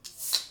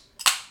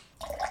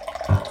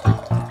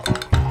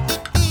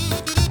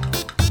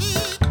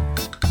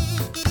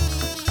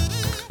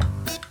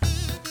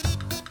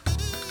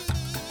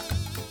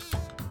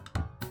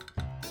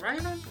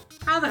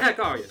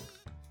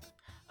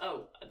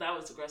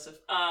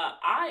aggressive.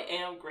 I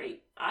am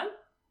great.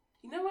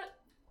 You know what?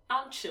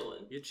 I'm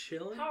chilling. You're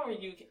chilling? How are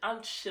you?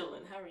 I'm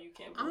chilling. How are you,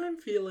 Campbell? I'm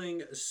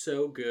feeling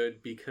so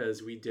good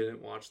because we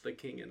didn't watch The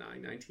King and I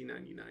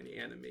 1999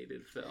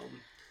 animated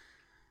film.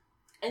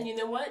 And you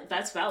know what?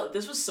 That's valid.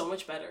 This was so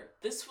much better.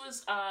 This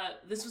was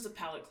a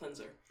palate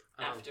cleanser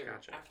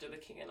after The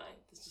King and I.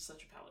 This was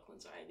such a palate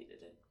cleanser. I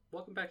needed it.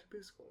 Welcome back to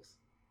Boozicles.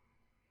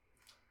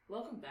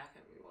 Welcome back,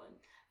 everyone.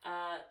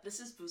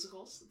 This is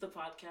Boozicles, the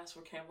podcast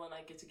where Campbell and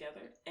I get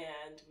together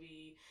and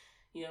we,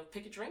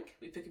 pick a drink,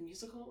 we pick a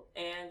musical,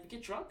 and we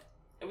get drunk,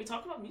 and we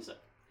talk about music,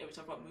 and we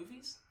talk about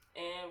movies,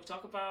 and we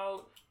talk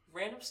about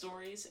random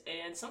stories,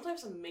 and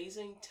sometimes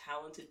amazing,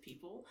 talented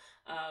people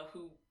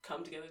who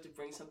come together to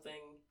make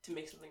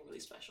something really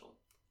special.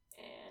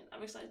 And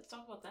I'm excited to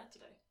talk about that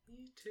today.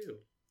 Me too.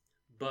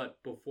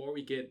 But before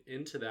we get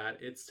into that,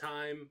 it's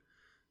time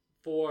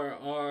for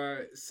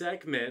our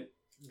segment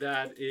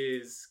that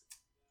is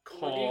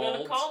called... What are you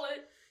going to call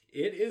it?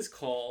 It is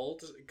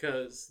called,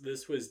 because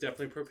this was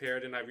definitely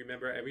prepared, and I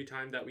remember every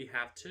time that we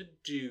have to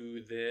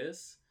do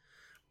this,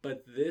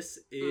 but this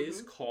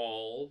is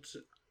called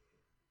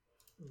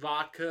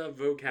Vodka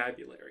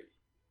Vocabulary.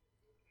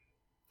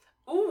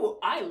 Ooh,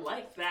 I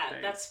like that.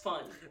 Thanks. That's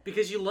fun.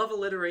 Because you love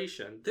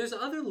alliteration. There's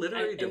other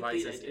literary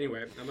devices.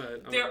 Anyway,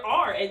 there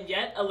are, and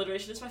yet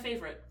alliteration is my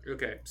favorite.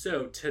 Okay,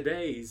 so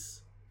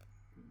today's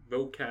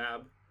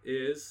vocab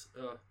is...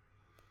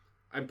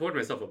 I poured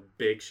myself a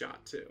big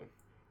shot, too.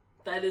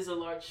 That is a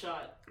large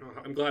shot.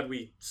 I'm glad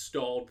we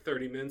stalled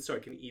 30 minutes so I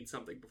can eat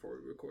something before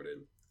we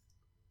recorded.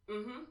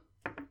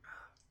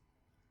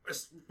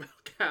 This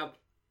vocab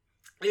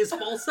is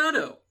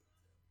falsetto.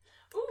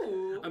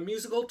 Ooh. A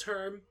musical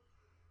term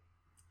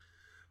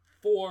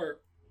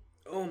for...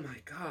 Oh my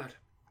god.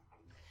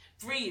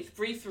 Breathe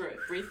through it.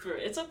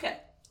 It's okay.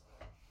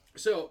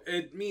 So,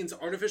 it means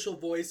artificial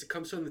voice. It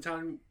comes from the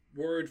Italian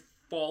word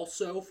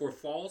falso, for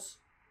false.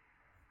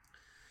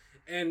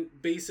 And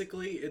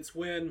basically, it's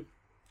when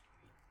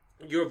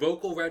your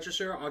vocal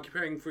register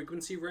occupying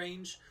frequency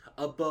range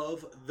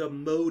above the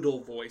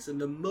modal voice.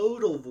 And the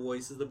modal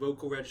voice is the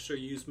vocal register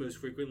used most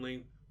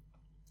frequently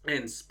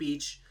in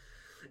speech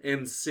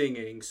and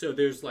singing. So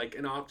there's like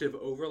an octave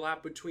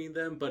overlap between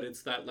them, but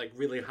it's that like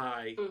really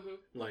high,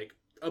 like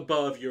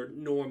above your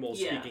normal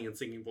speaking and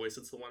singing voice.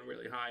 It's the one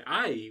really high.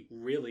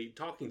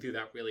 Talking through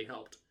that really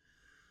helped.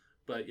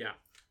 But yeah,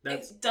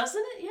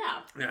 doesn't it?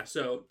 Yeah. Yeah,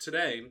 so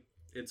today...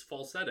 It's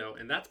falsetto,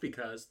 and that's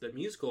because the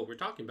musical we're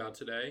talking about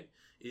today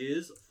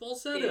is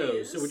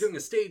falsetto. So we're doing a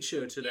stage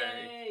show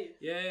today.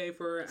 Yay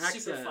for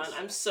access. Super fun.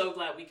 I'm so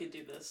glad we could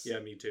do this. Yeah,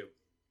 me too.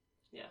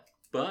 Yeah.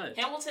 But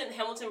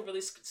Hamilton really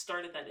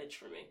started that itch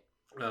for me.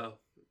 Oh.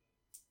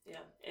 Yeah,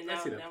 and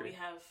now we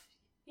have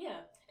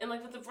and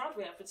like with the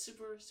Broadway app, it's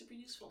super super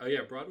useful. Oh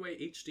yeah, Broadway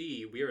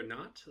HD. We are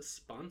not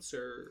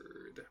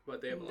sponsored,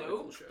 but they have a lot of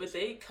cool shows. But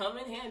they come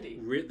in handy.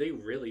 They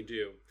really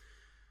do.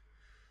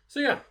 So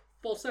yeah.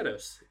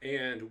 Falsettos,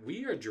 and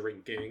we are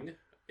drinking,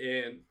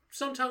 and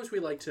sometimes we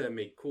like to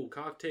make cool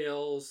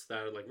cocktails that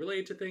are like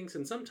related to things,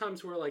 and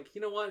sometimes we're like,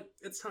 you know what,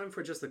 it's time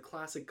for just a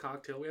classic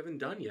cocktail we haven't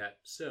done yet.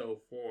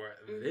 So for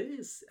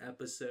this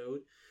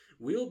episode,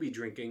 we'll be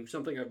drinking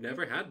something I've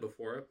never had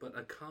before, but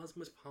a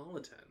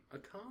Cosmopolitan, a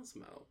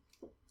Cosmo.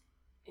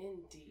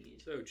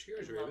 Indeed. So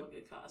cheers, I Raven. love a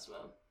good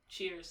Cosmo.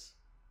 Cheers.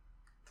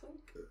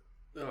 Clink.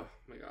 Oh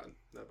my god,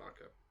 that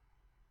vodka.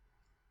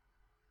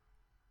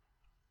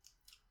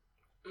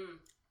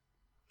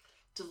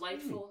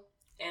 Delightful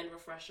and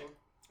refreshing.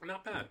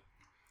 Not bad.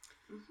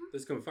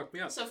 This is going to fuck me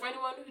up. So for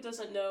anyone who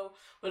doesn't know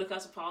what a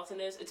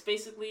Cosmopolitan is, it's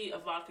basically a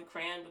vodka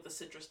cran with a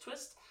citrus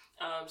twist.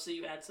 So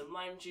you add some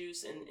lime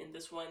juice, and in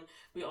this one,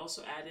 we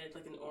also added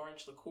like an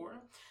orange liqueur.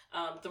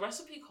 The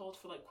recipe called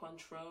for like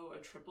Cointreau or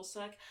triple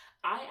sec.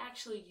 I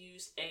actually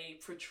used a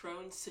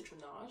Patron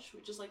Citronage,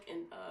 which is like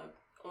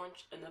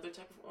another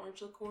type of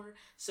orange liqueur,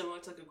 similar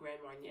to like a Grand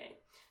Marnier.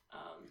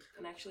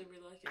 And I actually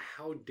really like it.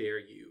 How dare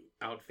you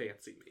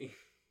out-fancy me?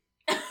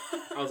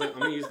 I was like, I'm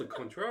going to use the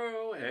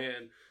Cointreau,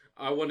 and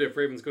I wonder if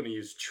Raven's going to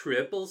use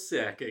triple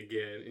sec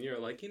again. And you're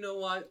like, you know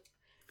what?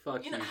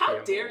 Fuck you, how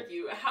Campbell. dare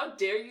you? How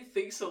dare you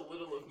think so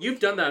little of me? You've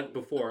done that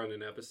before on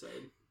an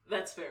episode.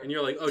 That's fair. And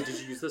you're like, oh, did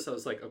you use this? I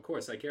was like, of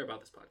course, I care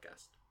about this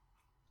podcast.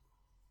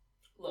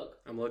 Look.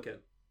 I'm looking.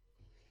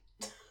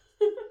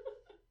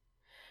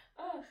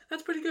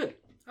 That's pretty good.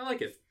 I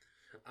like it.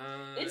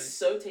 It's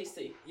so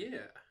tasty. Yeah.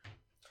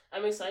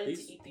 I'm excited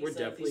to eat these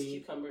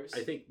cucumbers. I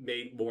think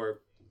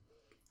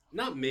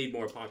not made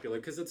more popular,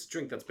 because it's a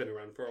drink that's been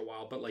around for a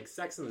while, but like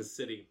Sex and the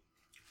City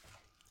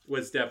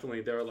was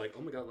definitely, they were like,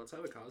 oh my god, let's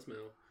have a Cosmo.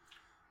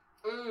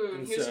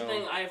 Here's the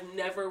thing, I have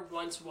never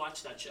once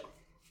watched that show.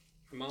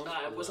 Mom,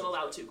 I wasn't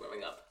allowed to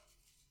growing up.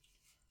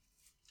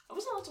 I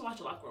wasn't allowed to watch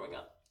a lot growing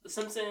up. The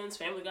Simpsons,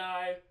 Family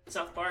Guy,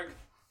 South Park,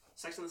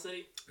 Sex and the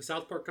City.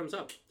 South Park comes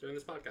up during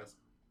this podcast.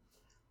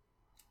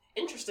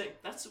 Interesting.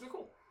 That's super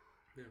cool.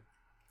 Yeah.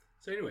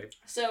 So anyway.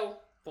 So.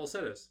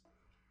 Falsettos.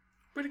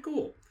 Pretty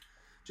cool.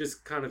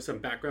 Just kind of some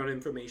background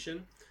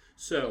information.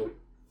 So,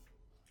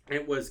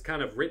 It was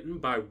kind of written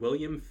by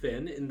William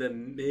Finn in the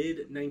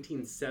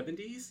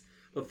mid-1970s,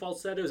 but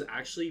Falsettos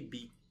actually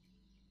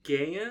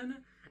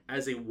began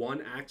as a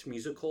one-act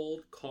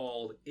musical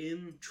called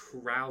In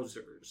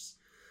Trousers.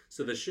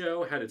 So the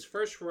show had its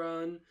first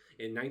run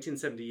in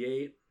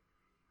 1978,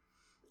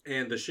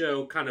 and the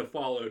show kind of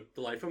followed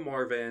the life of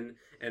Marvin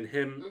and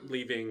him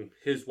leaving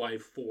his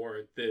wife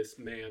for this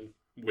man,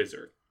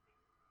 Wizard.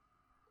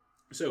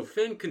 So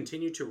Finn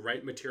continued to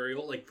write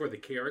material like for the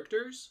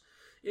characters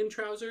in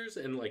Trousers,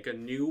 and like a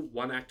new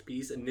one-act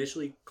piece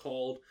initially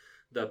called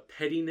The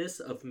Pettiness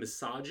of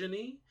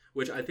Misogyny,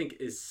 which I think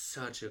is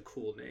such a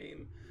cool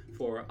name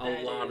for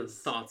a lot of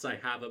thoughts I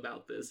have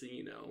about this,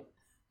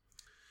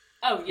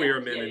 queer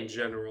men in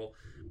general.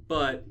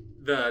 But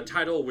the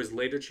title was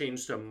later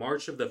changed to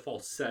March of the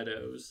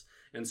Falsettos,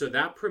 and so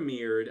that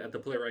premiered at the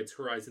Playwrights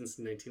Horizons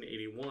in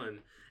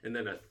 1981. And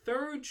then a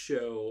third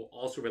show,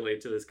 also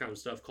related to this kind of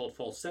stuff, called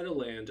Falsetto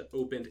Land,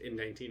 opened in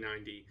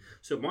 1990.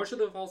 So March of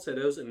the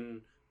Falsettos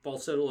and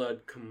Falsetto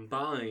Land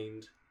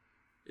combined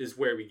is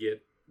where we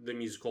get the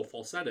musical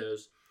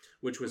Falsettos,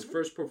 which was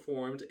first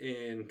performed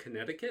in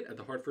Connecticut at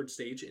the Hartford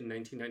Stage in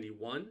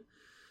 1991.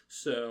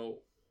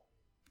 So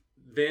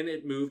then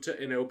it moved to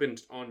and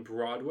opened on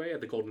Broadway at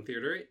the Golden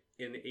Theater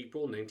in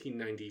April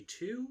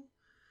 1992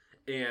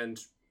 and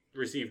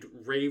received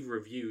rave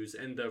reviews.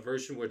 And the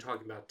version we're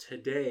talking about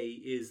today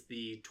is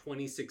the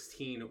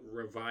 2016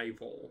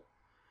 revival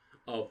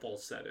of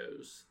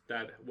Falsettos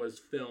that was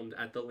filmed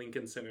at the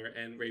Lincoln Center.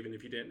 And Raven,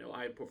 if you didn't know,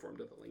 I performed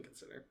at the Lincoln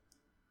Center.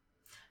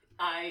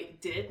 I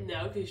did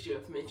know because you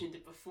have mentioned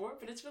it before,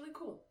 but it's really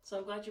cool. So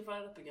I'm glad you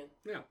brought it up again.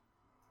 Yeah.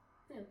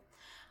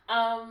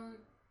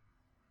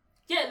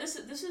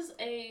 This is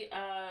a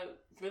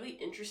really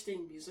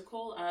interesting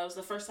musical. It was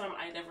the first time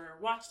I'd ever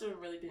watched it or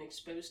really been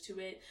exposed to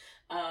it.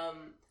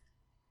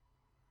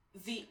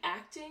 The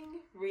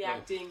acting,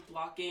 reacting,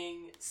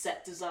 blocking,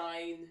 set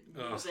design,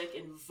 music,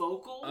 and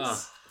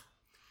vocals,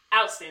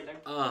 outstanding.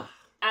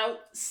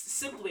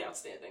 Simply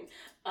outstanding.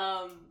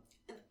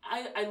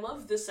 I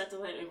love this set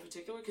design in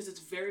particular because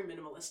it's very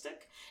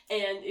minimalistic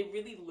and it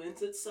really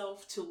lends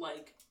itself to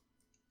like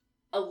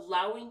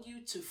allowing you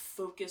to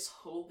focus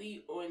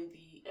wholly on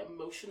the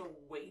emotional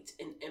weight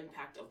and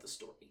impact of the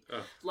story.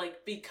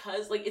 Like,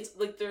 because like it's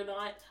like they're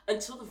not,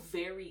 until the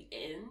very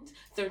end,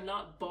 they're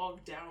not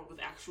bogged down with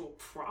actual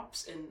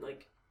props and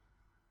like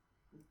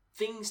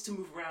things to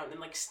move around and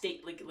like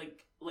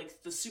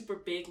like the super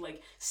big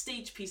like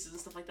stage pieces and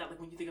stuff like that. Like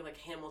when you think of like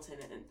Hamilton,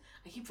 and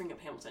I keep bringing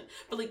up Hamilton,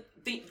 but like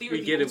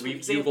we get it.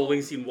 You've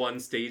only seen one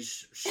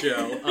stage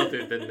show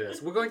other than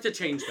this. We're going to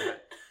change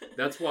that.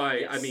 That's why.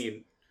 Yes. I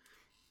mean,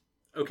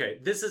 okay,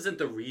 this isn't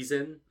the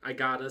reason I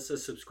got us a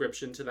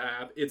subscription to the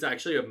app. It's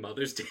actually a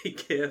Mother's Day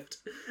gift.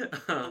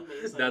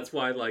 That's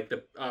why like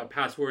the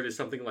password is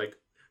something like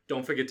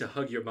 "Don't forget to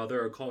hug your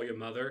mother" or "Call your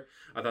mother."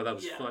 I thought that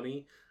was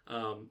funny.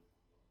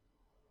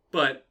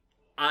 But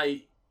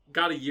I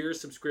got a year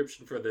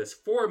subscription for this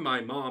for my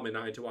mom and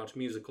I to watch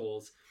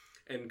musicals,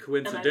 and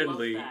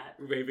coincidentally,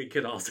 Raven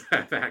can also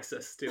have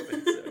access to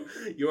it.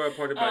 So you are a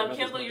part of my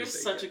Campbell, you're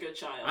such a good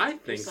child. I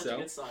think so. Such a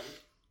good son.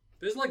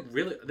 There's like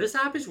really, this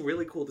app is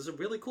really cool. There's a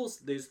really cool.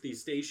 There's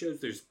these stage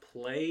shows. There's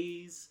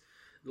plays,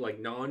 like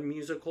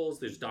non-musicals.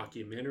 There's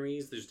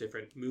documentaries. There's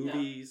different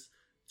movies.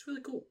 Yeah. It's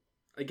really cool.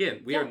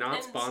 Again, we are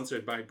not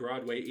sponsored by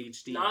Broadway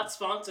HD. Not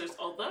sponsors,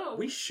 although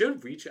we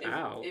should reach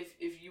out.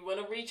 If you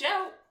want to reach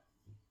out,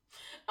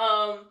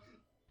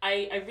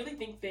 I really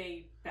think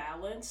they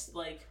balance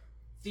like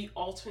the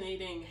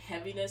alternating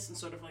heaviness and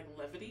sort of like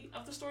levity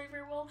of the story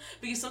very well,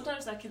 because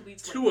sometimes that can lead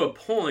to like, a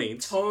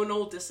point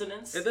tonal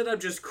dissonance. And then I'm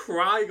just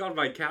crying on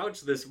my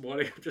couch this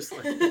morning. I'm just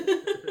like.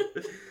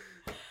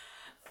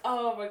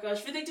 Oh my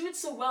gosh, but they do it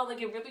so well.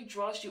 Like it really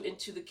draws you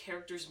into the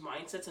characters'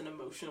 mindsets and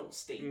emotional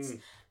states.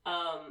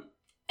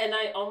 And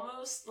I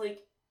almost,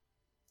 like,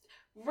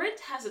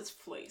 Rent has its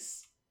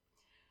place.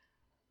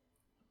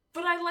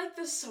 But I like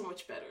this so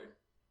much better.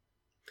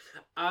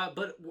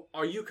 But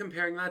are you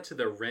comparing that to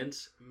the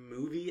Rent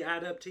movie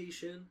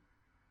adaptation?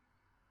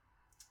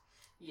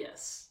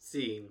 Yes.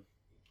 See.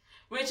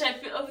 Which I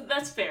feel,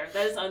 that's fair.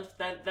 That is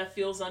that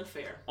feels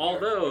unfair.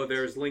 Although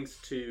there's links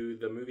to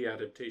the movie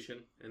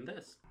adaptation in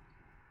this.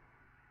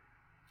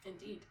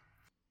 Indeed.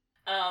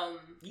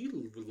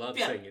 You love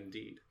saying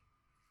indeed.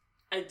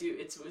 I do.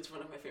 It's one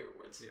of my favorite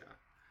words.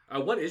 Yeah.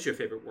 What is your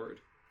favorite word?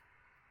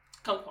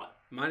 Kumquat.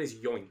 Mine is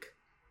yoink.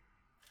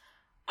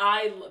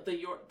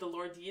 The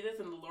Lord eateth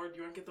and the Lord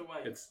yoinketh away.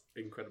 It's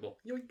incredible.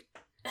 Yoink.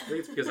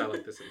 It's because I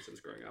like The Simpsons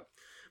growing up.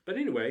 But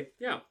anyway,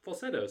 yeah,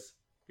 falsettos.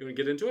 You want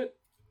to get into it?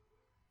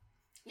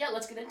 Yeah,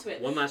 let's get into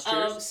it. One last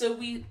cheers?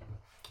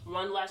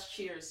 One last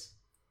cheers.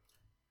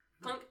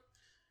 Clunk.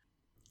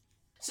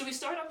 So we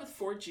start off with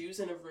 4 Jews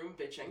in a room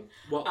bitching.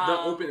 Well,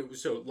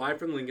 live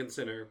from Lincoln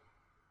Center.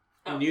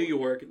 New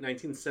York,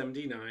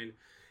 1979,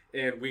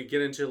 and we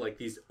get into like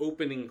these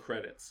opening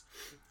credits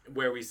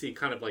where we see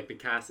kind of like the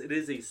cast. It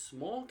is a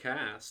small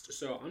cast,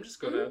 so I'm just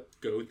gonna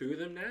go through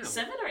them now.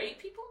 7 or 8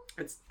 people?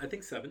 I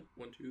think 7.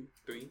 1, 2,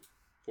 3,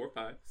 4,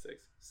 5,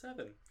 6,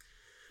 7.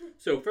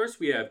 So first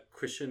we have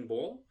Christian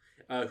Bale,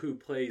 who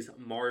plays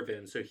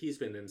Marvin. So he's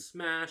been in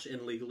Smash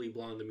and Legally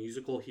Blonde the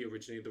musical. He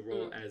originated the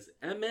role as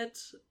Emmett.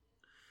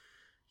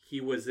 He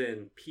was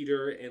in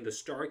Peter and the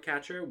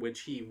Starcatcher,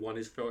 which he won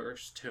his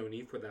first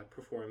Tony for that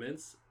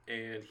performance.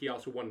 And he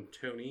also won a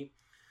Tony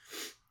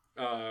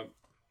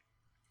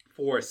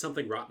for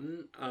Something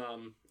Rotten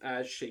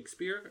as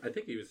Shakespeare. I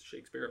think he was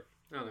Shakespeare.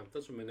 I don't know.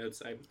 That's what my notes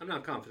say. I'm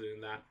not confident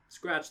in that.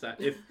 Scratch that.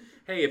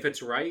 If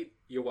it's right,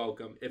 you're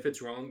welcome. If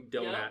it's wrong,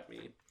 don't at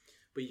me.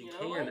 But you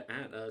can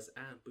at us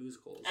at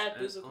Boozicles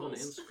on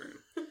Instagram.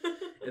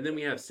 And then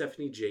we have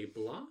Stephanie J.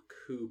 Block,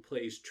 who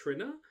plays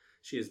Trina.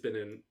 She has been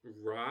in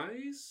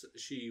Rise.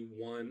 She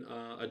won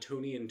a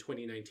Tony in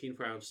 2019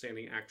 for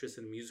Outstanding Actress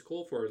in a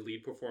Musical for her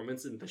lead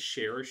performance in The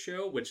Cher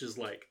Show, which is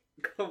like,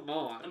 come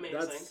on. Amazing.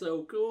 That's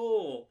so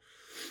cool.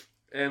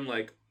 And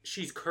like,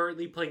 she's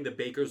currently playing the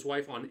baker's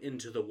wife on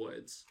Into the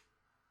Woods.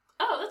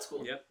 Oh, that's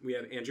cool. Yep. We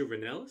have Andrew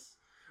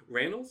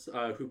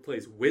Rannells, who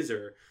plays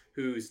Whizzer,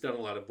 who's done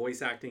a lot of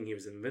voice acting. He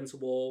was in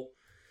Invincible.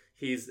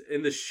 He's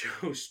in the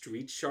show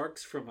Street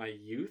Sharks from my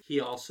youth. He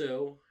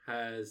also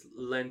has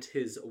lent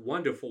his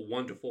wonderful,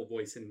 wonderful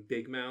voice in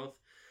Big Mouth.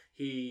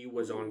 He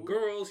was on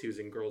Girls. He was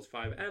in Girls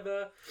 5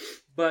 Eva.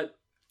 But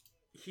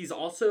he's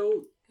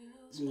also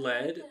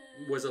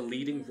was a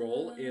leading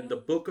role in the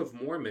Book of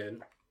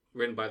Mormon,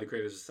 written by the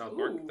creators of South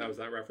Park. That was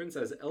that reference,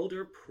 as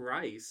Elder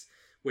Price,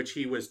 which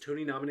he was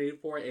Tony nominated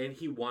for, and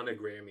he won a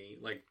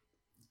Grammy, like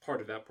part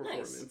of that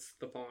performance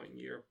the following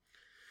year.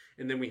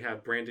 And then we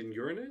have Brandon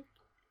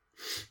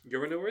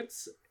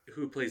Uranowitz,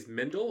 who plays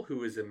Mendel,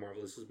 who is in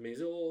Marvelous Mrs.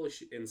 Maisel,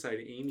 inside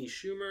Amy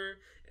Schumer.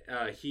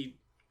 He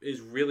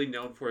is really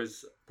known for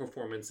his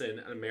performance in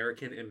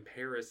American in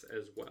Paris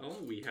as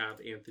well. We have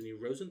Anthony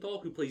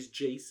Rosenthal, who plays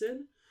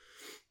Jason.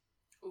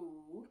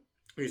 Ooh.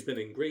 Who's been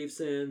in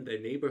Gravesend, The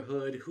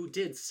Neighborhood, who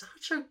did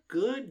such a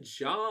good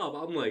job.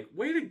 I'm like,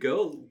 way to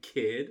go,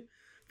 kid,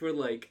 for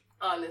like,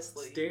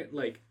 honestly,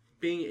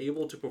 being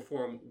able to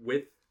perform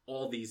with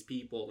all these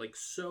people like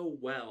so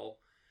well.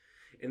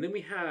 And then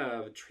we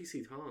have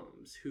Tracy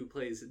Thoms, who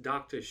plays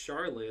Dr.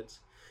 Charlotte,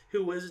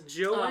 who was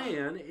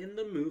Joanne in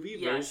the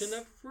movie version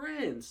of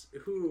Friends.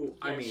 Who,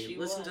 I mean,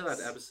 listen to that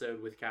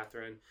episode with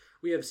Catherine.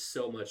 We have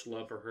so much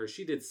love for her.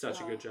 She did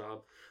such a good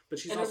job. But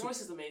her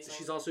voice is amazing.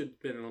 She's also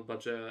been in a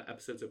bunch of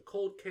episodes of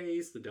Cold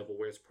Case, The Devil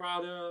Wears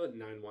Prada,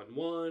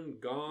 911,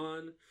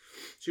 Gone.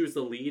 She was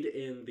the lead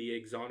in The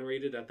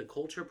Exonerated at the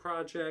Culture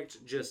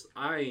Project. Just,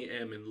 I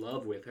am in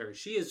love with her.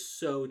 She is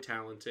so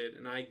talented,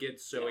 and I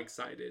get so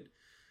excited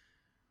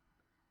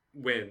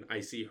when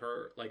I see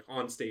her, like,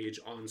 on stage,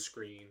 on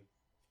screen,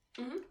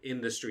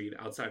 in the street,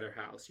 outside her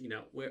house, you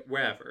know,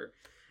 wherever.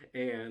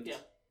 And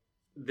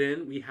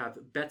then we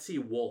have Betsy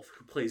Wolfe,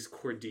 who plays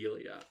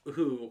Cordelia,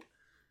 who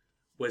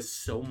was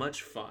so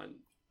much fun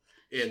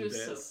in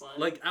this. So fun.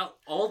 Like,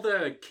 all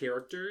the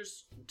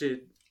characters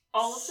did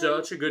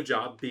such a good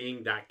job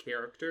being that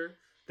character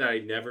that I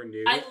never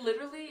knew. I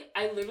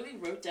literally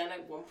wrote down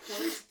at one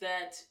point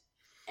that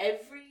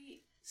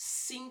every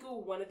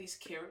single one of these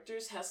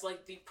characters has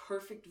like the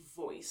perfect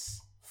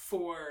voice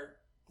for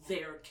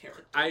their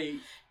character. I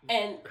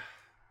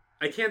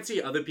can't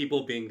see other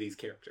people being these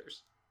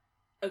characters.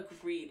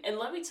 Agreed. And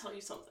let me tell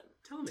you something.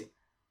 Tell me.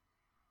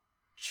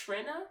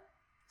 Trina,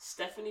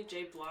 Stephanie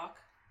J. Block,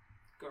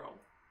 girl.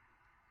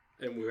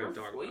 And we're going to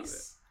talk about it.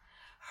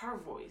 Her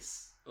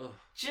voice. Ugh.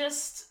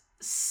 Just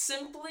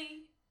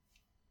simply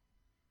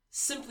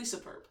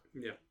superb.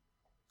 Yeah.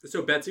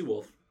 So Betsy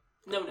Wolfe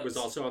was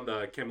also on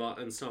the Camelot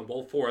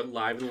Ensemble for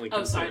Live in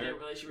Lincoln Center. I didn't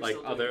realize you were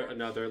still doing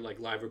another like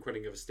live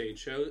recording of a stage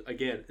show.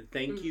 Again,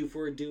 thank you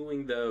for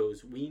doing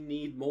those. We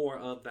need more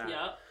of that.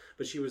 Yeah.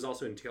 But she was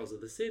also in Tales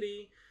of the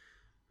City,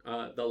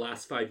 the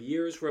Last 5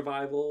 Years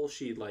revival.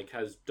 She like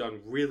has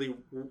done really,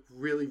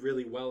 really,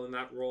 really well in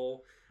that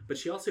role. But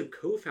she also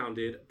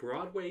co-founded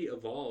Broadway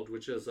Evolved,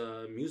 which is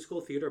a musical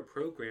theater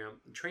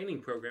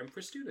training program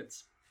for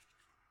students.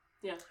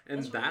 Yeah.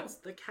 And that's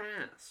the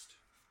cast.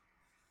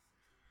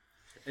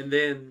 And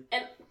then...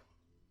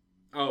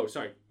 Oh,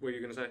 sorry. What were you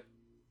going to say?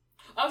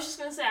 I was just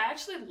going to say, I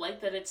actually like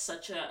that it's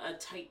such a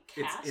tight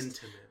cast. It's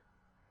intimate.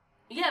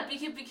 Yeah,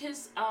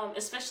 because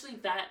especially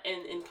that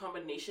in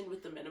combination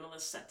with the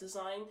minimalist set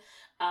design,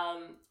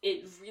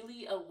 it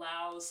really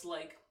allows,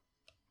 like...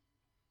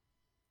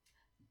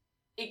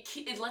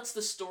 It lets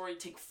the story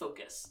take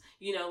focus.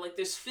 You know, like,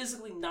 there's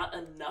physically not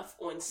enough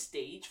on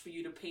stage for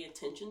you to pay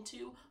attention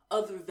to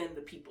other than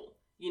the people.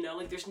 You know,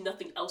 like, there's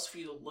nothing else for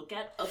you to look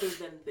at other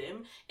than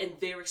them and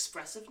their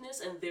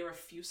expressiveness and their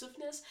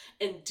effusiveness.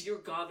 And dear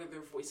God, are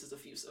their voices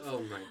effusive.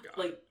 Oh my God.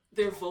 Like,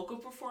 their vocal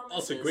performances.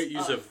 Also, great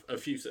use of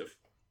effusive.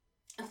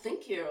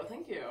 Thank you.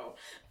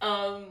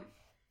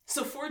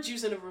 So 4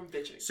 Jews in a room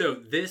bitching. So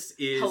this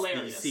is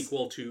the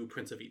sequel to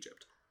Prince of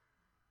Egypt.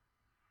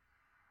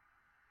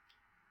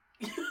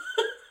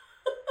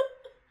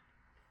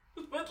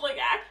 But, like,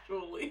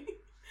 actually...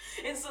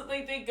 And so,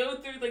 like, they go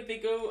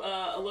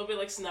a little bit,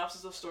 like,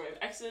 synopsis of Story of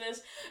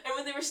Exodus. And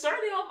when they were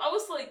starting off, I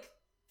was like,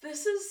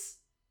 this is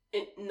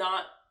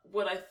not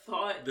what I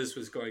thought this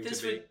was going to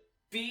be.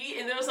 B,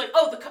 and then it was like,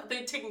 oh,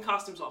 they're taking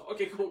costumes off.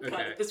 Okay, cool. Got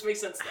it. This makes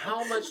sense now.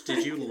 How much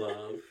did you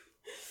love?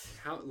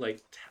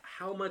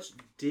 How much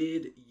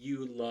did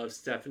you love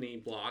Stephanie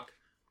Block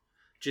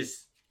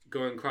just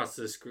going across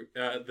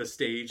the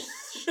stage,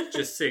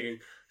 just singing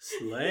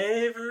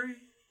 "Slavery"?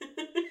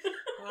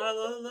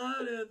 All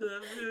alone in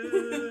the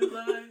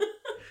moonlight.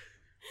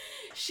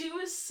 She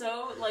was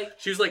so like.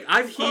 She was like,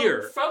 "I'm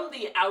here from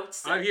the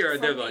outset." I'm here,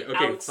 and they're like,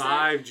 "Okay, outset,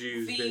 5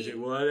 Jews, bitch,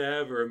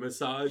 whatever,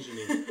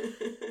 misogyny."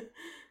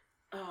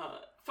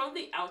 From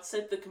the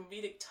outset, the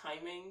comedic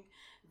timing,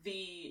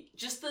 the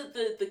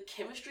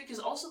chemistry, because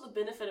also the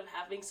benefit of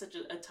having such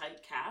a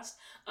tight cast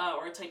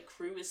or a tight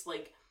crew is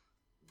like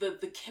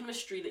the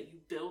chemistry that you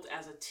build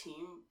as a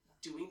team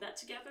doing that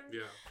together.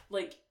 Yeah.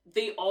 Like,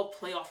 they all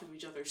play off of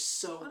each other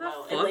so what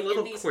well. A fun and, like,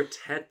 little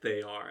quartet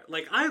they are.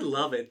 Like, I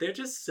love it. They're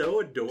just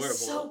so adorable.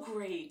 So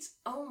great.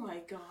 Oh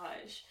my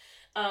gosh.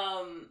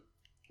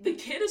 The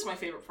kid is my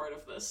favorite part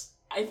of this.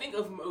 I think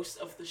of most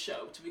of the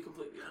show, to be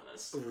completely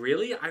honest.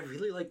 Really? I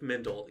really like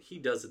Mindel. He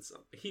does it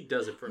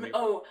for me.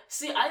 Oh,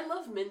 see, I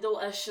love Mindel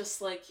as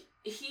just like,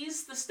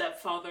 he's the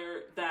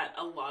stepfather that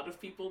a lot of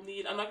people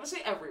need. I'm not gonna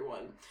say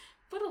everyone,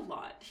 but a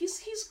lot.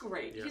 He's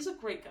great. Yeah. He's a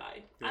great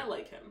guy. Yeah. I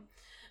like him.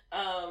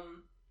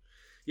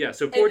 Yeah,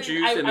 so poor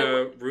Jews in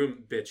a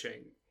room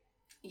bitching.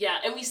 Yeah,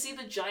 and we see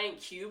the giant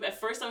cube. At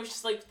first I was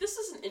just like, this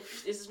isn't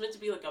interesting. This is meant to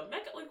be like a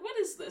mecha. Like, what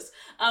is this?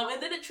 And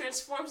then it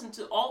transforms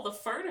into all the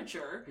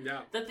furniture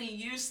that they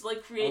use to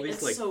like create. All these,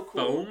 it's like, so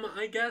cool. Foam,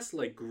 I guess,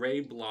 like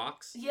gray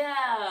blocks.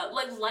 Yeah,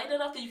 like light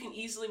enough that you can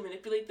easily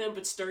manipulate them,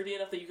 but sturdy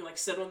enough that you can like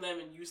sit on them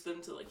and use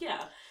them to like,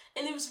 yeah.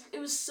 And it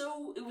was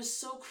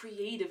so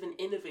creative and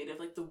innovative,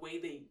 like the way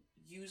they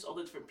use all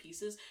the different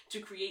pieces to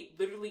create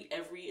literally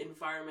every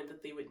environment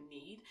that they would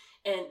need,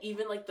 and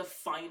even like the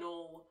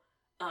final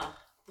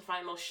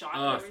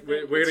shot.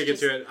 We're gonna get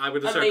to it. I'm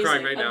gonna start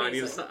crying right now.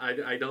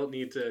 I don't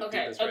need to do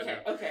this right now.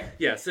 Okay.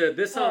 Yeah. So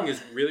this song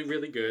is really,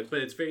 really good, but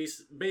it's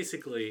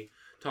basically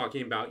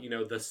talking about, you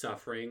know, the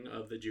suffering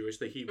of the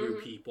Hebrew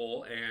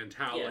people, and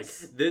how like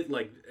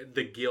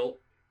the guilt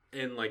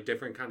in like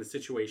different kind of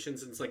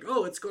situations, and it's like,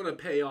 oh, it's gonna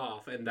pay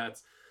off, and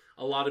that's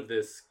a lot of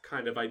this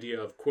kind of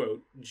idea of,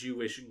 quote,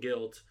 Jewish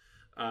guilt.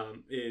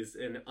 Is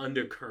an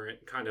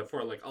undercurrent kind of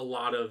for like a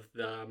lot of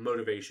the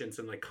motivations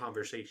and like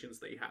conversations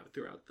they have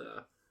throughout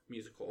the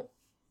musical.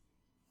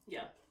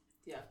 Yeah.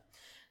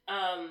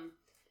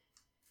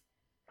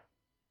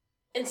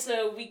 And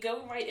so we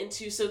go right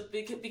into, so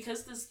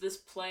because this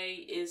play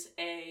is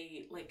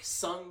a like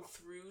sung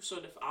through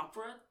sort of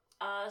opera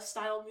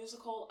style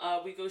musical,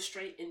 we go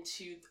straight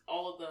into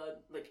all of the,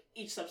 like,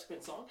 each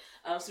subsequent song.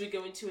 So we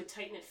go into a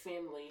tight-knit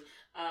family,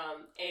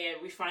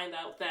 and we find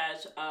out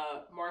that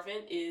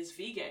Marvin is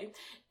Vigay,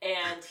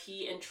 and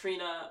he and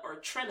Trina,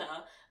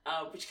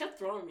 which kept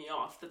throwing me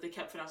off that they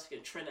kept pronouncing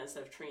it Trina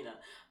instead of Trina,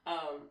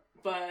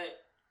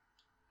 but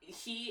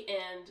he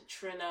and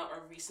Trina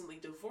are recently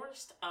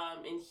divorced,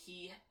 and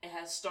he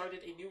has started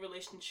a new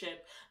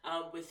relationship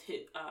with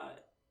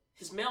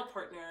his male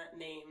partner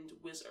named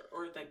Whizzer,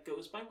 or that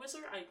goes by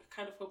Whizzer. I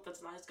kind of hope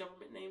that's not his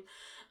government name.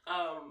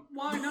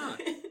 Why not?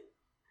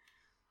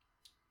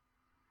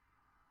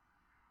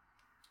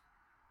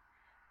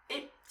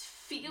 It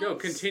feels no,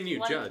 continue,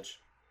 like Judge.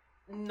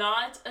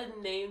 Not a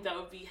name that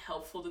would be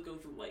helpful to go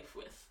through life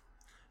with.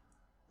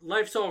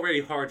 Life's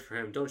already hard for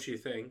him, don't you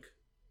think?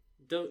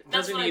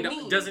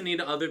 Doesn't need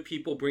other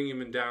people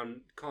bringing him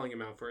down, calling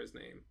him out for his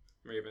name.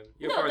 Raven,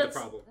 you're part of the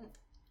problem.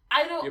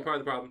 You're part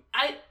of the problem.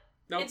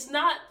 Nope. It's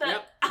not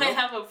that I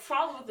have a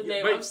problem with the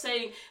name. I'm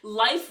saying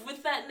life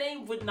with that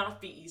name would not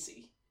be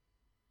easy.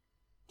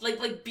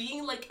 Like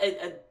being like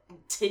a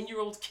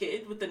 10-year-old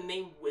kid with the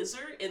name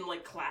Whizzer in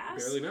like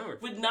class barely know her.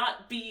 Would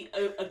not be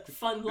a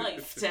fun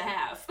life to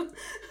have.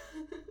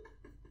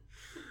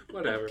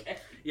 Whatever. Okay.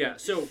 Yeah,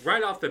 so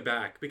right off the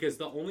back, because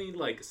the only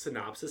like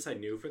synopsis I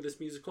knew for this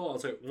musical, I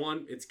was like,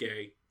 1, it's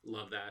gay.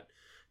 Love that.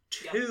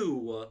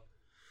 2,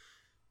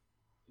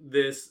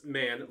 this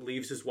man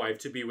leaves his wife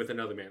to be with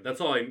another man.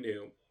 That's all I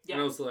knew. Yeah.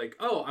 And I was like,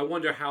 oh, I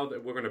wonder how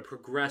we're going to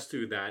progress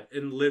through that.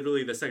 And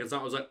literally the second song,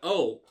 I was like,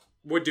 oh,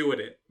 we're doing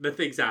it. The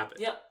things happen.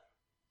 Yep.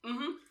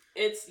 Mm-hmm.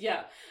 It's,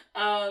 yeah.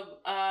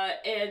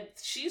 And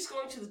she's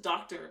going to the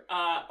doctor.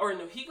 Or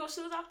no, he goes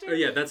to the doctor?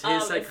 Yeah, that's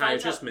his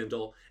psychiatrist,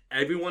 Mindel.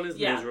 Everyone is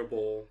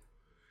miserable.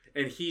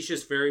 And he's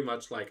just very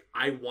much like,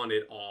 I want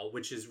it all,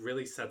 which is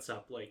really sets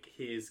up like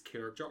his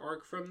character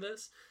arc from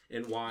this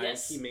and why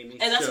he made me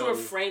and that's a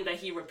refrain that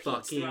he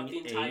repeats throughout the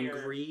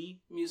entire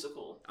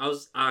musical.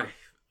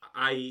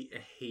 I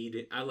hate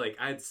it. I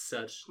had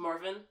such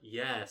Marvin.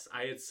 Yes,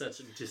 I had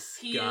such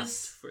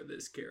disgust for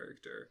this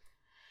character.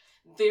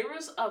 There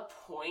was a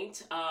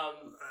point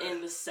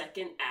in the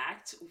second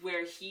act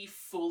where he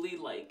fully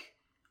like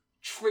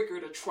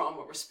triggered a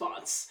trauma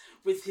response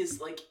with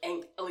his like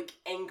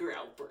anger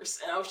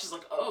outbursts, and I was just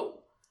like,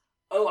 oh,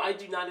 I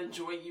do not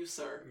enjoy you,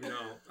 sir.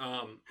 No,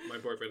 my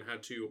boyfriend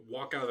had to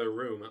walk out of the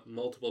room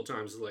multiple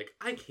times, like,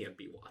 I can't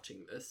be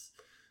watching this.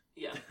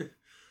 Yeah.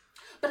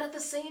 But at the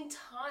same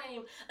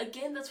time,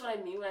 again, that's what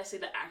I mean when I say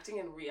the acting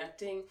and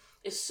reacting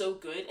is so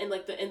good, and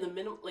like in the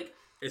minimum, like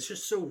it's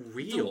just so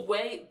real.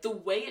 The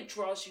way it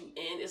draws you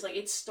in is like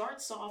it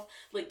starts off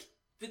like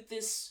with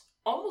this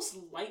almost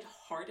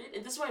lighthearted,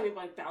 and this is what I mean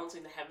by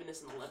balancing the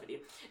heaviness and the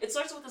levity. It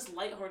starts with this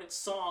lighthearted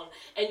song,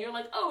 and you're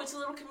like, oh, it's a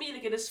little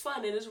comedic, and it's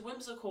fun, and it's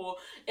whimsical,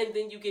 and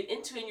then you get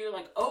into it, and you're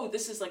like, oh,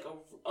 this is like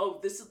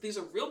these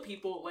are real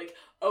people, like,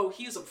 oh,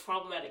 he's a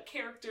problematic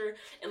character,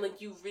 and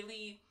like you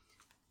really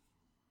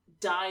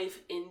dive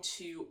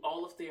into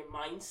all of their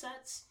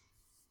mindsets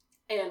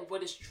and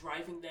what is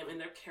driving them and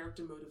their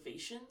character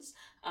motivations,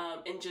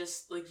 and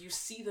just like you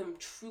see them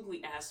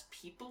truly as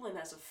people and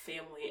as a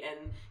family,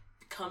 and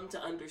come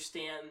to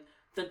understand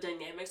the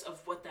dynamics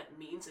of what that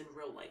means in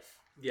real life.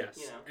 Yes,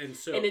 you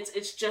know? and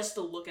it's just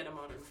a look at a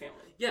modern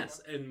family. Yes,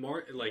 you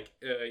know?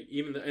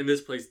 And and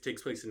this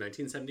takes place in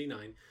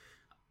 1979.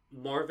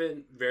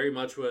 Marvin very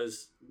much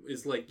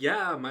is like,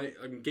 yeah,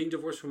 I'm getting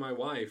divorced from my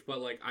wife, but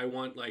like I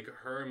want like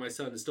her and my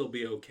son to still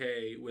be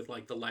okay with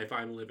like the life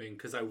I'm living,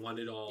 because I want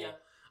it all. Yeah.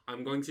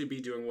 I'm going to be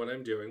doing what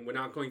I'm doing. We're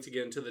not going to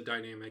get into the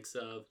dynamics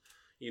of,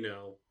 you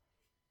know,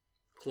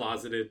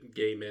 closeted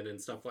gay men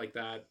and stuff like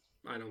that.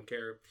 I don't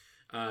care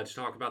to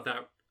talk about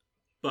that.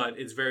 But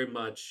it's very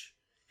much,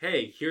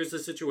 hey, here's the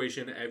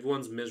situation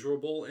everyone's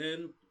miserable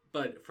in,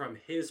 but from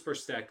his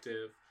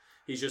perspective,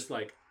 he's just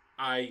like,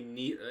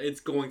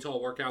 it's going to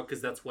all work out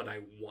because that's what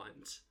I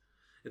want.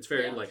 It's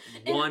very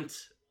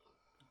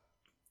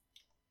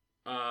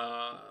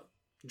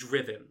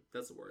driven.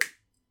 That's the word.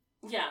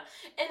 Yeah.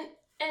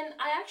 And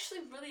I actually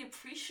really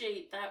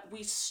appreciate that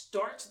we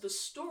start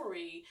this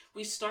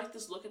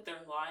look at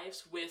their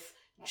lives with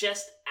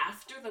just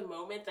after the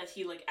moment that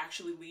he like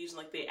actually leaves and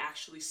like they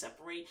actually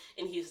separate,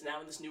 and he is now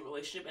in this new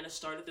relationship and has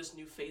started this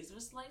new phase of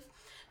his life.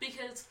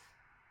 Because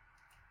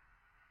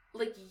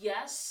like,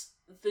 yes,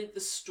 the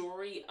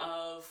story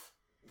of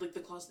like the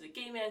closeted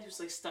gay man who's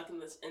like stuck in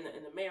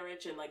a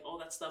marriage and like all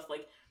that stuff,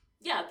 like,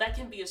 yeah, that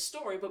can be a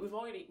story, but we've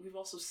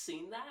also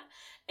seen that.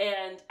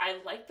 And I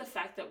like the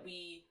fact that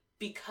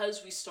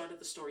because we started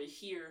the story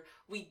here,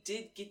 we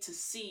did get to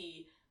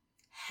see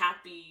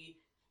happy,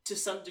 to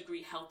some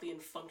degree healthy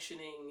and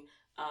functioning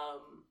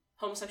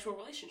homosexual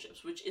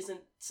relationships, which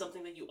isn't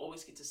something that you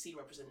always get to see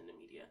represented in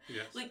media.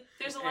 Yes. Like,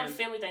 there's a lot of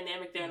family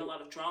dynamic there and a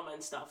lot of drama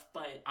and stuff,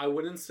 but I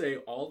wouldn't say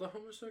all the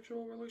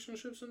homosexual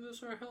relationships in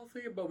this are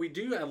healthy, but we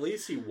do at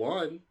least see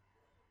one.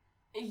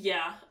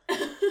 Yeah.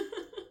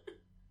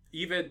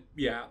 Even,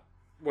 yeah,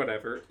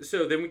 whatever.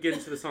 So then we get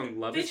into the song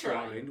Love is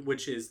Blind,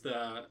 which is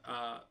the,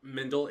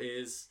 Mendel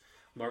is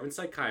Marvin's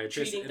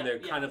psychiatrist, and they're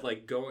kind of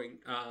like going,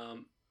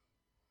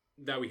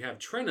 that we have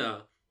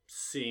Trina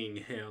seeing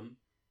him.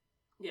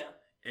 Yeah.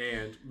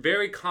 And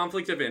very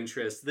conflict of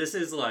interest. This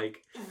is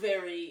like...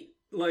 Very...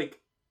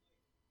 Like,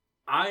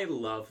 I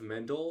love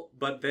Mendel,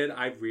 but then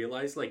I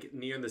realized, like,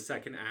 near the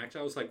second act,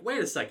 I was like, wait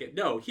a second,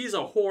 no, he's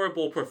a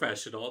horrible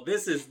professional. But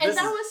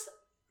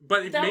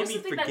it made me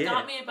forget.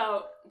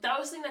 That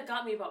was the thing that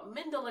got me about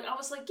Mendel. Like, I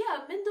was like,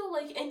 yeah, Mendel,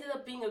 like, ended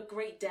up being a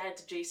great dad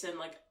to Jason.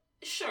 Like,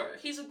 sure,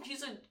 he's a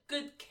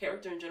good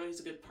character in general, he's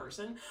a good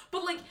person.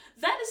 But, like,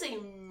 that is a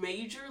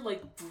major,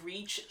 like,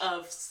 breach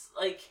of,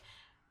 like...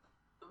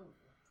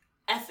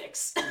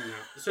 ethics. Yeah.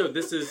 So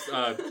this is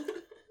a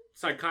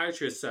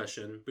psychiatrist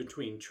session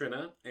between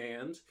Trina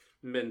and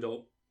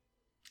Mendel,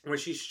 where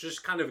she's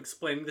just kind of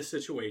explaining the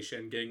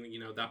situation, getting, you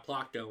know, that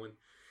plot going.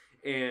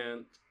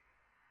 And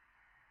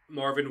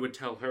Marvin would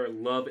tell her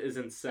love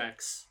isn't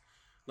sex,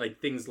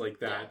 like things like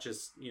that. Yeah.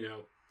 Just, you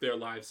know, their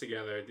lives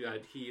together,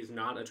 that he is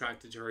not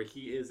attracted to her.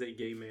 He is a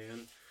gay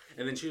man.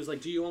 And then she was like,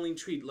 do you only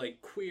treat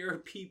like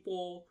queer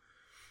people?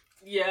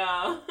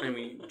 Yeah. I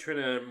mean,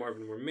 Trina and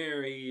Marvin were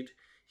married.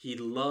 He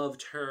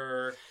loved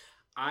her.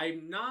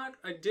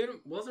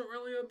 Wasn't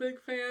really a big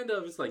fan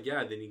of, it's like,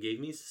 yeah, then he gave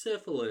me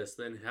syphilis,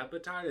 then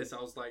hepatitis.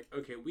 I was like,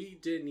 okay, we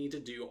didn't need to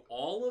do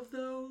all of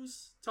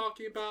those,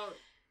 talking about,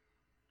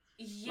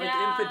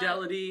 like,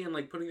 infidelity and,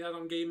 like, putting that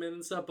on gay men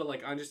and stuff, but,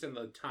 like, I understand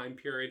the time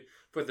period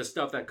for the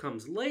stuff that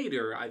comes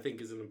later, I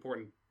think is an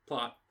important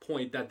plot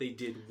point that they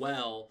did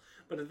well,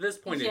 but at this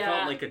point, it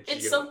felt like a joke.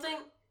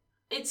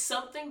 It's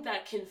something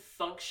that can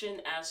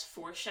function as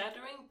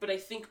foreshadowing, but I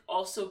think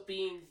also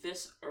being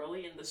this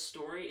early in the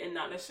story and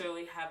not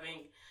necessarily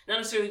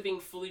being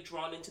fully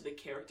drawn into the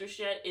characters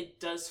yet, it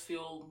does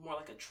feel more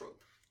like a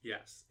trope.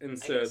 Yes. And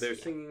so they're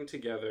singing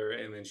together,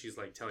 and then she's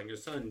like telling her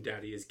son,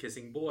 Daddy is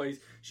kissing boys.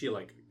 She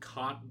like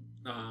caught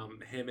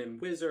him in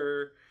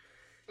Whizzer.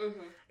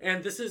 Mm-hmm.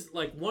 And this is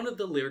like one of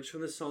the lyrics from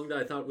this song that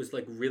I thought was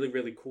like really,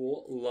 really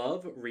cool.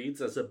 Love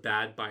reads as a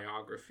bad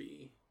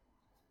biography.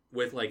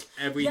 With like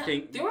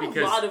everything, there were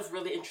a lot of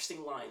really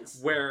interesting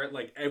lines where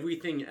like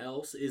everything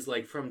else is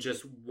like from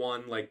just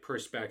one like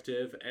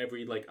perspective.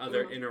 Every like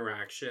other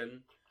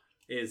interaction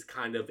is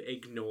kind of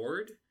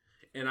ignored,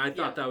 and I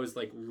thought that was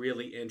like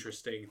really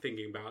interesting.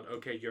 Thinking about,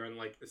 okay, you're in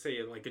like, say,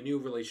 in like a new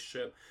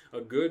relationship,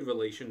 a good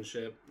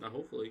relationship,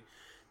 hopefully,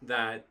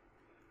 that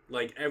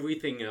like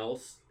everything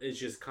else is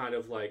just kind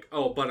of like,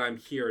 oh, but I'm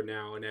here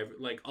now, and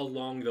like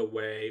along the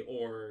way,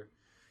 or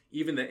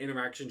even the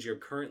interactions you're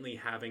currently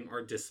having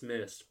are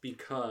dismissed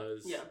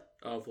because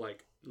of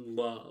like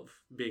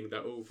love being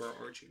the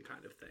overarching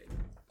kind of thing.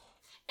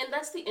 And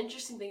that's the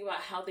interesting thing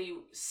about how they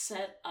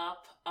set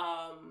up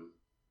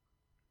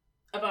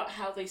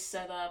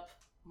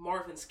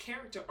Marvin's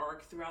character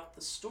arc throughout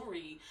the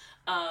story,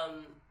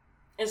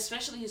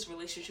 especially his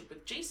relationship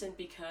with Jason,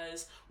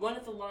 because one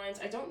of the lines,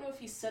 I don't know if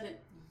he said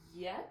it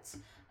yet,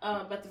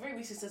 but at the very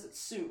least he says it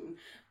soon.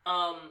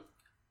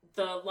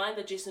 The line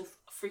that Jason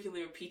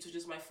frequently repeats, which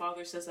is, "My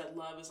father says that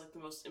love is like the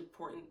most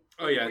important,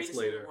 it's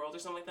later, in the world," or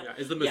something like that. Yeah,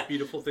 it's the most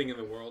beautiful thing in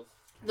the world.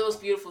 The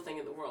most beautiful thing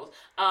in the world.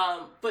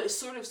 But it's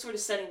sort of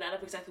setting that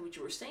up, exactly what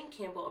you were saying,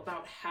 Campbell,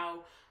 about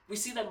how we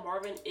see that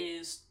Marvin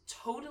is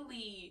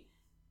totally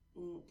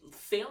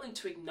failing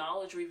to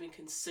acknowledge or even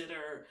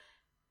consider,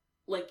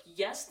 like,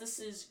 yes, this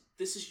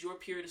is your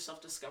period of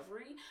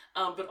self-discovery,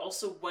 but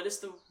also what is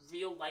the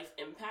real life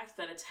impact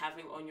that it's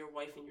having on your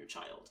wife and your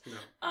child.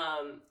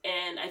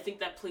 And I think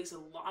that plays a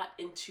lot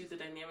into the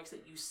dynamics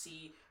that you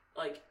see,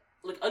 like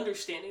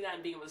understanding that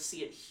and being able to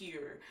see it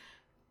here,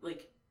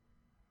 like,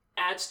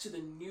 adds to the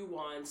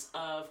nuance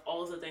of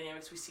all of the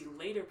dynamics we see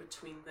later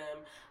between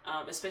them,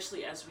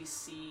 especially as we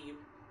see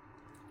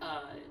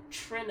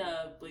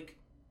Trina, like,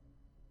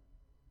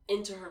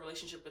 into her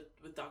relationship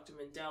with Dr.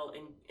 Mendel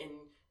and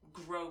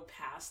grow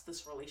past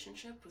this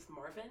relationship with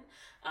Marvin.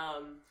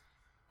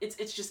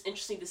 It's just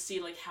interesting to see,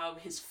 like, how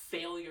his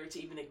failure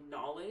to even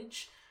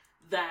acknowledge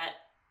that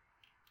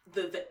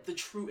the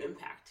true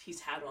impact he's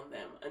had on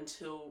them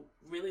until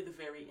really the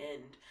very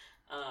end.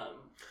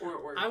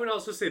 Or I would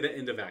also say the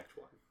end of Act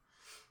 1.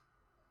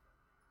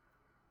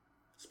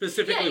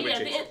 Specifically with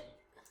Jason.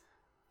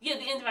 The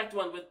end of Act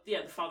 1 with the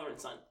father and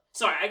son.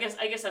 Sorry, I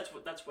guess that's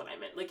what I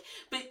meant. Like,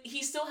 but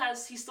he still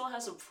has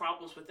some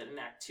problems with it in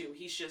Act 2.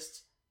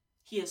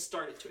 He has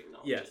started to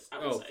acknowledge it.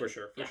 Yes. For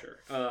sure.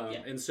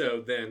 And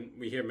so then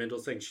we hear Mendel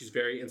saying she's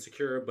very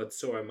insecure, but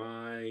so am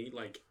I.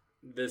 Like,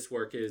 this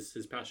work is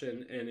his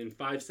passion, and in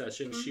 5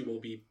 sessions she will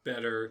be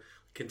better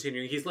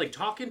continuing. He's like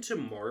talking to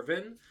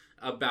Marvin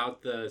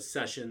about the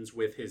sessions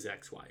with his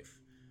ex-wife.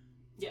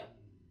 Yeah.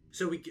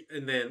 So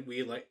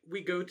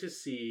we go to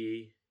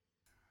see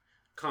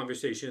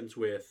conversations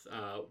with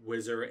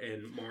Whizzer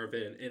and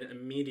Marvin, and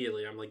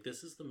immediately I'm like,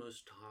 this is the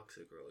most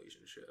toxic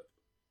relationship.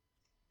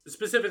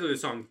 Specifically the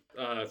song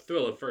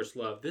Thrill of First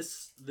Love.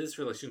 This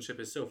relationship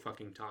is so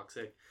fucking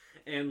toxic.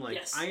 And like,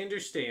 yes. I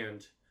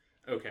understand,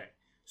 okay,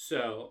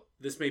 so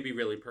this may be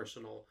really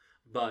personal,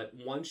 but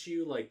once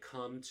you like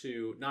come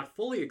to not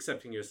fully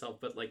accepting yourself,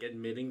 but like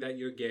admitting that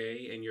you're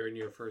gay and you're in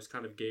your first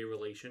kind of gay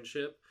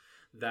relationship,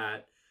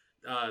 that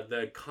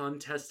the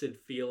contested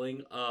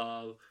feeling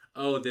of,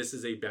 oh, this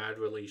is a bad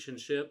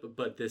relationship,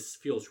 but this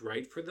feels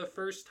right for the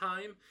first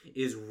time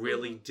is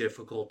really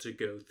difficult to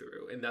go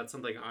through. And that's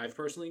something I've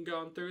personally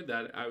gone through,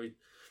 that I would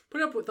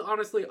put up with,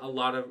 honestly, a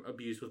lot of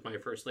abuse with my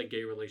first like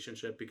gay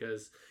relationship,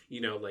 because, you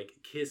know, like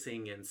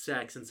kissing and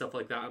sex and stuff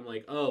like that, I'm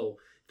like, oh,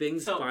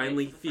 things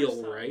finally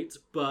feel right,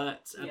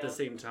 but at the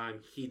same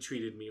time, he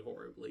treated me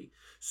horribly.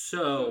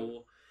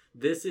 So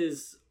this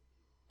is,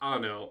 I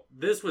don't know,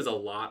 this was a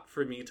lot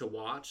for me to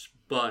watch,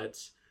 but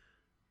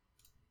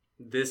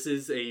this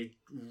is a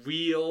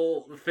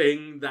real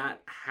thing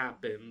that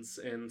happens.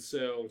 And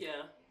so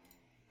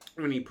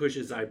when he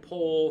pushes I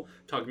Pole,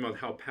 talking about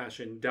how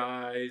passion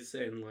dies,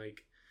 and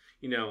like,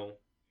 you know,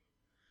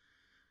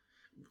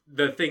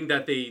 the thing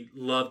that they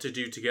love to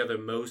do together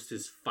most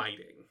is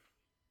fighting.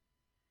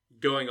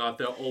 Going off,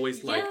 they're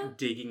always like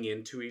digging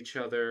into each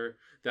other,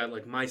 that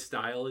like my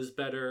style is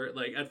better.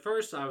 Like at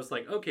first I was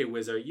like, okay,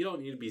 Whizzer, you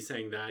don't need to be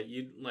saying that.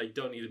 You like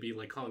don't need to be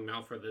like calling him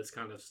out for this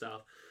kind of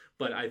stuff.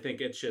 But I think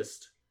it's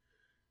just,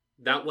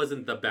 that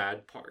wasn't the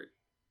bad part.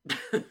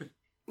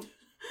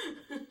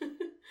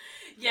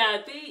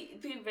 Yeah, they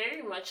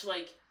very much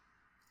like,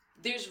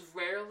 there's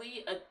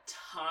rarely a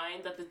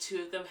time that the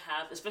two of them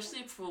have,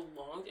 especially a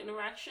prolonged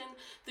interaction,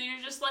 that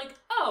you're just like,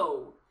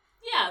 oh,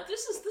 yeah,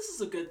 this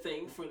is a good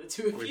thing for the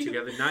two of We're you.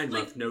 We're together 9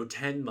 months, no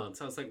 10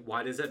 months. I was like,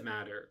 why does it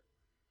matter?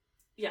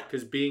 Yeah.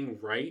 Because being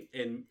right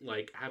and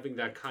like having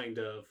that kind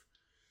of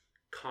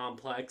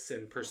complex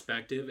and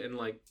perspective and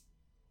like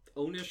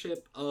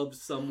ownership of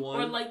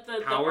someone, or like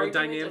the power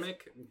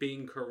dynamic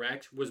being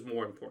correct, was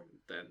more important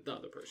than the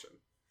other person.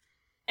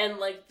 And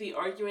like the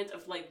argument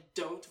of like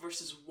don't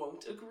versus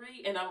won't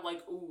agree, and I'm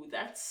like, ooh,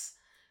 that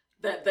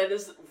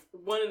is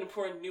one, an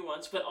important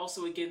nuance, but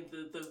also again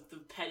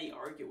the petty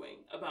arguing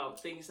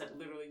about things that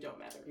literally don't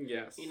matter.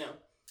 Yes. You know?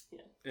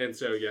 Yeah. And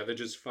so they're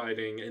just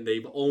fighting, and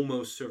they've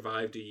almost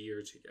survived a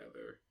year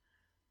together.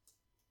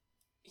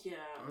 Yeah.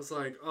 I was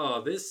like,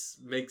 oh, this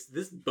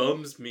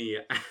bums me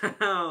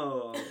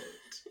out.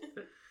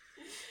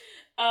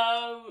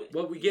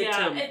 Well, we get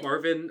to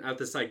Marvin at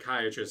the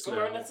psychiatrist now.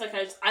 Marvin at the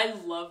psychiatrist. I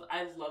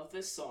love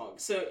this song.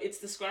 So it's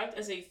described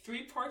as a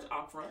 3-part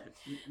opera.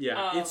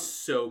 Yeah, it's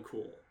so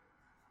cool.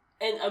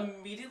 And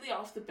immediately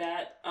off the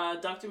bat,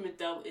 Dr.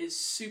 Mendel is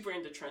super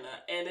into Trina,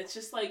 and it's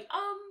just like,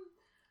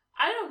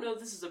 I don't know if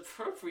this is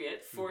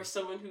appropriate for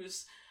someone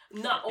who's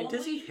not only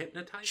does he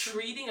hypnotize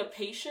treating a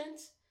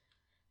patient.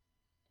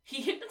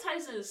 he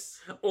hypnotizes.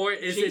 Or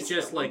is Jason it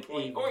just at one like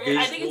point. a Or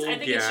visual I think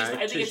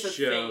gag it's to a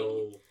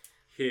show thing.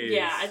 his...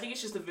 Yeah, I think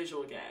it's just a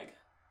visual gag.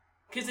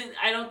 Because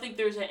I don't think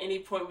there's at any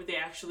point where they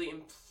actually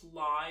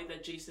imply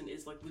that Jason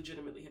is like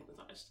legitimately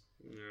hypnotized.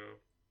 No.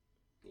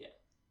 Yeah.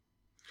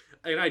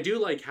 And I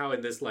do like how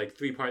in this like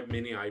 3-part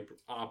mini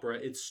opera,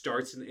 it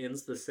starts and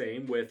ends the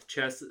same with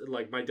chess.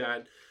 Like my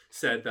dad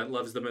said that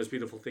love is the most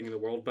beautiful thing in the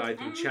world, but I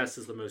think chess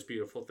is the most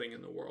beautiful thing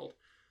in the world.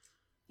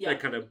 Yeah. That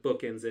kind of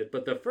bookends it.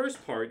 But the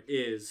first part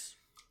is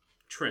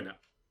Trina.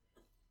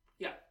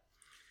 Yeah.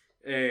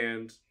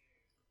 And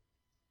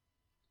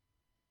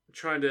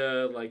trying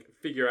to like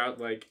figure out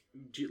like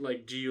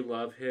do you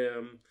love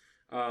him?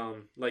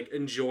 Like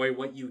enjoy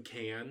what you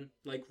can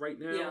like right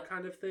now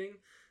kind of thing.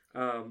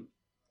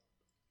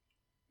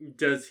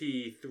 Does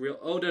he thrill?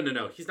 Oh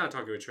no! He's not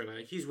talking with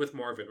Trina. He's with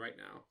Marvin right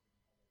now.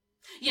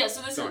 Yeah,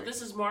 so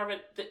this is Marvin.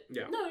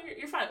 Yeah. No,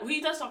 you're fine. Well, he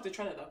does talk to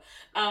Trina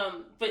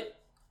though. But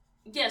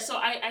yeah, so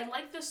I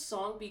like this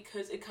song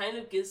because it kind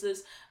of gives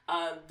us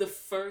the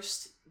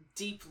first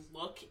deep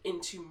look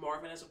into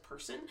Marvin as a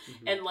person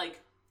and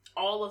like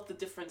all of the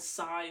different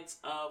sides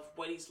of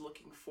what he's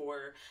looking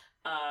for.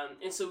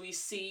 And so we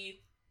see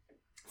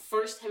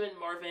first him and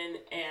Marvin,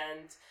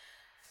 and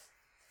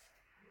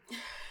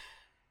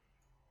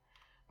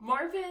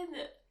Marvin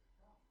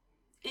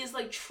is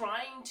like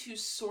trying to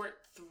sort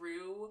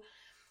through,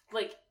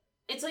 like,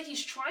 it's like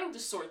he's trying to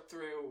sort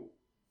through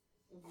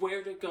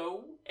where to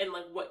go and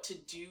like what to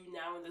do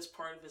now in this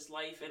part of his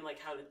life and like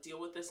how to deal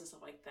with this and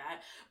stuff like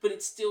that. But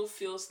it still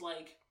feels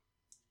like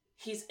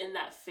he's in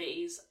that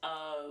phase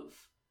of,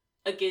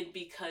 again,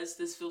 because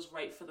this feels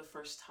right for the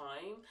first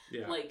time.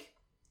 Yeah. Like,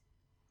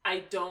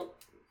 I don't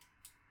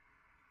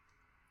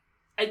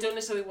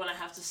necessarily want to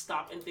have to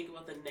stop and think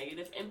about the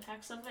negative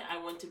impacts of it. I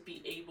want to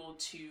be able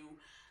to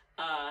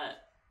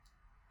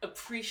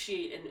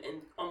appreciate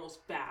and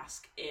almost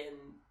bask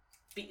in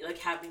like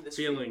having this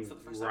feeling for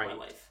the first time in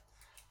my life.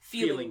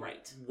 Feeling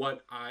right.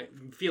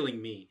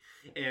 Feeling me.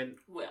 And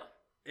well,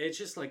 it's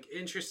just like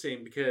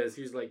interesting because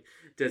he's like,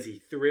 does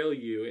he thrill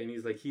you? And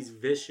he's like, he's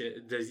vicious.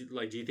 Do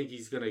you think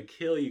he's gonna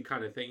kill you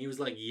kind of thing? He was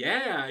like,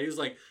 yeah. He was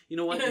like, you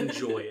know what?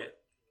 Enjoy it.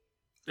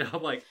 And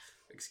I'm like,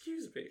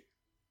 excuse me.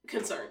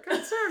 Concerned.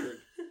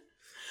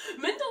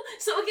 Mendel.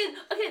 So again.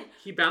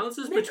 He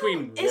balances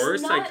between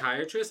worst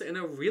psychiatrist and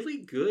a really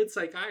good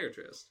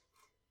psychiatrist.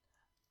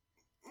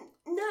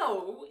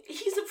 No,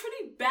 he's a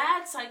pretty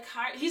bad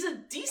psychiatrist. He's a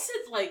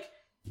decent like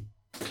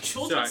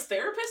children's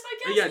therapist, I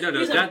guess. Yeah, no,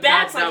 he's that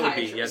would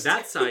be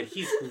that side.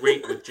 He's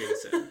great with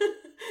Jason.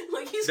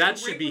 Like that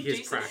should be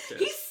his practice.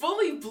 He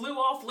fully blew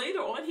off later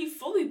on. He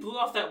fully blew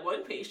off that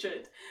one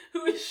patient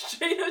who is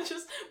straight up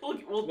just.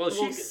 Well,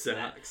 she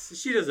sucks.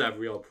 She doesn't have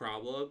real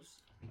problems.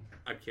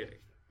 I'm kidding.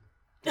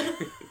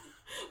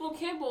 Well,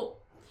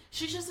 Campbell,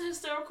 she's just a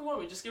hysterical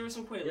woman. Just give her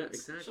some Quaaludes. Yeah,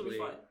 exactly. She'll be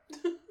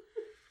fine.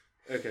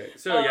 Okay,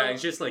 so yeah,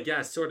 it's just like,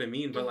 yeah, sort of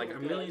mean, but like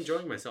I'm really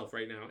enjoying myself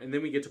right now. And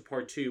then we get to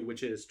part 2,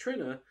 which is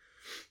Trina,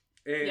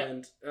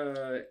 and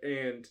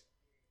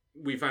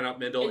we find out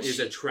Mendel is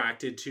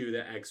attracted to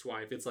the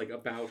ex-wife. It's like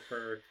about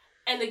her.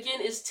 And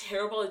again, is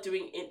terrible at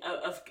doing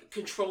of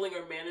controlling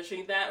or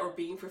managing that or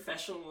being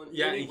professional in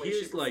any way. Yeah, he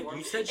was like,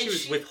 you said she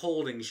was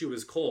withholding, she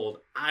was cold.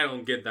 I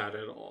don't get that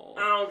at all.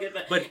 I don't get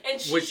that. But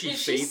was she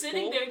faithful?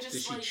 Sitting there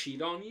just Did she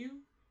cheat on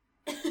you?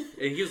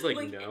 And he was like,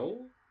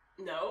 no.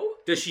 No.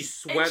 Does she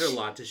sweat a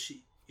lot? Does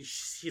she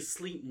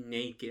sleep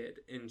naked?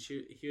 And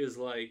he was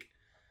like,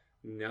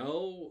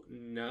 no.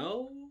 And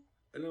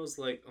I was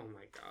like, oh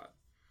my god.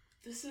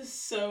 This is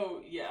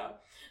so, yeah.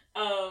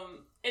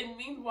 And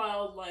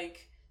meanwhile,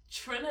 like,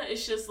 Trina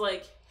is just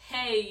like,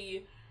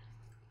 hey,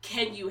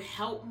 can you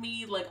help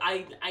me? Like,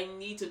 I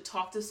need to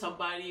talk to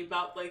somebody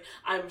about, like,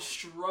 I'm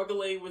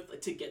struggling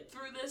to get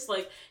through this.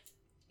 Like,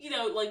 you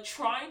know, like,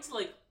 trying to,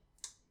 like,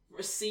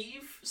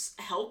 receive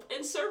help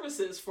and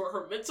services for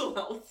her mental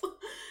health.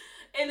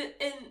 and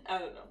I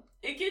don't know.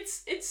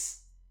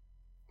 It's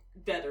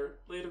better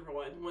later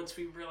on once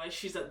we realize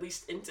she's at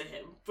least into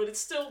him. But it's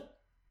still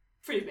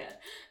pretty bad.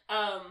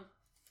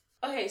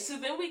 Okay, so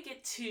then we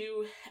get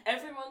to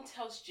everyone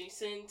tells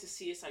Jason to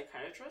see a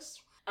psychiatrist.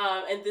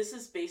 And this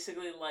is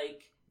basically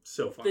like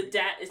so funny.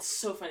 It's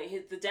so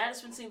funny. The dad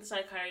has been seeing the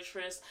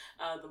psychiatrist.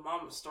 The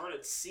mom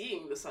started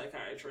seeing the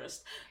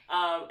psychiatrist.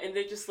 And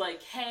they're just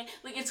like, hey,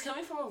 like it's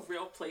coming from a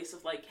real place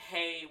of like,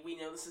 hey, we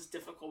know this is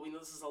difficult. We know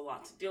this is a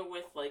lot to deal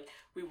with. Like,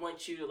 we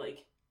want you to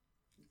like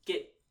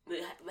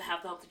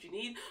have the help that you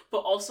need, but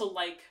also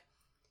like,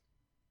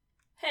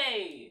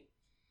 hey,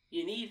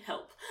 you need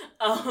help.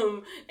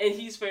 And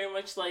he's very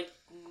much like,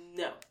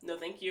 no,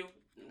 thank you.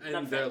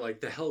 And they're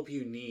like, the help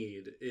you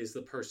need is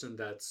the person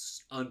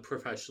that's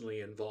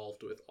unprofessionally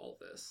involved with all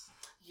this.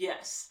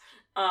 Yes.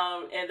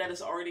 And that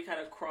has already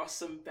kind of crossed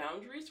some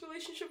boundaries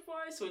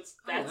relationship-wise, so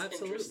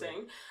that's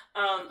interesting.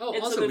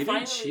 Also, we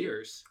didn't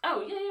cheers.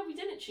 Oh, yeah, we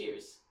didn't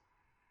cheers.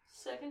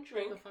 Second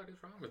drink. What the fuck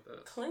is wrong with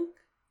this? Clink.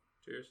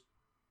 Cheers.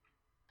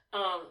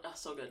 Oh,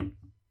 so good.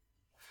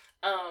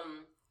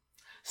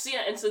 So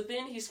yeah, and so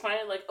then he's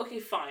finally like, okay,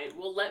 fine.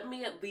 Well, let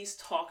me at least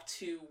talk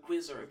to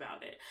Whizzer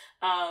about it.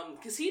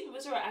 Because he and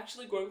Whizzer are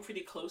actually growing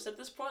pretty close at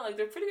this point. Like,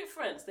 they're pretty good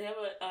friends. They have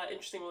a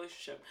interesting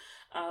relationship.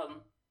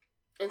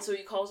 And so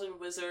he calls in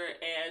Whizzer,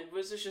 and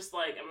Whizzer's just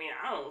like, I mean,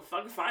 I don't know,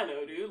 fucking fine,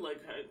 dude.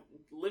 Like,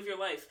 live your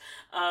life.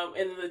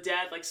 And then the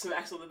dad, like,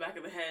 smacks him on the back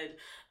of the head,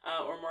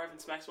 or Marvin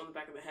smacks him on the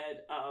back of the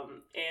head.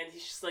 And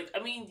he's just like,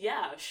 I mean,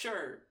 yeah,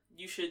 sure,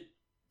 you should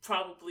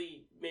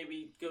probably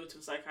maybe go to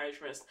a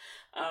psychiatrist.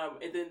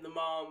 And then the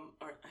mom,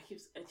 or I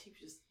keep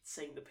just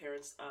saying the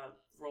parents'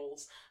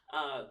 roles,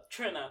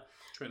 Trina,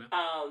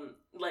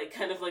 like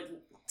kind of like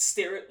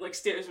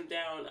stares him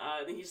down.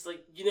 And he's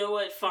like, you know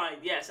what? Fine,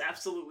 yes,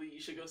 absolutely,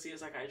 you should go see a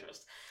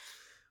psychiatrist.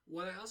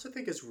 What I also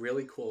think is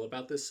really cool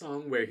about this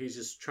song, where he's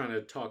just trying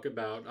to talk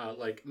about,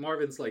 like,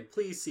 Marvin's like,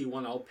 please see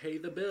one, I'll pay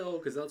the bill,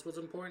 because that's what's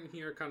important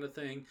here, kind of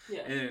thing.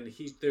 Yeah. And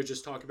they're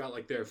just talking about,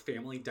 like, their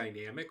family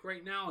dynamic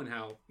right now, and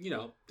how, you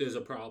know, there's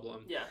a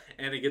problem. Yeah.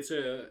 And it gets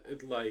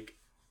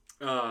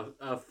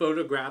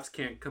photographs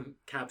can't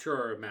capture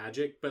our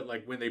magic, but,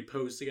 like, when they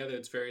pose together,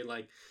 it's very,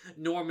 like,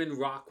 Norman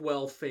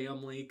Rockwell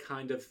family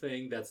kind of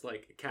thing that's,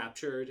 like,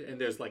 captured,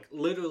 and there's, like,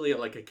 literally,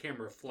 like, a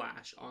camera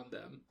flash on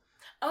them.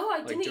 Oh,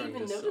 I didn't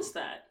even notice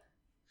that.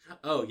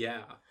 Oh,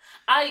 yeah.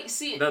 I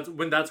see. That's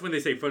when they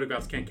say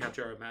photographs can't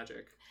capture our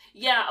magic.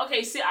 Yeah,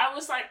 okay, see, I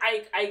was like,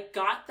 I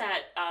got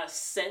that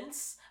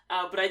sense,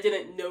 but I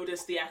didn't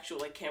notice the actual,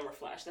 like, camera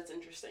flash. That's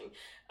interesting.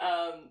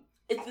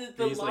 He's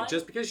line... like,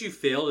 just because you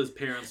failed as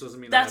parents doesn't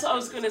mean that's what I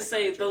was going to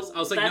say. I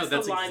was like, no,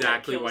 that's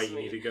exactly why you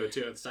need to go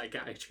to a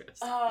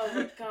psychiatrist. Oh,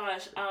 my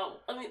gosh.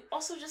 I mean,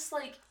 also just,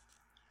 like,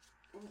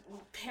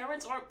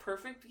 parents aren't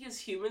perfect because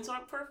humans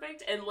aren't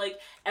perfect, and like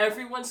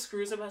everyone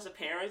screws up as a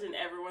parent, and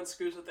everyone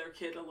screws with their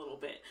kid a little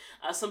bit.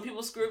 Some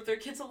people screw up their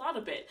kids a lot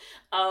of bit,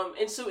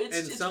 and so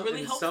it's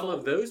really helpful. Some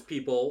of those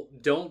people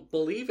don't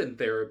believe in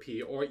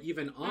therapy or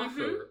even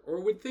offer or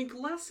would think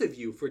less of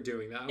you for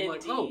doing that. I'm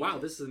like, oh wow,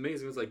 this is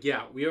amazing. It's like,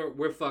 yeah,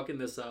 we're fucking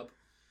this up.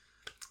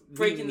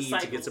 We need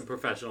to get some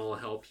professional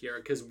help here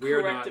because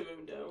we're not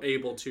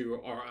able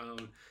to our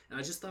own. And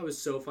I just thought it was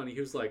so funny.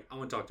 He was like, I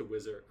want to talk to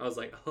Whizzer. I was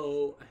like,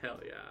 oh, hell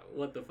yeah.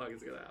 What the fuck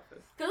is going to happen?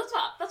 Because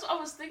that's what I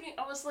was thinking.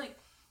 I was like,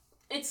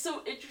 it's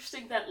so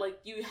interesting that, like,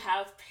 you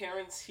have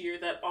parents here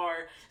that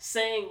are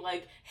saying,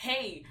 like,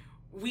 hey,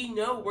 we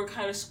know we're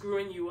kind of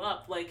screwing you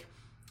up. Like,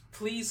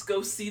 please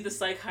go see the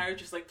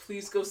psychiatrist. Like,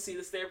 please go see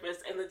this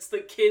therapist. And it's the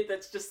kid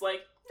that's just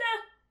like,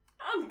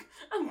 nah,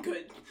 I'm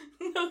good.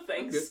 No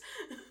thanks.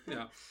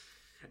 Yeah.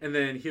 And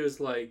then he was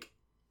like,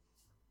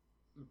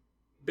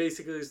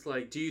 basically he's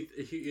like, do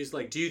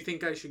you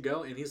think I should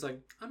go? And he's like,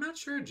 I'm not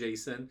sure,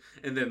 Jason.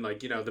 And then,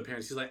 like, you know, the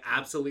parents, he's like,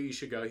 absolutely you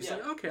should go. He's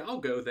like, okay, I'll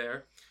go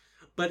there.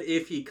 But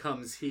if he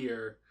comes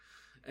here,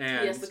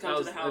 and he has to come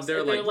to the house.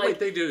 They're like, what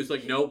they do is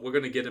like, nope, we're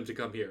going to get him to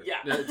come here. Yeah.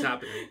 It's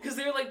happening. Because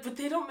they're like, but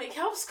they don't make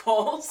house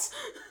calls.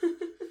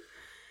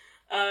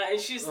 And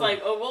she's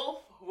like,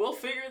 oh, we'll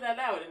figure that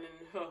out. And then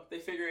they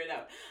figure it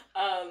out.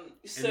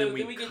 So and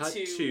then we get cut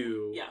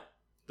to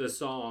the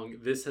song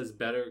 "This Has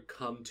Better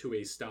Come to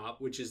a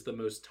Stop," which is the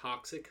most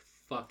toxic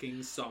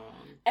fucking song.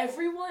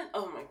 Everyone,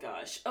 oh my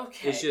gosh,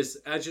 okay. It's just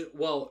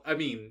well, I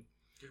mean,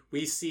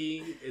 we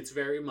see it's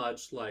very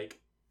much like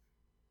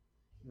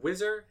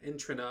Whizzer and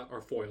Trina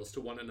are foils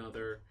to one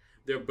another.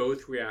 They're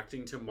both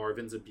reacting to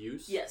Marvin's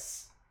abuse.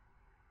 Yes.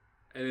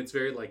 And it's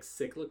very, like,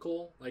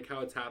 cyclical, like,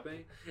 how it's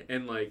happening.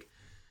 And, like,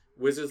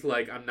 Whizzer's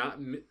like,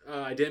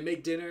 I didn't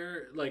make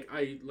dinner. Like,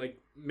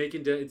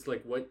 making dinner, it's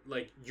like, what,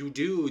 like, you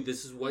do,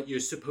 this is what you're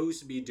supposed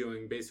to be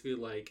doing. Basically,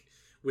 like,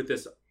 with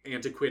this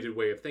antiquated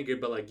way of thinking,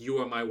 but, like, you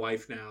are my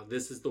wife now.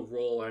 This is the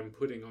role I'm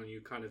putting on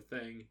you kind of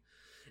thing.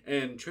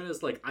 And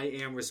Trina's like, I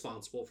am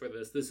responsible for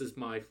this. This is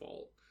my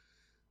fault.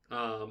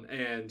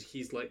 And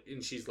she's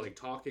like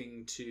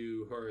talking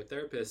to her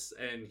therapist,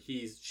 and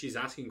she's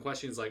asking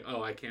questions like,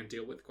 oh, I can't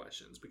deal with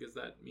questions because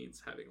that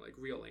means having like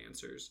real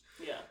answers.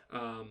 Yeah.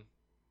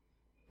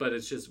 But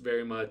it's just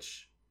very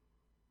much,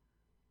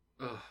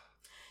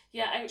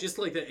 just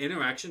like the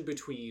interaction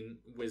between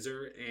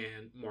Whizzer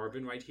and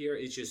Marvin right here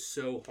is just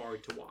so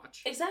hard to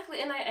watch.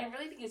 Exactly, and I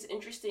really think it's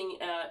interesting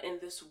in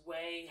this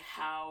way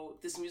how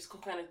this musical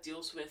kind of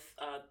deals with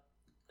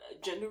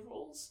gender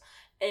roles.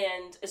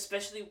 And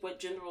especially what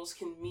gender roles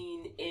can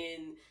mean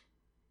in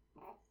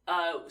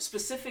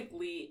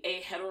specifically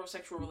a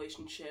heterosexual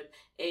relationship,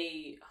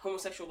 a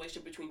homosexual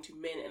relationship between two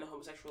men, and a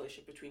homosexual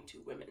relationship between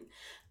two women.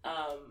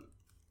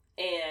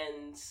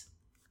 And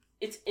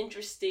it's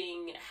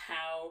interesting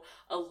how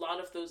a lot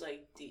of those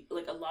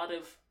like a lot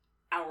of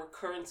our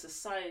current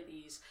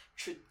society's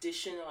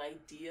traditional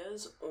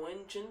ideas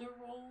on gender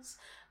roles,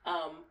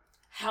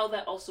 how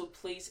that also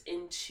plays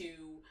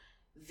into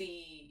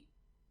the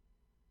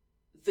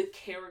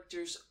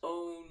character's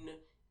own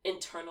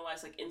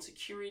internalized like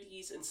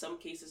insecurities, in some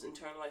cases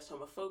internalized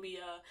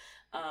homophobia,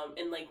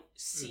 and like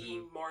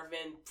seeing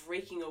Marvin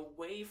breaking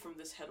away from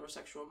this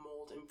heterosexual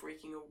mold and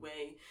breaking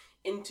away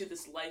into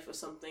this life of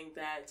something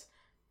that,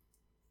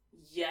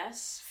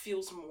 yes,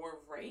 feels more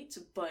right,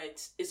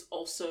 but is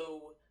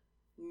also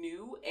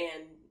new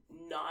and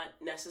not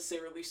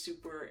necessarily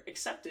super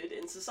accepted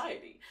in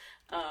society.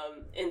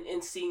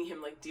 And seeing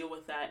him like deal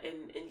with that,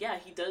 and yeah,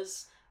 he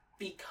does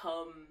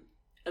become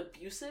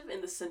abusive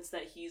in the sense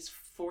that he's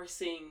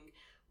forcing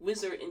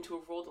Wizard into a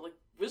role that, like,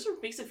 Wizard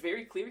makes it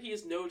very clear he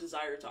has no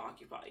desire to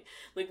occupy.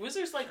 Like,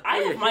 Wizard's like, I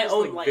have my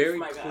own life, very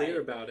my clear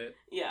guy. about it.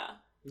 Yeah.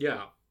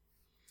 Yeah.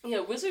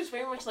 Yeah, Wizard's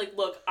very much like,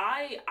 look,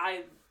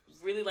 I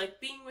really like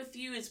being with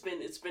you. It's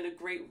been a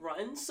great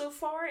run so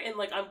far, and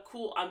like I'm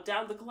cool. I'm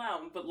down the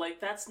clown, but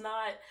like that's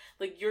not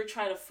like you're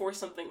trying to force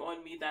something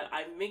on me that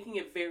I'm making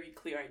it very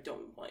clear I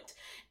don't want.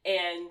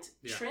 And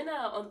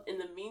Trina, in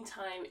the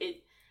meantime,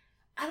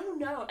 I don't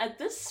know. At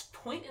this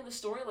point in the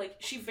story, like,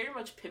 she very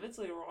much pivots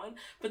later on,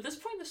 but at this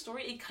point in the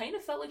story, it kind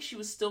of felt like she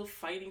was still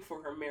fighting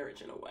for her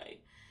marriage in a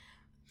way.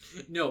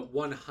 No,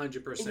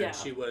 100%. Yeah.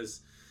 She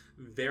was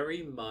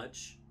very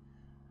much,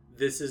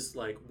 this is,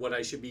 like, what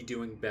I should be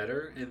doing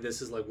better, and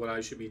this is, like, what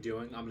I should be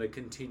doing. I'm going to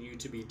continue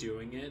to be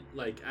doing it,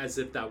 like, as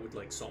if that would,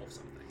 like, solve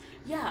something.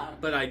 Yeah.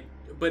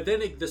 But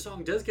then the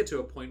song does get to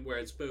a point where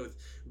it's both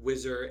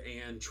Wizard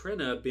and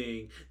Trina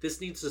being, this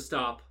needs to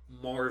stop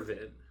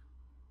Marvin.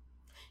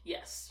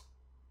 Yes.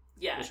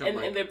 Yeah, and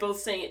like, they're both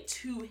saying it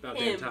to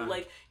him,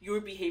 like, your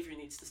behavior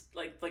needs to,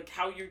 like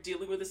how you're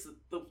dealing with this,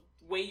 the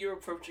way you're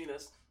approaching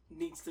this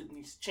needs to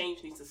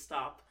change, needs to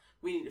stop.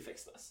 We need to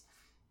fix this.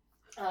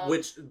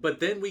 But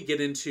then we get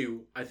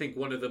into, I think,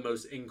 one of the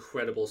most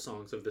incredible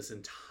songs of this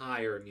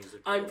entire music.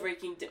 I'm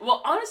breaking down.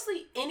 Well,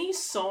 honestly, any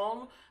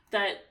song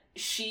that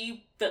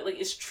like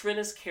is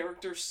Trina's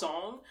character's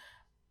song,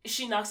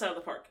 she knocks out of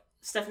the park.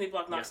 Stephanie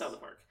Block knocks out of the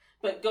park.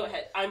 But go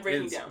ahead. I'm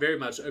breaking down. Very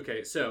much.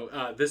 Okay,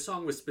 so this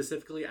song was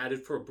specifically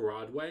added for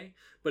Broadway,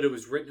 but it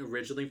was written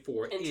originally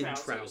for In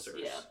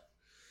Trousers. Yeah.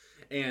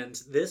 And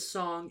this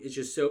song is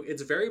just so...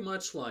 It's very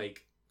much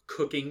like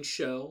cooking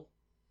show.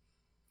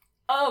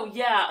 Oh,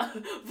 yeah.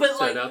 But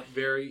set up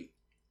very...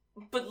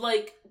 But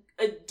like...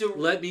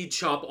 Let me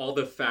chop all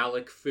the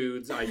phallic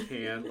foods I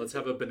can. Let's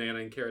have a banana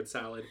and carrot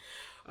salad.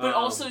 But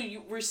also,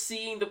 we're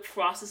seeing the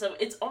process of...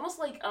 It's almost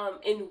like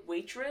in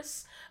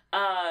Waitress...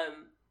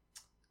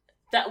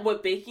 that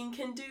what baking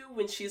can do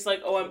when she's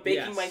like, oh, I'm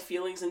baking my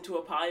feelings into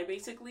a pie,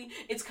 basically.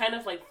 It's kind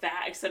of like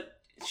that, except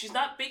she's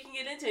not baking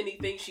it into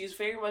anything. She's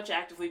very much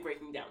actively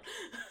breaking down.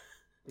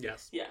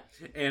 Yes. Yeah.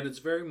 And it's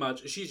very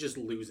much, she's just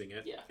losing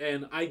it. Yeah.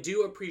 And I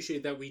do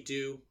appreciate that we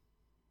do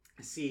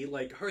see,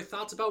 like, her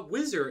thoughts about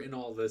Wizard in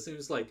all this. And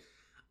it's like,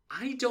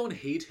 I don't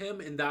hate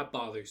him, and that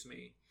bothers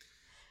me.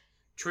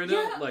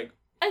 Trina, like,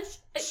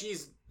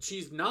 she's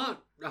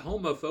not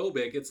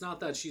homophobic. It's not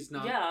that she's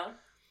not... Yeah.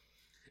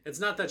 It's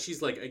not that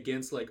she's, like,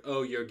 against, like,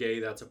 oh, you're gay,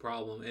 that's a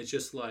problem. It's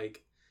just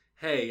like,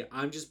 hey,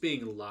 I'm just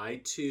being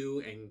lied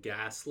to and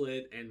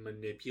gaslit and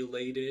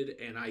manipulated,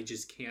 and I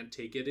just can't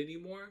take it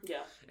anymore.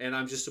 Yeah. And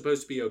I'm just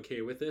supposed to be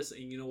okay with this,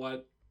 and you know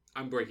what?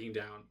 I'm breaking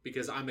down,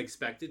 because I'm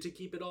expected to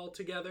keep it all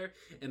together,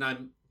 and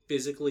I'm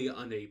physically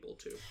unable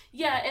to.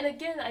 Yeah, and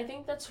again, I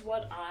think that's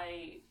what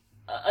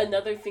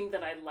another thing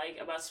that I like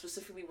about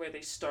specifically where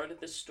they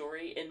started the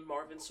story in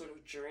Marvin's sort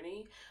of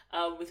journey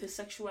with his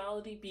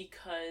sexuality,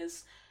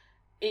 because...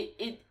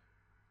 It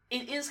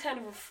is kind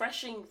of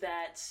refreshing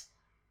that,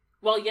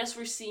 while yes,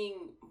 we're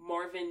seeing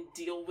Marvin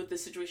deal with the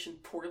situation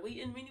poorly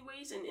in many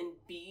ways and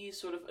be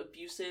sort of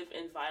abusive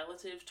and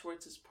violative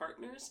towards his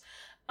partners,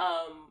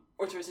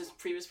 or towards his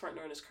previous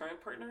partner and his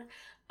current partner,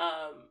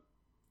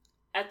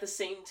 at the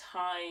same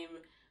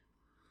time,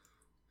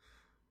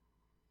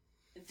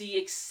 the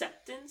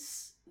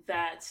acceptance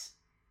that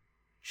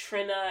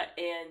Trina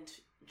and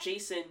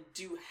Jason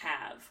do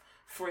have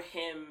for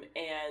him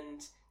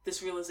and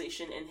this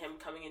realization in him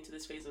coming into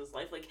this phase of his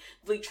life, like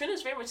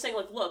Trina's very much saying,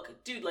 like,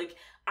 look, dude, like,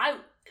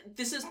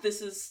 this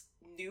is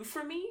new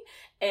for me,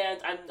 and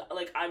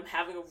I'm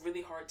having a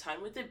really hard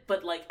time with it,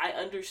 but like I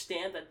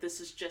understand that this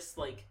is just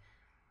like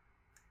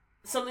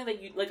something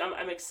that you like.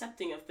 I'm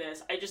accepting of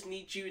this. I just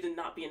need you to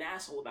not be an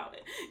asshole about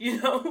it,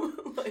 you know.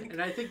 Like,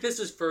 and I think this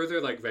is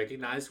further like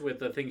recognized with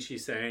the things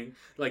she's saying.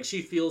 Like,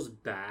 she feels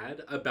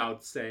bad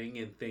about saying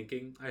and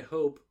thinking, I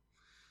hope,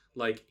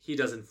 like, he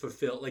doesn't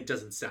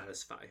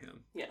satisfy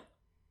him. Yeah.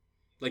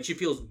 Like, she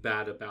feels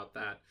bad about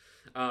that.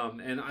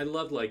 And I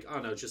love, like, I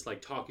don't know, just,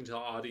 like, talking to the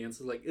audience.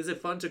 Like, is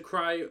it fun to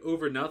cry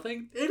over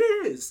nothing? It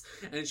is!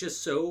 And it's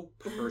just so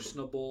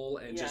personable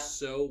and just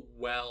so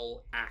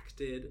well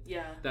acted.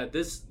 Yeah. That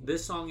this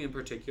song in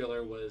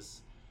particular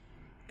was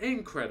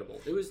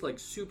incredible. It was, like,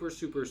 super,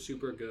 super,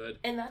 super good.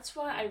 And that's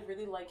why I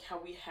really like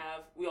how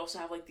we also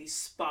have, like, these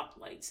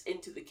spotlights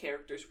into the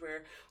characters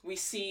where we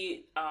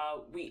see,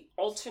 we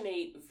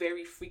alternate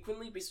very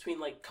frequently between,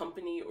 like,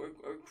 company or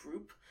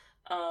group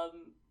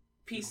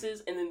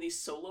pieces and then these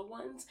solo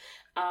ones.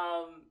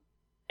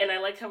 And I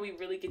like how we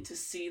really get to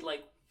see,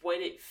 like, what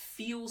it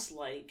feels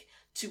like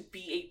to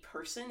be a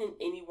person in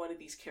any one of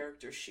these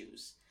characters'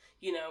 shoes.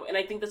 You know, and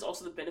I think that's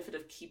also the benefit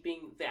of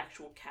keeping the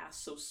actual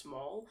cast so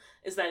small,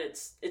 is that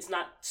it's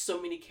not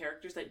so many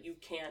characters that you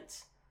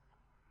can't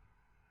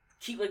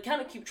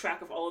keep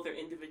track of all of their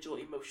individual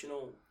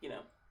emotional, you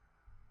know,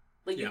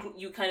 like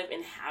you kind of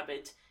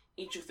inhabit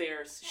each of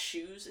their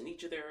shoes and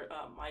each of their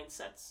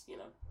mindsets, you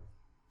know.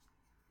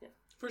 Yeah.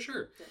 For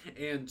sure.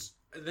 Yeah. And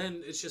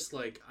then it's just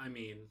like, I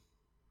mean,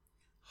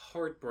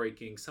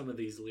 heartbreaking, some of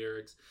these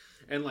lyrics.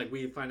 And like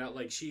we find out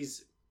like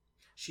she's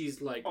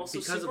like, also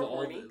because of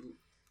all the,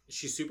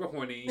 she's super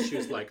horny. She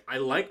was like, I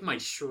like my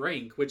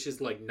shrink, which is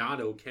like not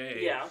okay.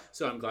 Yeah.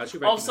 So I'm glad she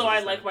recognizes also,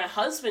 I that. like my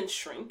husband's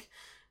shrink,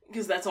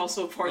 because that's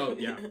also a part of it.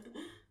 Yeah.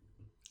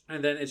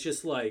 And then it's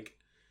just like,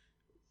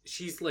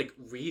 she's like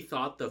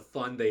rethought the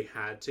fun they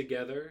had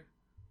together,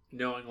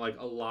 knowing like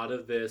a lot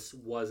of this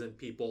wasn't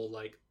people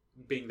like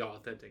being the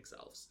authentic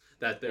selves,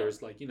 that there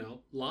was like, you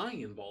know,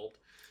 lying involved.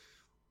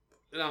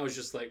 And I was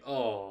just like,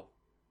 oh,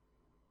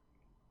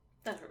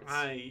 that hurts.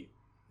 I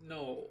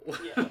know.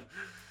 Yeah.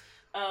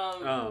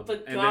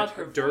 But and God, then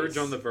her Dirge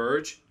voice. on the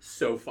Verge,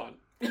 so fun.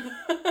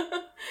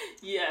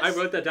 Yes. I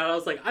wrote that down. I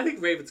was like, I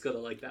think Raven's gonna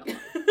like that line.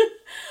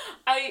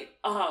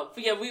 But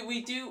yeah,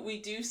 we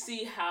do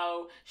see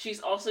how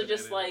she's also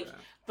just like,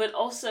 but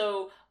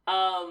also,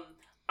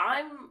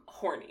 I'm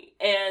horny,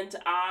 and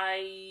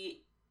I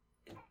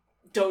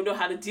don't know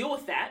how to deal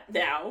with that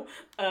now,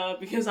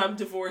 because I'm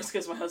divorced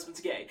because my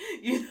husband's gay,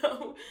 you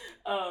know?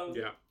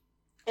 Yeah.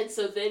 And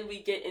so then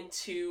we get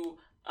into,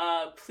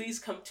 please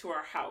come to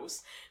our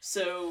house.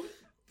 So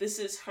this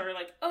is her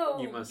like,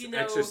 oh, you must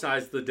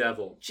exercise the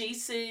devil.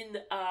 Jason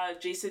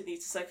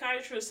needs a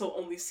psychiatrist. He'll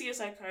only see a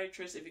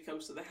psychiatrist if he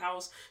comes to the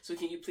house. So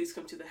can you please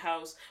come to the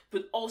house?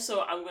 But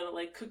also I'm gonna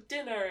like cook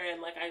dinner,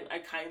 and like I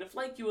kind of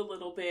like you a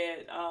little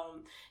bit.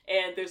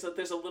 And there's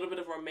a little bit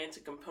of a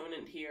romantic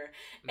component here.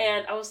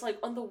 And I was like,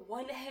 on the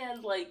one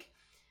hand, like,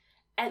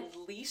 at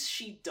least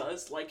she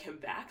does like him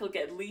back. Like,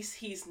 at least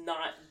he's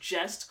not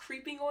just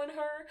creeping on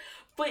her.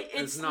 But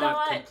it's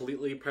not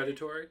completely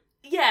predatory.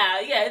 Yeah,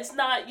 it's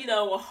not, you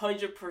know,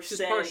 100%.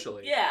 Just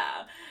partially.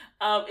 Yeah.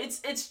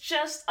 It's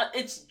just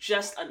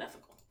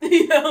unethical.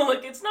 You know,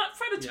 like, it's not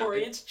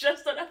predatory, it's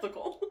just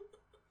unethical.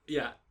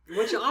 Yeah.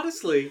 Which,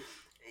 honestly...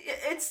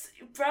 It's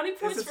brownie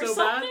points for so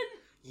something? Bad?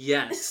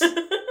 Yes.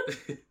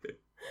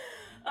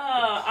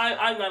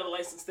 I'm not a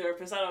licensed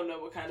therapist. I don't know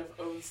what kind of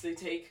oaths they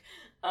take.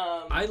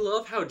 I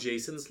love how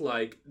Jason's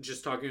like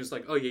just talking. He's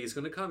like, "Oh yeah, he's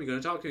gonna come. You're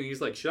gonna talk to him."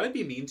 He's like, "Should I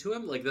be mean to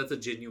him?" Like that's a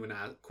genuine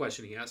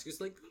question he asks. He's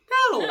like,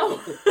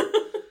 "No."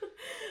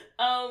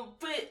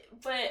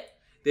 But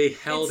they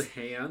held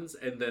hands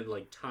and then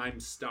like time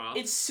stopped.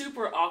 It's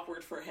super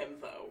awkward for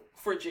him though,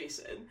 for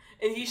Jason,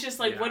 and he's just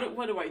like,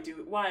 "What do I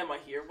do? Why am I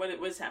here?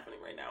 What's happening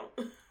right now?"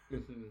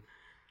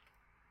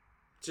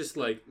 Just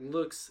like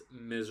looks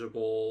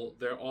miserable.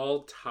 They're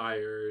all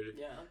tired.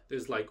 Yeah.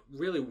 There's like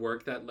really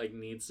work that like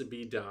needs to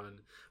be done.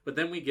 But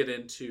then we get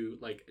into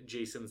like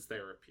Jason's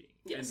therapy.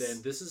 Yes. And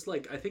then this is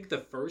like I think the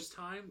first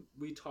time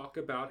we talk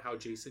about how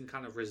Jason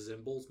kind of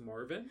resembles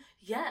Marvin.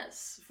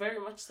 Yes,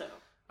 very much so.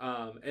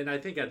 And I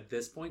think at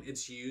this point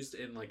it's used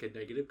in like a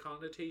negative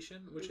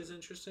connotation, which is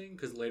interesting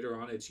because later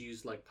on it's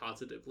used like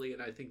positively,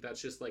 and I think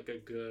that's just like a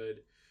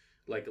good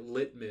like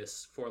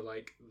litmus for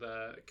like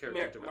the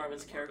character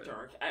Marvin's character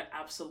arc.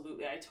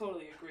 I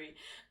totally agree.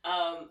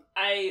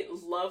 I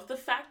love the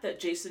fact that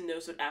Jason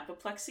knows what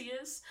apoplexy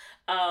is.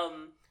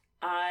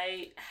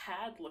 I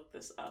had looked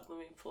this up. Let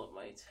me pull up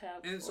my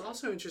tab. And it's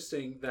also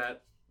interesting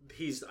that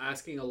he's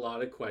asking a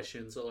lot of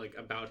questions like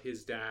about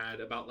his dad,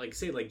 about like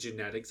say like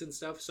genetics and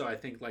stuff. So I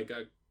think like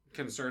a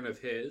concern of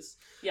his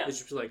is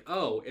just like,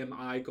 oh, am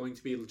I going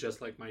to be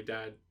just like my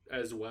dad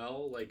as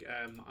well? Like,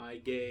 am I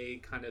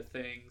gay? Kind of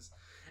things.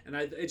 And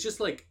it's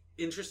just like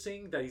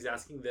interesting that he's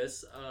asking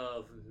this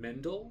of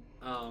Mendel,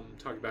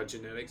 talking about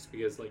genetics,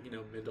 because like, you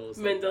know,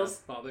 Mendel's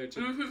father too.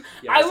 Mm-hmm.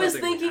 Yeah, I was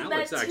thinking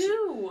that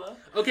too.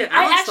 Okay,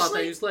 Alex thought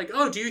that. He was like,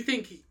 oh, do you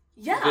think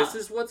this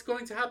is what's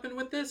going to happen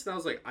with this? And I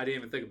was like, I didn't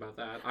even think about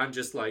that. I'm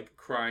just like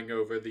crying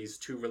over these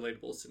two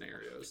relatable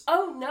scenarios.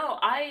 Oh no,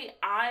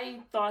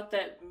 I thought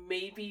that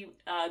maybe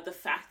the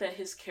fact that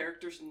his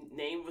character's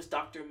name was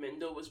Dr.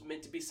 Mendel was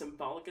meant to be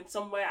symbolic in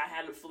some way. I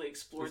hadn't fully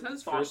explored. Is that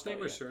his first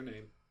name or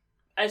surname?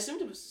 I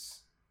assumed it was...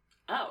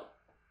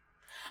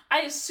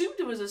 I assumed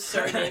it was a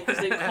surname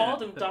because they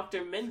called him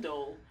Dr.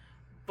 Mendel,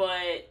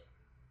 but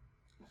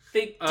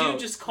they do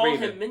just call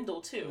him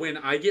Mendel too. When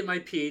I get my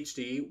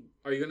PhD,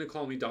 are you going to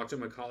call me Dr.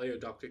 Macaulay or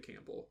Dr.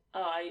 Campbell?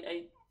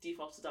 I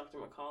default to Dr.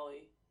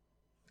 Macaulay.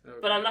 Okay.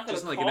 But I'm not going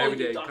to like call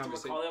you Dr.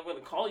 Macaulay, I'm going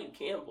to call you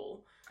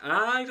Campbell.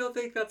 I don't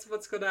think that's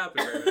what's going to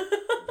happen.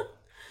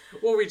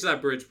 We'll reach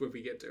that bridge when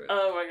we get to it.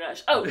 Oh my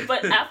gosh. Oh,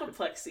 but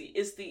apoplexy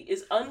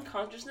is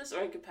unconsciousness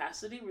or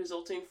incapacity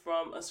resulting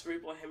from a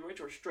cerebral hemorrhage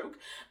or stroke,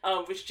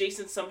 which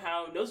Jason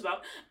somehow knows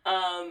about,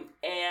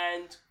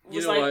 and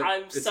was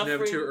I'm it's suffering...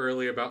 never too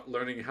early about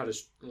learning how to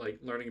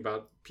learning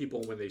about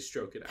people when they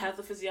stroke it out.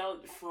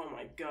 Pathophysiology. Oh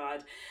my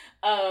god.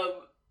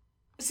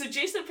 So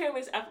Jason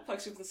apparently has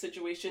apoplexy with the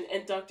situation,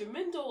 and Dr.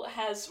 Mendel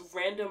has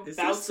random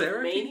bouts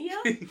of mania.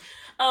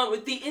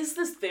 Is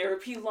this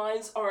therapy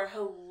lines are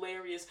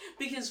hilarious,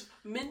 because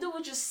Mendel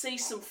would just say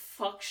some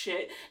fuck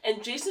shit,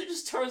 and Jason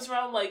just turns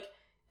around like,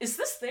 is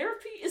this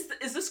therapy?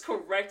 Is this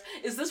correct?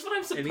 Is this what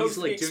I'm supposed and he's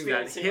to be like doing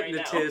that experiencing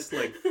hypnotist,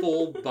 right now? like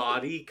full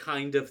body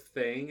kind of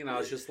thing, and I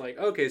was just like,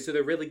 okay, so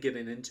they're really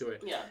getting into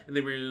it. Yeah. And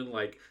then we're in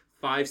like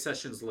 5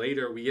 sessions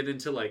later, we get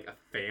into like a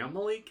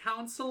family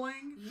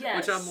counseling.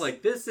 Yes. Which I'm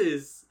like, this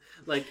is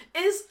like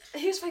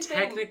here's my thing.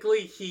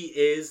 technically he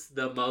is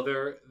the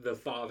mother, the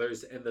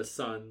father's, and the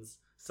son's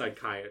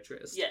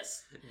psychiatrist.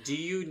 Yes. Do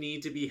you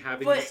need to be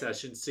having But- the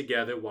sessions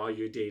together while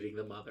you're dating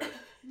the mother?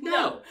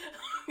 No.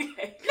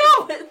 Okay.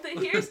 No!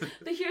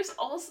 But here's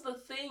also the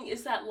thing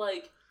is that,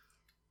 like,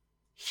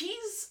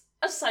 he's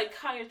a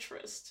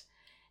psychiatrist,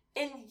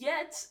 and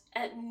yet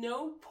at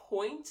no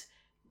point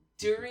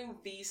during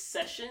these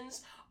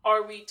sessions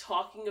are we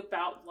talking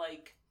about,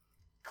 like,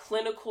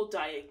 clinical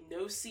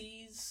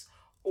diagnoses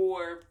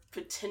or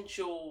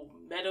potential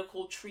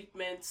medical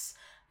treatments.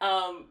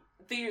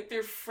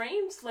 They're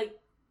framed like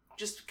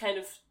just kind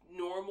of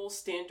normal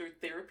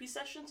standard therapy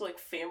sessions, like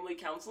family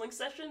counseling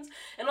sessions,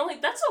 and I'm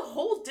like, that's a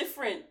whole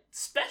different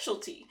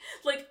specialty.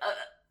 Like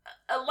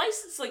a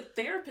licensed like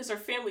therapist or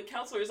family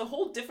counselor is a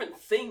whole different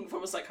thing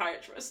from a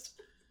psychiatrist.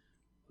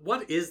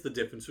 What is the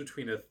difference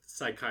between a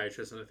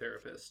psychiatrist and a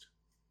therapist?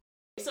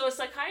 So a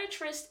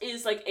psychiatrist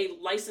is like a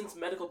licensed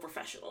medical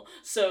professional.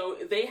 So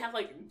they have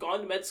like gone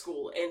to med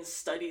school and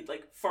studied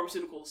like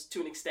pharmaceuticals to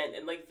an extent,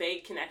 and like they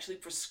can actually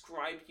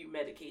prescribe you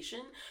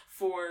medication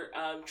for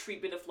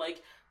treatment of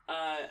like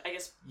I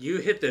guess. You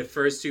hit the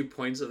first 2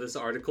 points of this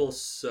article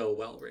so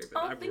well, Raven.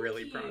 I'm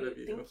really proud of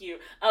you. Thank you.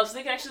 So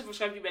they can actually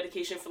prescribe you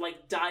medication for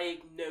like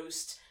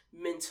diagnosed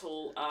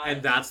mental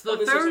and that's the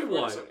third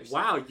one.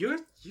 Wow,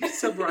 you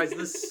summarized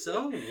this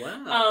so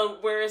well.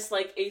 Whereas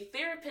like a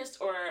therapist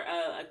or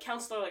a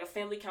counselor, like a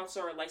family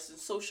counselor or a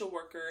licensed social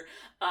worker,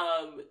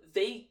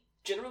 they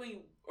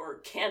generally or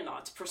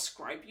cannot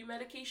prescribe you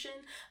medication.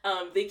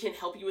 They can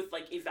help you with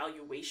like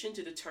evaluation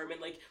to determine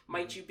like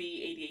might you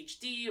be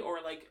ADHD or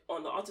like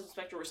on the autism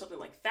spectrum or something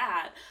like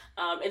that.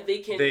 And they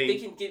can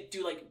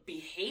do like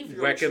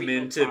behavioral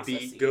recommend to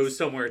processes. go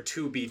somewhere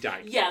to be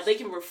diagnosed. Yeah, they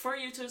can refer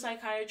you to a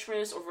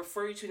psychiatrist or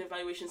refer you to an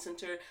evaluation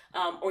center,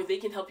 or they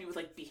can help you with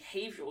like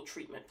behavioral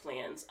treatment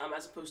plans,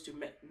 as opposed to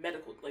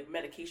medical like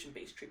medication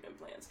based treatment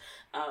plans.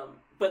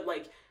 But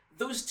like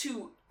those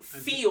two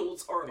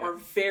fields are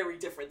very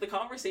different. The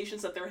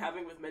conversations that they're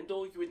having with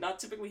Mendel, you would not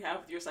typically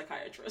have with your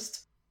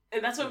psychiatrist.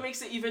 And that's what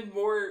makes it even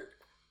more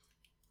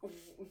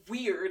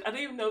weird. I don't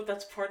even know if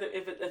that's part of,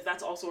 if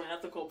that's also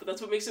unethical, but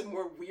that's what makes it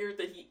more weird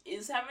that he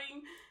is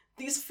having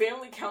these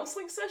family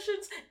counseling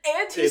sessions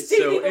and he's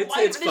dating the wife.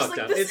 It's and fucked like,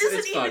 up. This It's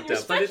isn't even fucked your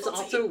up, but it's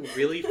specialty. also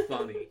really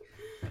funny.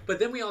 But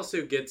then we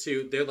also get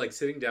to, they're like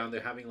sitting down,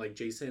 they're having like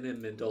Jason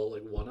and Mendel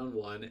like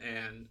one-on-one,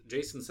 and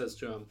Jason says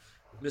to him,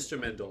 Mr.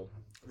 Mendel,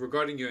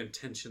 regarding your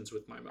intentions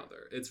with my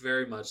mother, it's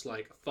very much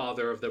like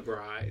father of the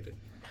bride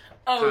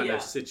kind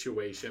of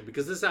situation,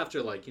 because this is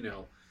after like, you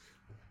know,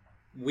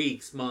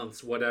 weeks,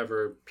 months,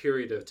 whatever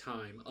period of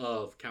time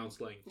of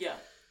counseling. Yeah.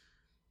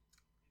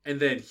 And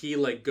then he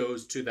like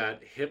goes to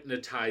that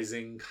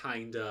hypnotizing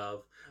kind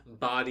of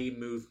body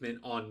movement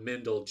on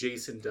Mendel,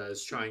 Jason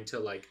does, trying to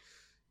like,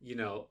 you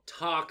know,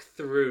 talk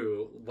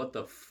through what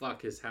the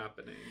fuck is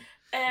happening.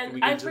 And we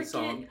get into the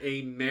song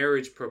A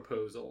Marriage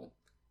Proposal.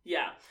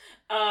 Yeah.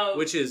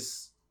 Which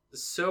is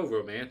so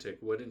romantic,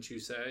 wouldn't you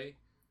say?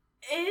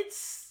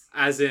 It's...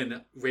 As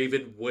in,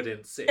 Raven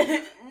wouldn't say.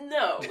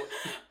 No.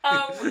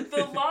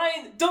 The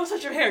line, don't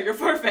touch your hair, you're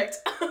perfect.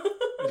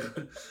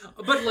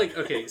 But like,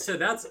 okay, so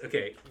that's,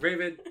 okay,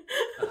 Raven,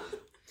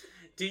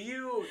 do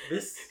you,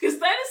 this... Because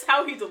that is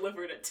how he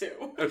delivered it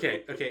too.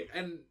 Okay,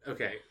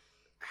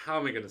 how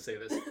am I going to say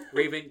this?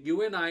 Raven,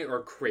 you and I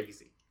are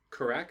crazy,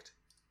 correct?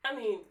 I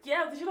mean,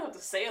 yeah, but you don't have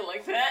to say it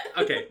like that.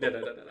 Okay,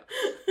 no.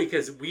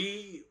 Because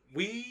we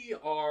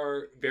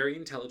are very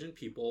intelligent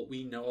people.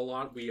 We know a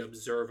lot. We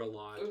observe a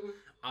lot. Mm-hmm.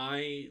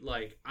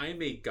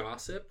 I'm a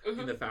gossip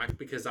in the fact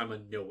because I'm a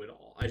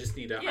know-it-all. I just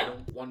need to, Yeah. I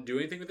don't want to do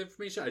anything with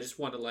information. I just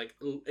want to like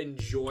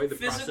enjoy the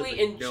physically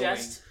process of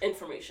ingest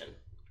information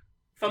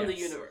from the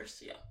Yes.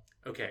 universe. Yeah.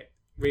 Okay,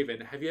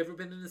 Raven, have you ever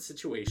been in a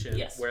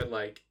situation where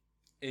like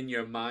in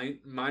your mind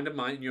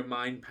in your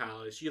mind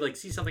palace, you like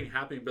see something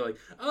happening and be like,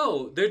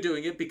 oh, they're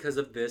doing it because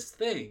of this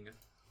thing.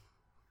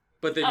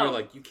 But then you're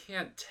like, you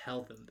can't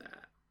tell them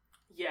that.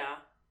 Yeah.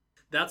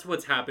 That's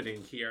what's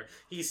happening here.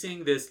 He's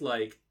seeing this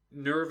like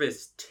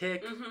nervous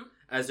tick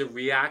as a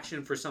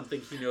reaction for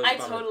something he knows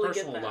about her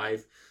personal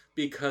life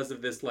because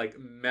of this like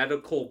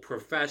medical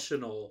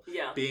professional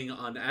being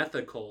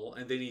unethical,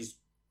 and then he's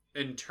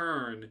in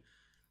turn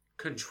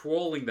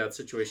controlling that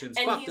situation. It's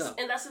fucked up.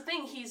 And that's the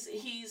thing, he's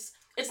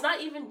it's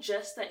not even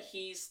just that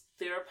he's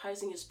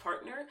therapizing his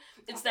partner,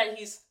 it's that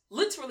he's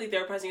literally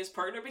therapizing his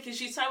partner because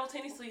she's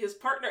simultaneously his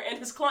partner and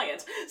his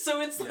client. So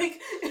it's like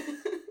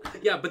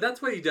yeah, but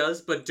that's what he does,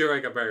 but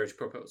during a marriage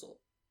proposal.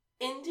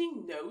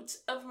 Ending note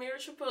of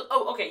marriage proposal.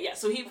 Oh, okay, yeah.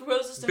 So he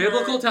proposes to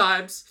Biblical her.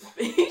 times.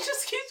 He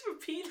just keeps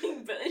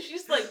repeating, but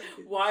she's like,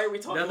 "Why are we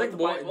talking about the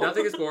Bible?"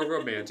 Nothing is more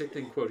romantic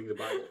than quoting the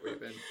Bible,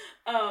 Raven.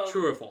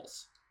 True or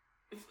false?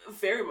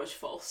 Very much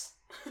false.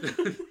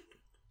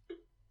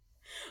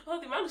 Oh,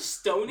 the amount of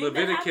stoning.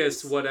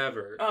 Leviticus,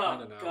 whatever. Oh, I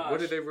don't know. gosh. What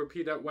do they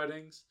repeat at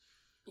weddings?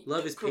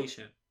 Love is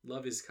patient.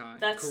 Love is kind.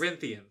 That's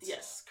Corinthians.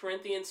 Yes,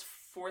 Corinthians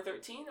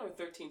 4:13 or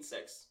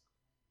 13:6.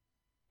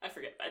 I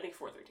forget. I think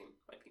 4:13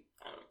 might be.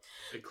 I don't know.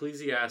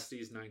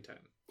 Ecclesiastes 9:10.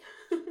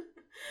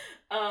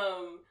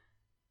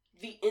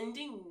 The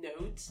ending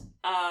note,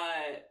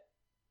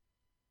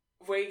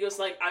 where he goes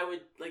like, "I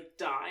would like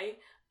die."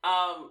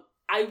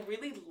 I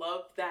really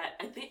love that.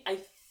 I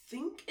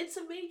think it's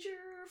a major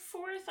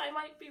fourth. I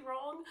might be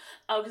wrong,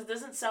 because it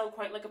doesn't sound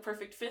quite like a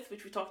perfect fifth,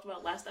 which we talked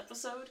about last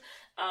episode.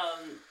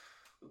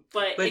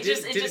 But it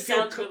just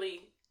sounds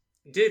really.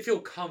 Did it feel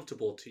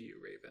comfortable to you,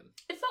 Raven?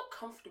 It felt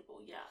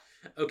comfortable, yeah.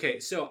 Okay,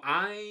 so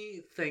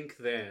I think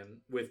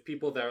then with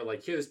people that are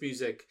like, hear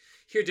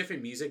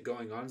different music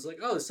going on, it's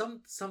like, oh,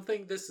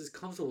 something this is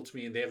comfortable to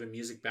me, and they have a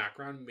music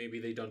background, maybe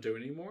they don't do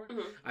it anymore.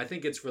 Mm-hmm. I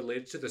think it's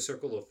related to the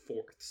circle of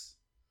fourths.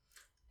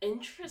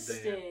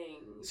 Interesting.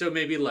 Then. So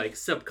maybe like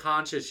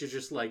subconscious, you're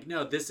just like,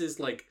 no, this is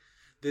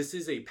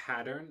a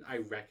pattern I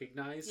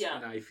recognize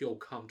and I feel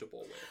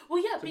comfortable with.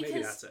 Well, yeah, so because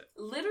maybe that's it.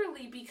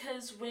 Literally,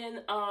 because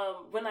when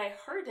I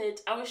heard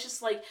it, I was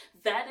just like,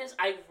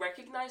 I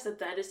recognize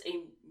that is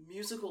a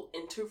musical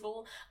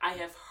interval I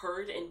have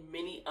heard in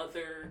many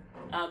other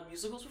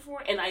musicals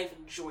before, and I've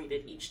enjoyed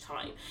it each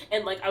time.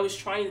 And like, I was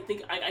trying to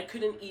think, I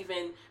couldn't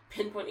even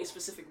pinpoint a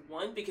specific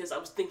one because I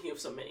was thinking of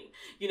so many.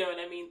 You know what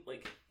I mean?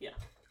 Like, yeah.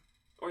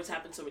 Or it's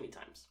happened so many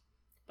times.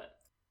 But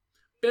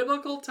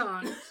biblical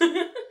times.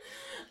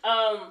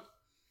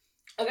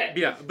 Okay.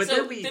 Yeah, but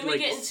so then we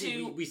get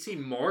into we see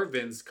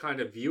Marvin's kind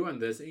of view on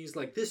this, and he's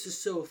like, "This is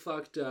so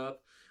fucked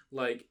up.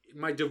 Like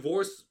my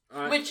ex-wife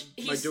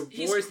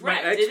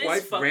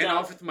ran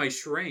off with my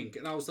shrink,"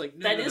 and I was like,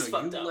 "No,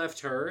 you left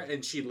her,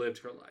 and she lived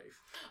her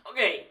life."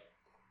 Okay,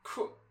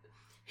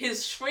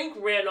 his shrink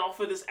ran off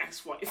with his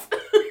ex-wife.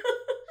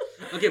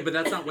 Okay, but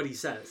that's not what he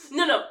says.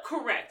 No,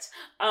 correct.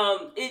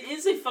 It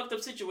is a fucked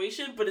up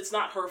situation, but it's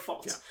not her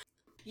fault.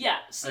 Yeah,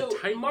 so a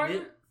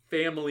tight-knit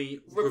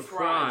family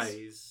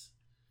reprise.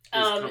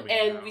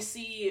 And we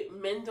see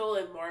Mendel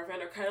and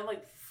Marvin are kind of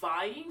like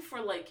vying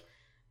for like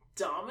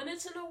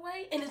dominance in a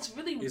way, and it's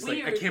really weird.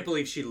 Like, I can't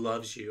believe she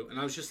loves you, and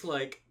I was just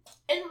like.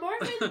 And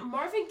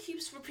Marvin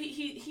keeps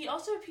He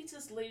also repeats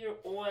this later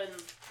on.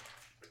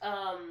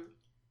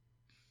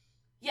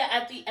 Yeah,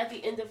 at the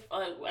end of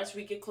as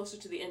we get closer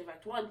to the end of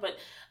Act 1, but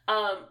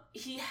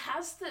he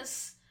has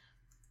this.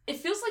 It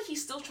feels like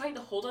he's still trying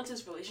to hold on to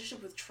his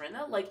relationship with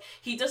Trina. Like,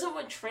 he doesn't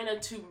want Trina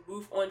to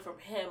move on from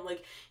him.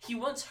 Like, he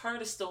wants her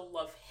to still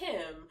love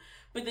him,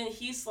 but then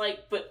he's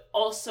like, but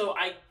also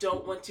I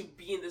don't want to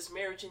be in this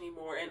marriage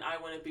anymore, and I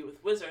want to be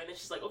with Wizard. And it's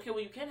just like, okay,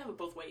 well, you can't have it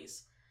both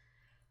ways.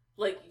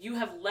 Like, you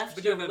have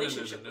left your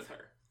relationship with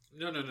her.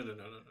 No.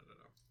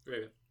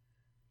 Raven.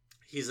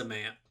 He's a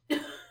man.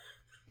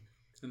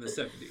 In the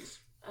 70s.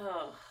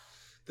 Oh.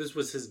 This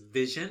was his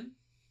vision,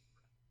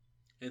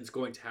 and it's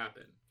going to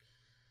happen.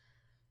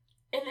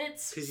 And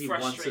it's because he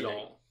wants it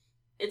all.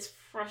 It's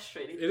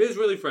frustrating. It is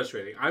really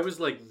frustrating. I was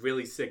like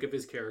really sick of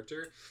his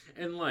character,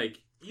 and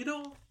like, you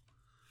know,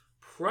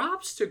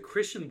 props to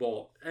Christian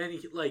Bale, and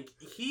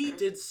he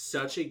did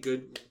such a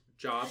good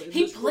job in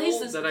this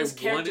role that this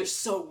character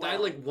so well. I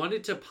like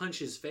wanted to punch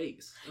his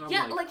face. And and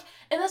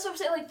that's what I'm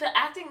saying. Like the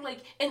acting,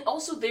 and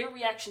also their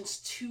reactions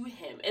to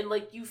him, and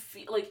like you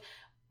feel like.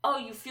 Oh,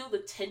 you feel the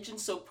tension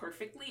so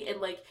perfectly, and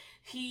like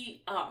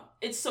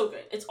it's so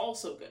good. It's all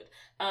so good.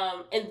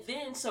 And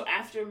then so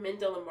after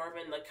Mendel and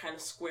Marvin like kind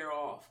of square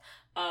off,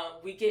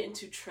 we get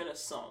into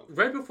Trina's song.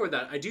 Right before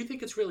that, I do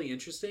think it's really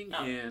interesting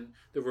in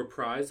the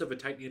reprise of A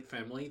Tight-Knit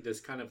Family. This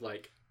kind of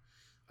like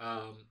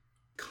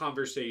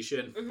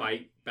conversation,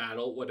 fight,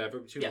 battle, whatever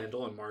between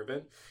Mendel and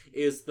Marvin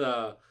is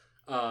the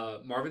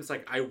Marvin's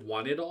like, I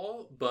want it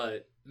all,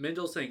 but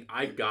Mendel's saying,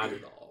 I got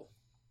it all.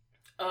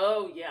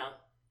 Oh yeah.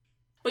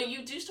 But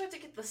you do start to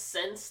get the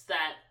sense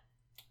that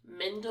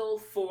Mendel,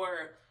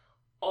 for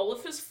all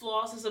of his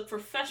flaws as a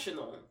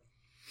professional,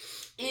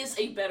 is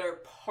a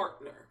better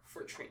partner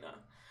for Trina.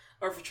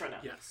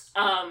 Yes.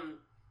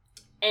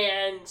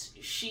 And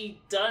she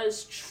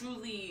does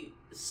truly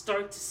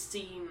start to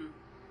seem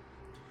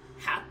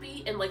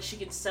happy, and like she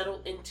can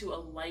settle into a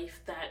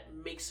life that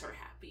makes her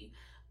happy.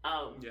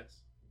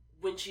 Yes.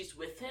 When she's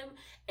with him,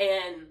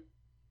 and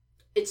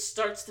it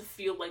starts to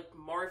feel like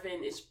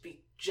Marvin is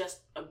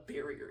just a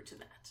barrier to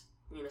that,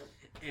 you know?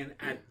 And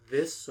at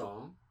this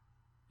song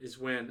is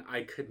when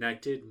I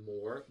connected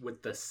more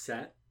with the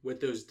set,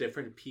 with those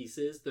different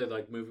pieces that are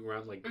like moving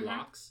around like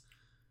blocks.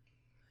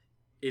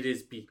 It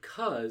is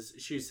because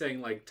she's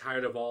saying like,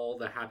 tired of all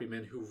the happy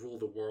men who rule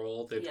the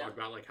world. They talk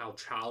about like how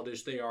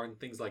childish they are and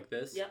things like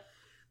this. Yeah.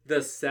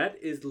 The set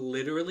is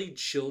literally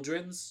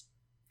children's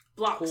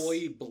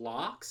toy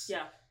blocks.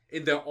 Yeah.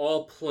 And they're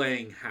all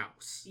playing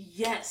house.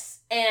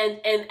 Yes,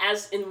 and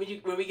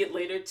when we get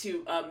later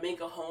to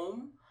make a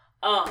home,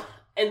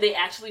 and they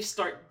actually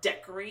start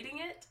decorating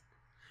it.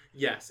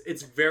 Yes,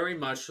 it's very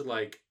much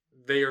like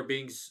they are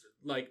being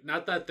like,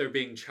 not that they're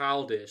being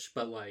childish,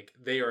 but like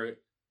they are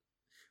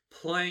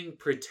playing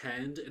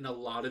pretend in a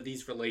lot of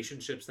these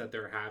relationships that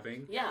they're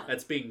having. Yeah.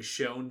 That's being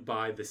shown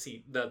by the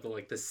scene,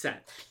 the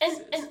set.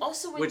 And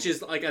also which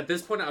is like, at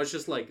this point I was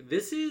just like,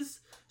 this is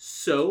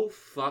so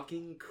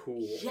fucking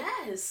cool.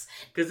 Yes.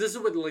 Because this is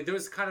what, like, there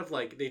was kind of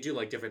like, they do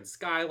like different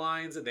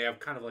skylines and they have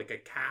kind of like a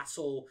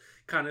castle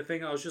kind of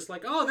thing. I was just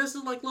like, oh, this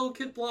is like little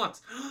kid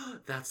blocks.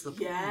 That's the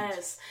point.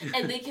 Yes.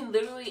 And they can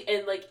literally,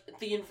 and like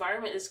the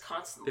environment is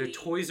constantly. Their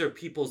toys are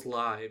people's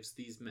lives,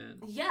 these men.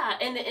 Yeah,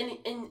 and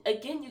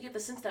again, you get the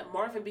sense that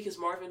Marvin, because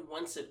Marvin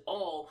wants it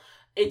all,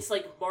 it's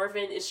like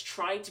Marvin is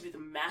trying to be the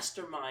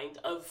mastermind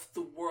of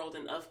the world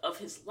and of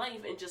his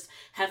life and just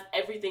have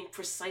everything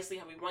precisely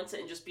how he wants it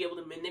and just be able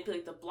to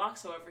manipulate the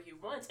blocks however he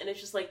wants. And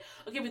it's just like,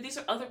 okay, but these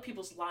are other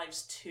people's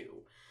lives too,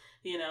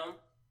 you know?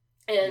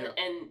 And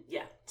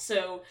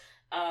so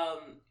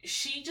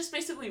she just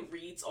basically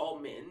reads all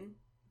men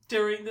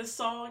during this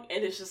song,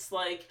 and it's just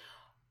like,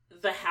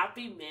 the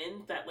happy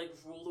men that like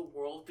rule the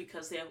world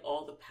because they have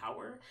all the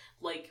power,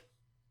 like,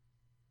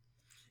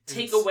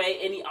 take away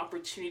any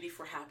opportunity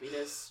for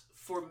happiness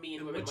for me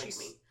and women like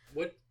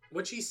me.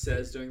 What she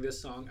says during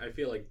this song, I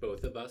feel like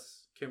both of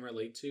us can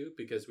relate to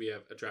because we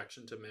have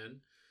attraction to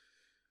men.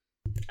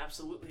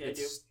 Absolutely, it's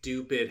I do.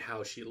 Stupid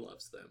how she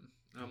loves them.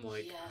 I'm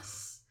like,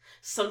 yes.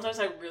 Sometimes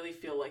I really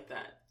feel like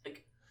that.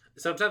 Like,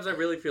 sometimes I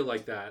really feel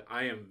like that.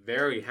 I am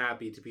very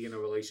happy to be in a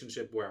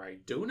relationship where I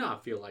do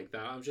not feel like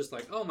that. I'm just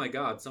like, oh my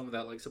god, someone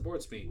that like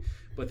supports me.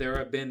 But there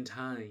have been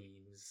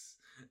times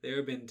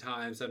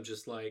I'm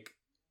just like,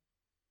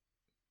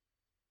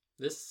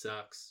 this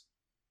sucks.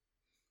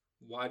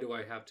 Why do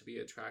I have to be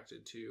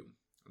attracted to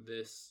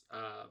this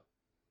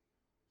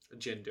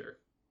gender?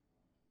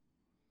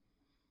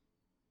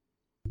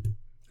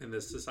 And the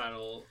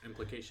societal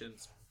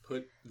implications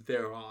put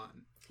thereon.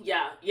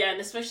 Yeah, and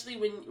especially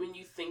when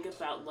you think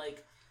about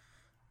like,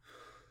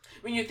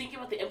 when you're thinking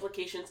about the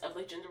implications of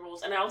like gender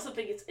roles, and I also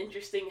think it's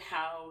interesting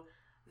how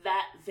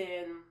that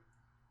then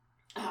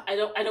I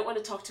don't want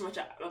to talk too much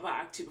about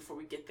Act 2 before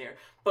we get there,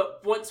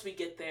 but once we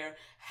get there,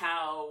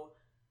 how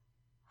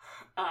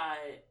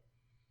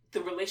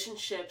the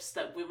relationships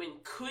that women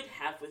could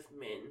have with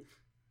men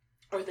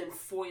are then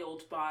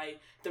foiled by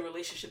the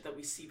relationship that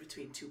we see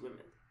between two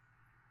women.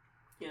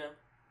 You know?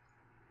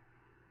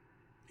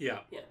 Yeah.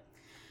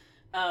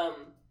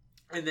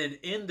 And then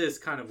in this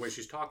kind of where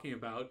she's talking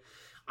about,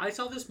 I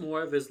saw this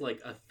more of as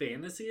like a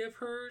fantasy of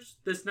hers,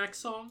 this next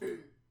song.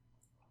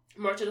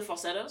 March of the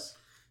Falsettos?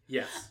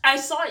 Yes. I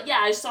saw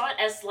it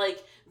as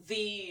like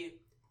the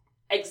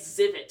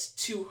exhibit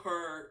to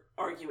her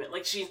argument.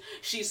 Like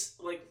she's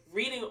like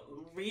reading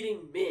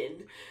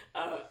men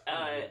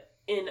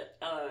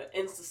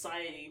in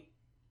society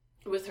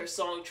with her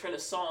song Trina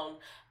Song,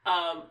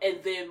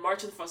 and then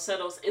March of the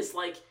Falsettos is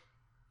like,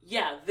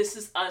 yeah, this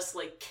is us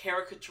like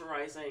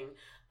caricaturizing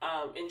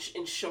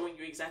and showing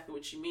you exactly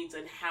what she means,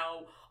 and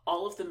how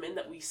all of the men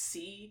that we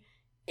see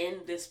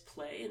in this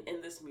play and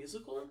in this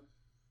musical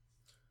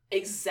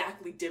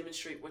exactly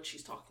demonstrate what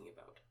she's talking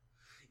about.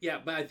 Yeah,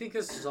 but I think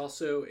this is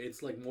also,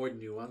 it's like more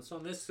nuanced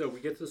on this. So we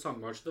get to the song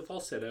March of the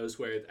Falsettos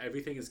where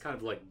everything is kind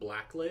of like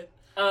blacklit.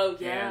 Oh,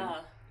 yeah.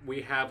 And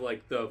we have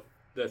like the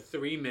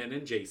three men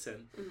and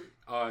Jason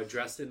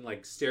dressed in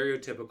like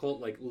stereotypical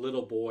like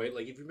little boy.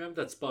 Like if you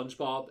remember that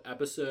SpongeBob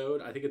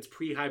episode, I think it's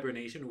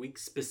pre-hibernation week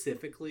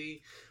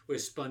specifically, where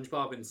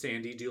SpongeBob and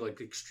Sandy do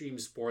like extreme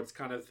sports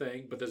kind of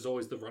thing. But there's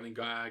always the running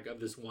gag of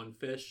this one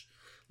fish.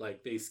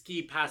 Like they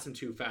ski past him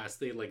too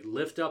fast. They like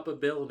lift up a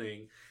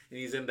building and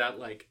he's in that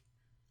like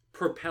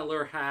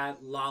propeller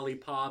hat,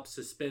 lollipop,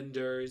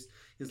 suspenders.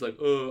 He's like,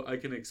 oh, I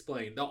can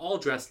explain. They're all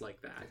dressed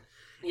like that.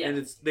 Yeah.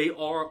 And they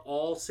are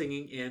all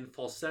singing in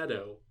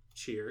falsetto.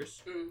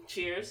 Cheers.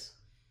 Cheers.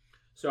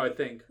 So I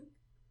think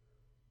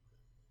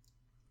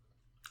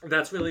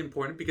that's really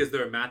important because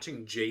they're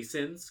matching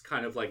Jason's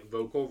kind of like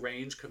vocal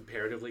range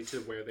comparatively to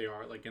where they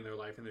are like in their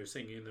life, and they're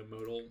singing in the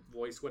modal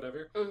voice,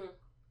 whatever. Mm-hmm.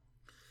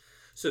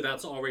 So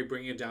that's already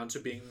bringing it down to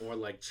being more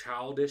like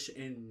childish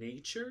in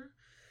nature.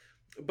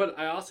 But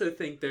I also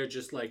think they're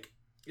just like,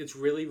 it's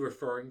really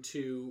referring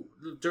to,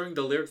 during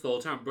the lyrics the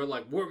whole time, we're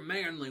like, we're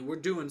manly, we're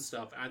doing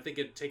stuff. And I think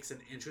it takes an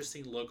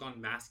interesting look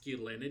on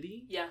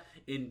masculinity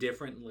in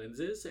different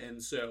lenses.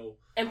 And so...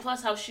 And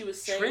plus how she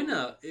was saying...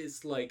 Trina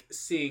is like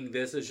seeing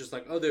this as just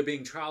like, oh, they're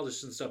being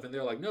childish and stuff. And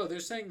they're like, no, they're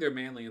saying they're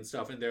manly and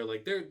stuff. And they're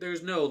like,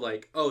 there's no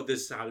like, oh,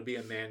 this is how to be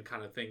a man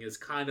kind of thing. Is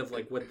kind of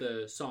like what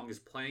the song is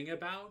playing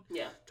about.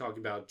 Yeah. Talking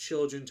about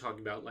children,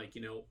 talking about like,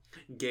 you know,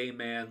 gay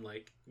men,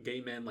 like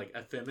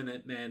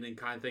effeminate men and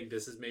kind of thing.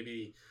 This is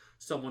maybe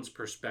someone's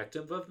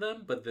perspective of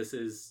them, but this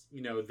is,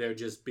 you know, they're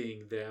just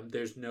being them.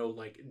 There's no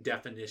like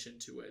definition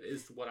to it,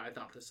 is what I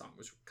thought the song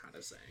was kind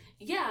of saying.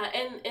 Yeah,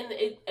 and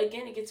it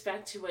again, it gets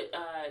back to it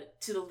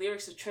to the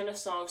lyrics of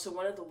Trina's song. So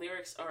one of the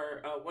lyrics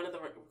are one of the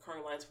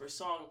recurring lines of her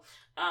song.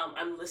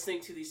 I'm listening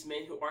to these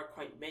men who aren't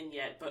quite men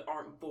yet, but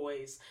aren't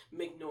boys,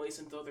 make noise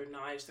and throw their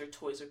knives. Their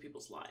toys are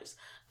people's lives.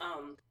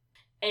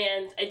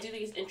 And I do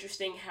think it's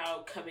interesting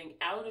how coming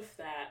out of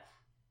that,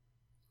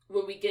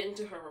 when we get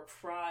into her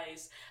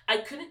reprise, I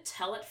couldn't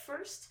tell at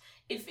first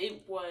if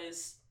it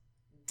was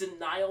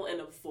denial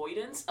and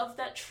avoidance of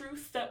that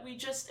truth that we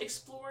just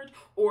explored,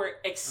 or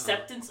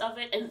acceptance of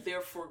it and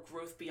therefore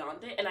growth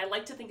beyond it. And I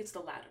like to think it's the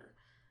latter.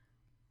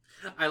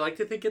 I like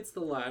to think it's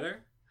the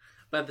latter,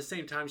 but at the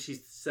same time, she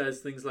says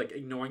things like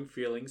ignoring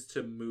feelings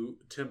to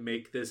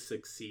make this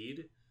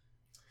succeed.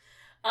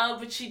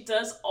 But she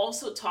does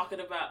also talk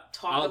about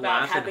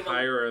laugh having and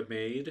hire a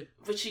maid.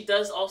 But she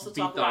does also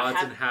talk about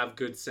and have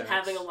good sex,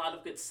 having a lot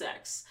of good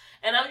sex.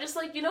 And I'm just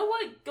like, you know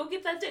what? Go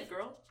get that dick,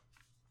 girl.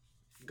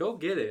 Go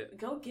get it.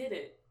 Go get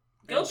it.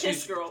 Go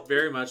kiss, girl.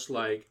 Very much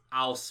like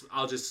I'll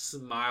just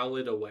smile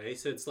it away.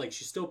 So it's like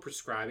she's still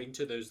prescribing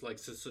to those like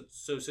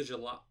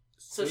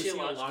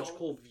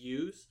sociological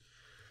views.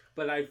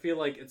 But I feel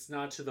like it's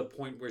not to the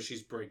point where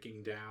she's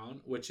breaking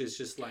down, which is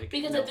just like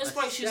because at this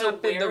point she's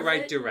aware in the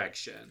right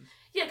direction.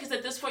 Yeah, because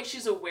at this point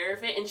she's aware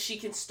of it and she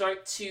can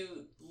start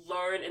to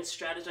learn and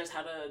strategize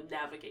how to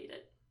navigate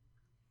it.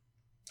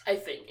 I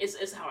think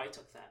is how I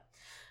took that.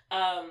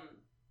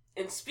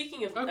 And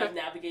speaking of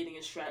navigating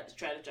and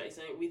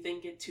strategizing, we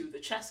then get to the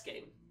chess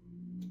game.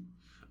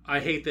 I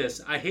hate this.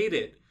 I hate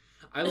it.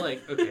 I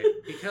like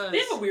because they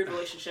have a weird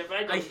relationship.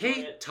 And I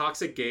hate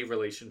toxic gay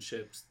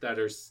relationships that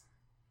are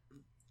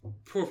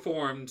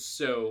performed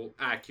so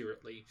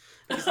accurately,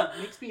 because it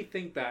makes me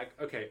think back.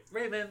 Okay,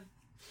 Raven.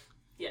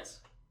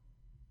 Yes.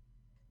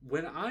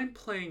 When I'm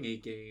playing a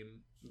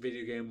game,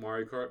 video game,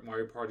 Mario Kart,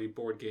 Mario Party,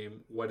 board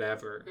game,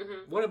 whatever,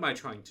 what am I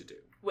trying to do?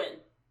 Win.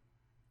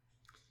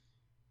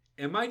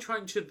 Am I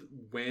trying to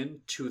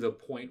win to the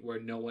point where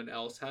no one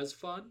else has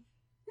fun?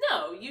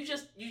 No, you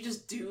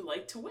just do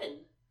like to win.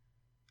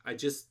 I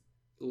just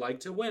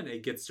like to win.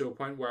 It gets to a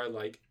point where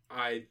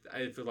I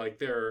feel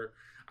like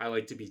I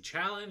like to be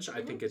challenged.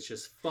 I think it's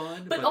just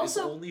fun, but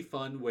also, it's only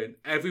fun when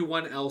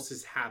everyone else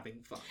is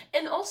having fun.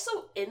 And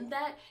also in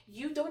that,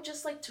 you don't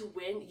just like to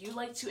win, you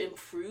like to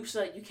improve so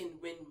that you can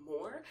win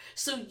more.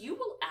 So you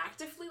will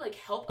actively like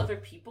help other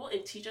people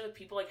and teach other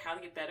people like how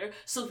to get better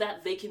so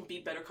that they can be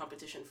better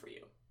competition for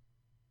you.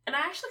 And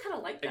I actually kind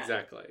of like that.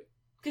 Exactly.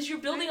 Because you're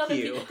building other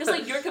people. Because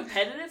like you're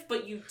competitive,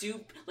 but you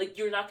do like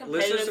you're not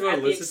competitive. Listeners will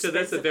listen to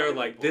this and they're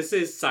like, people. "This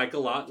is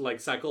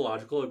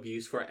psychological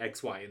abuse for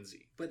X, Y, and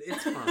Z." But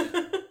it's fine.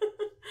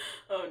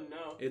 Oh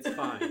no, it's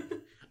fine.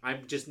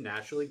 I'm just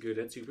naturally good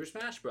at Super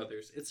Smash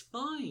Brothers. It's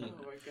fine.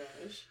 Oh my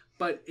gosh.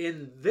 But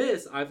in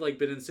this, I've like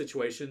been in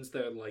situations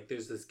that like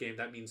there's this game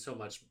that means so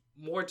much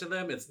more to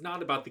them. It's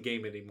not about the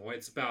game anymore.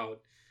 It's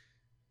about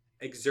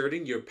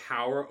exerting your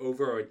power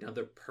over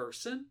another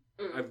person.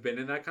 I've been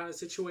in that kind of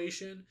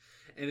situation,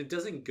 and it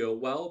doesn't go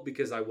well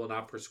because I will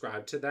not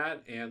prescribe to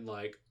that, and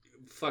like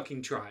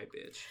fucking try,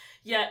 bitch.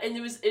 Yeah, and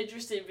it was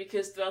interesting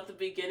because throughout the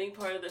beginning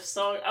part of the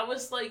song, I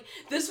was like,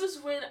 this was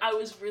when I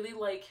was really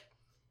like,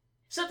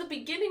 so at the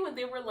beginning when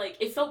they were like,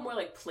 it felt more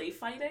like play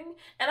fighting,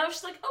 and I was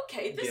just like,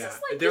 okay, this is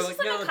like, they're this like, is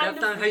like no, a kind that's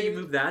of not weird... how you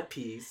move that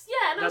piece.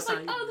 Yeah, and that's I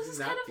was like, oh, this is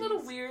kind of a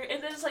little weird,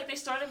 and then it's like they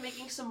started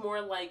making some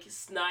more like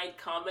snide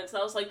comments,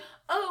 and I was like,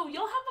 oh,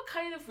 y'all have a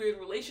kind of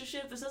weird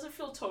relationship, this doesn't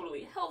feel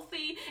totally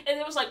healthy, and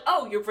it was like,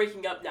 oh, you're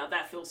breaking up now,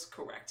 that feels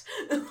correct.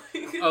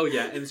 Oh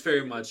yeah, and it's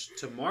very much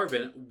to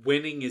Marvin,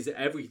 winning is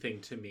everything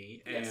to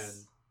me, yes.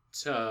 And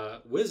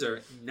to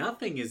Whizzer,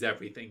 nothing is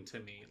everything to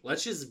me.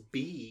 Let's just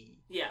be.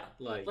 Yeah.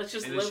 Like, let's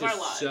just live our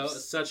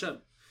lives. Such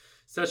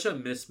a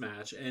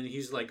mismatch. And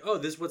he's like, oh,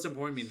 this is what's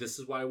important to me. This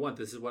is what I want.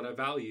 This is what I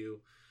value.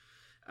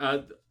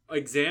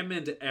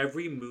 Examined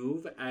every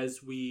move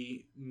as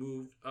we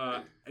move.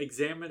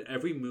 Examined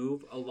every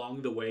move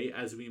along the way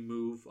as we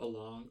move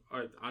along.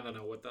 Or I don't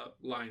know what the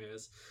line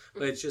is.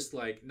 But it's just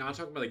like, not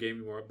talking about the game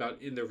anymore.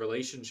 About in the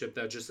relationship,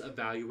 they're just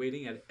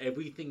evaluating at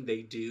everything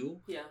they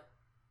do. Yeah.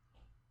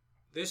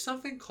 There's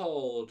something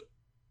called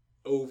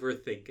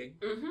overthinking.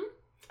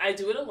 I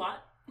do it a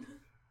lot.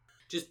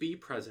 Just be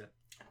present.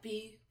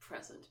 Be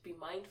present. Be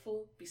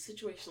mindful. Be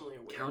situationally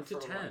aware. Count to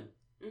 10.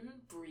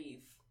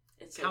 Breathe.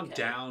 It's Count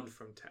okay. down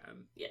from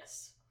 10.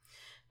 Yes.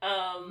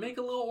 Make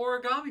a little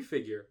origami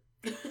figure.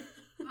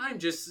 I'm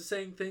just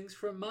saying things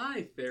from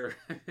my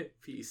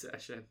therapy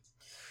sessions.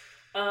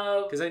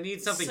 Because I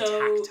need something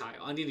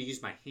tactile. I need to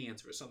use my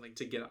hands for something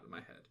to get out of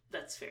my head.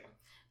 That's fair.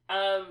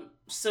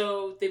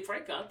 So they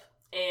break up.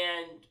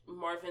 And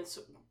Marvin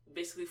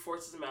basically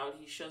forces him out.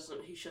 He shows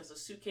a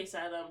suitcase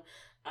at him,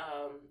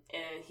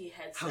 and he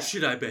heads. How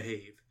should I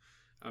behave?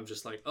 I'm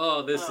just like,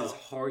 oh, this is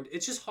hard.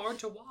 It's just hard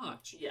to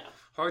watch. Yeah,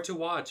 hard to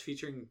watch.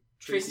 Featuring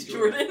Tracy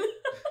Jordan.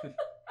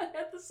 I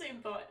had the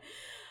same thought.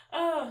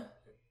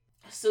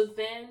 So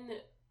then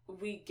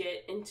we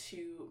get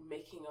into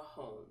making a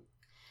home,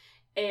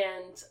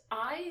 and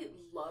I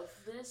love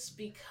this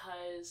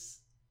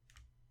because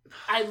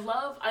I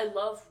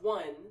love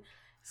one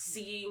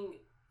seeing.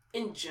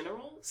 In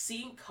general,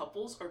 seeing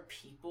couples or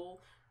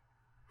people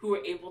who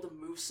are able to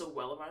move so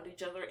well around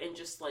each other and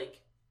just like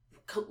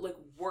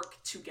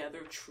work together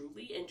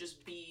truly and just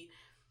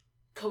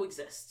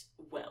coexist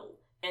well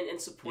and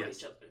support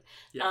each other.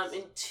 Yes.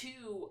 And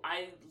two,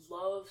 I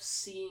love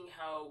seeing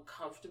how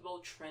comfortable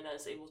Trina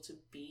is able to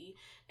be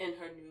in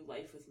her new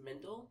life with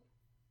Mendel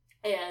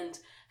and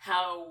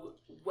how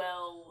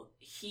well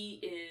he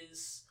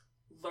is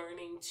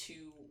learning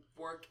to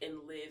work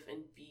and live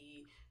and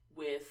be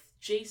with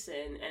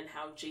Jason, and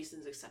how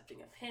Jason's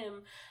accepting of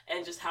him,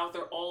 and just how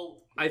they're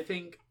all, I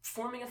think,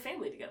 forming a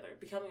family together,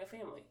 becoming a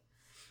family.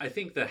 I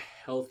think the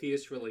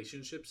healthiest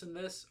relationships in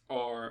this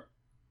are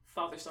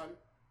Father-son.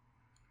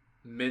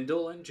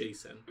 Mendel and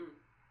Jason.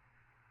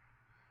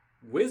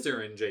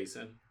 Whizzer and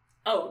Jason.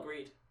 Oh,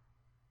 agreed.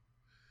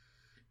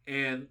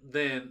 And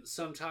then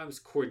sometimes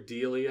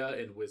Cordelia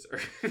and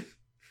Whizzer.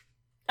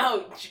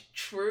 Oh,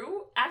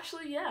 true?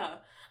 Actually, yeah.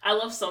 I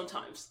love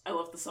sometimes. I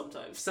love the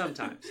sometimes.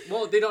 Sometimes.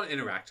 Well, they don't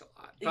interact a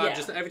lot. But Yeah.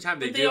 just every time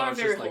they But do, they I are was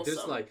very just like, there's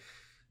wholesome.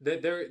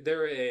 like,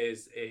 there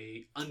is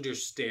a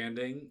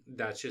understanding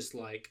that's just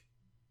like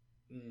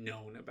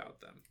known about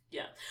them.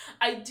 Yeah.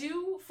 I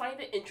do find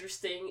it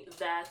interesting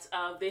that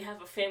they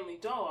have a family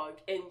dog,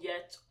 and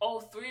yet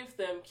all three of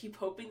them keep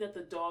hoping that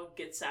the dog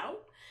gets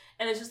out.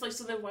 And it's just like,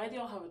 so then why do they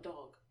all have a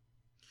dog?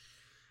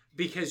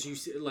 Because you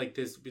see, like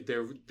this,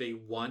 they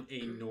want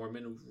a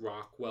Norman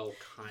Rockwell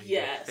kind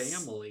Yes. of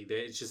family.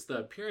 It's just the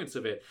appearance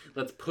of it.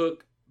 Let's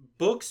put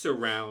books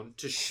around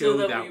to show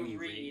So that we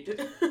read.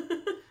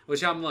 read.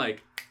 Which I'm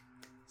like,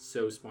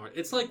 so smart.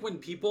 It's like when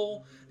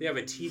people, they have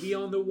a TV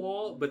on the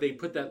wall, but they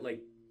put that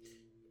like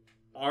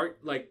art,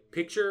 like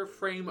picture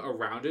frame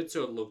around it,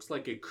 so it looks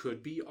like it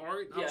could be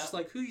art. I'm Yeah. just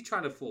like, who are you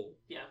trying to fool?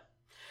 Yeah.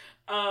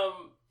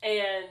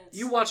 And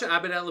You watch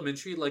Abbott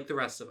Elementary like the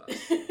rest of us.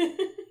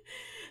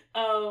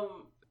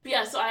 but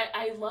yeah, so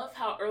I love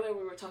how earlier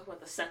we were talking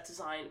about the set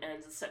design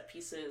and the set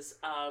pieces,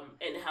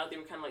 and how they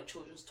were kind of like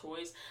children's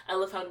toys. I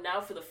love how now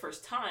for the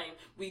first time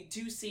we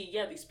do see,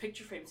 these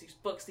picture frames, these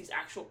books, these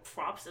actual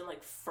props and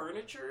like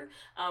furniture,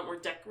 or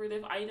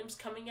decorative items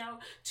coming out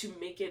to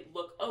make it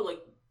look,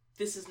 like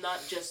this is not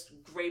just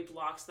gray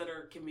blocks that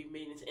can be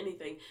made into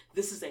anything.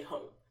 This is a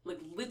home. Like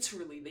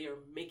literally, they are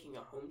making a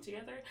home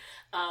together,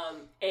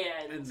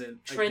 and then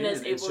Trina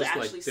is again, it's able to just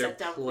actually like they're set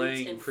down roots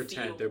playing and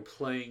pretend. feel. They're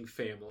playing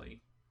family.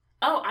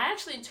 Oh, I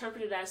actually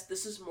interpreted it as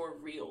this is more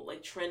real.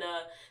 Like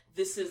Trina,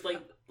 this is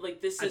like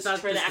this I is thought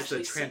Trina this actually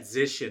was a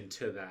transition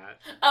to that.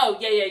 Oh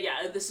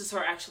yeah. This is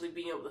her actually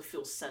being able to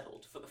feel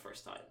settled for the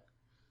first time.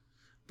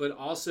 But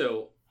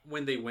also,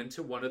 when they went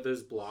to one of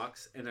those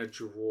blocks and a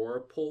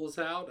drawer pulls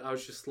out, I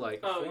was just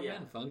like,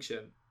 four-man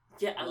function.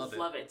 Yeah, I Love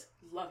love it.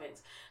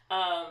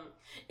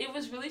 It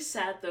was really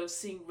sad though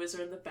seeing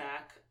Whizzer in the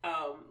back,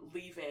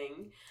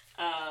 leaving.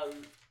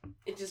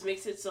 It just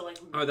makes it so like,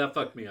 oh, that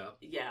fucked me up.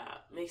 Yeah,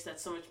 makes that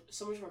so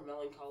much more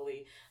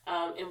melancholy.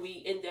 And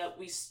we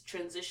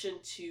transition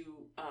to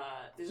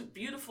there's a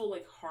beautiful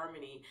like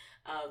harmony.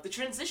 The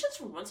transitions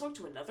from one song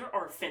to another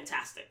are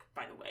fantastic,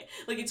 by the way.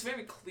 Like it's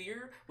very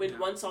clear when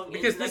one song ends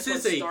because and this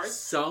next is one a starts.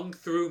 sung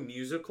through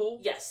musical.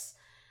 Yes,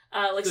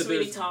 like so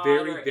Sweeney there's Todd.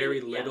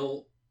 very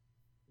little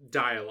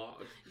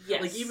dialogue.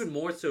 Yes, like even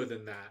more so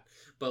than that.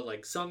 But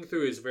like sung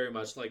through is very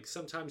much like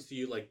sometimes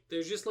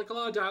there's just like a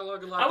lot of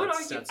dialogue, a lot. I would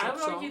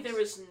argue there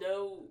is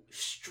no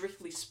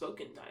strictly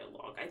spoken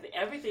dialogue. I think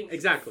everything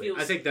exactly. feels,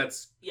 I think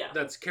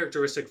that's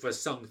characteristic of a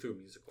sung through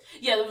musical.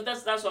 Yeah,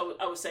 that's what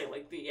I was saying.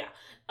 Like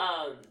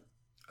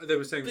They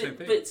were saying the same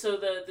thing. But so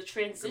the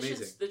transitions,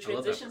 Amazing. the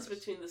transitions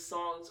between the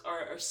songs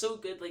are so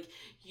good. Like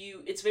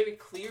it's very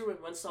clear when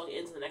one song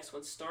ends and the next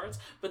one starts.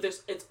 But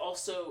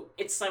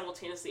it's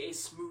simultaneously a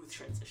smooth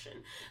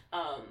transition.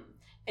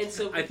 And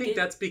so I think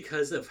that's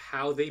because of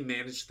how they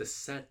managed the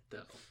set,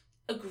 though.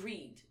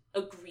 Agreed.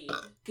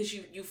 Because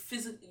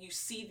you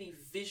see the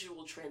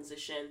visual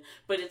transition,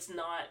 but it's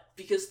not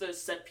because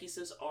those set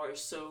pieces are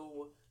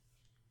so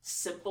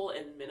simple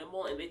and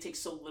minimal and they take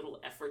so little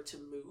effort to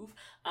move.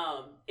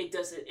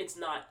 It's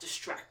not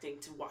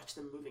distracting to watch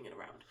them moving it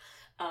around.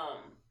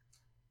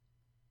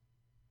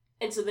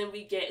 And so then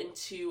we get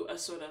into a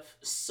sort of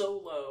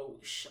solo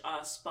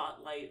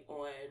spotlight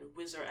on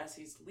Whizzer as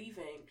he's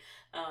leaving,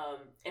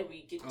 and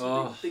we get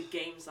to the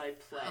games I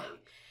play.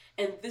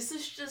 And this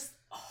is just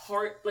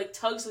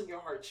tugs on your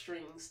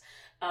heartstrings.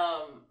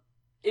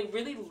 It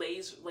really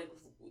lays,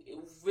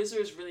 Whizzer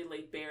is really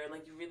laid bare, and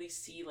you really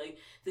see,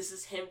 this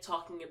is him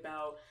talking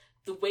about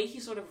the way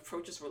he sort of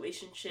approaches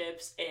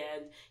relationships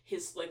and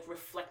his,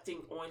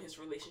 reflecting on his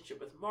relationship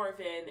with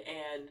Marvin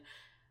and,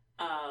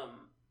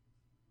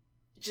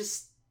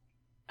 just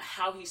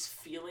how he's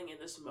feeling in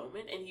this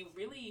moment. And he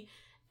really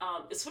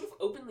is sort of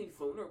openly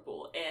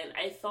vulnerable. And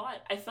I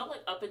felt like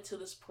up until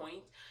this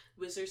point,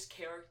 Whizzer's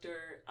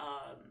character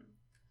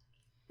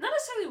not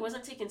necessarily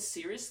wasn't taken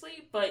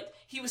seriously, but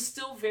he was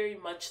still very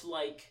much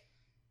like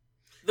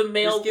the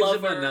male this gives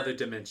lover. him another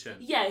dimension.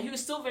 Yeah, he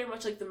was still very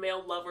much like the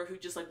male lover who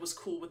just was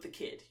cool with the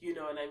kid, you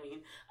know what I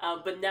mean?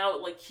 But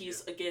now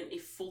he's again a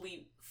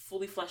fully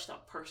fleshed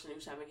out person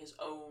who's having his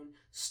own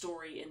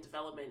story and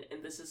development,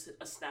 and this is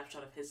a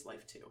snapshot of his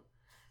life too.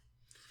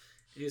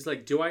 He's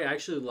like, do I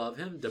actually love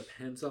him?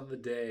 Depends on the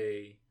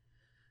day.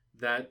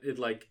 That it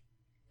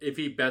if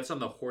he bets on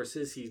the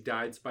horses, he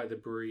dies by the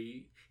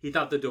breed. he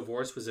thought the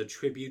divorce was a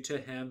tribute to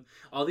him.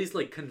 All these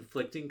like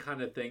conflicting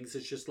kind of things.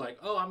 It's just like,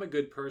 oh, I'm a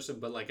good person,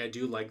 but like I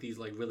do like these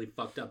like really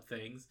fucked up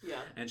things. Yeah.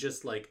 And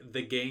just like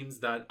the games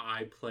that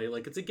I play,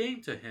 like it's a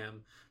game to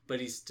him, but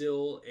he's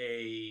still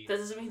a That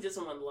doesn't mean he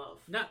doesn't want love.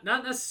 not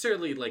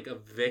necessarily like a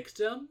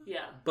victim.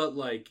 Yeah. But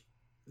like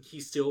he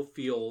still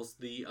feels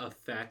the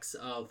effects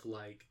of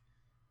like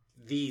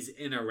these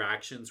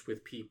interactions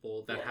with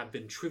people that have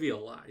been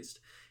trivialized.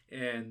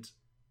 And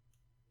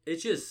it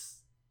just,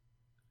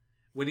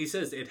 when he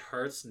says it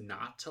hurts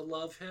not to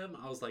love him,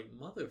 I was like,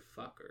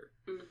 motherfucker.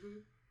 Mm-hmm.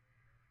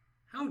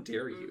 How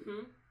dare you,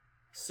 Mm-hmm.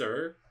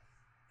 sir?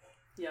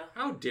 Yeah.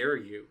 How dare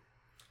you?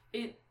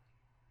 It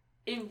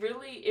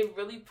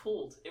really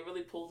pulled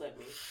at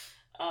me.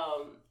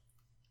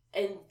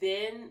 And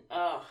then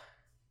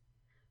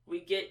we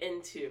get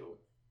into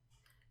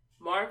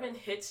Marvin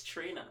hits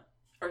Trina.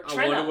 Or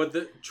Trina. I wonder what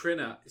the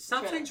Trina.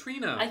 Stop saying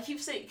Trina. I keep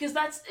saying, because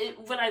that's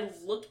it. When I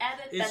look at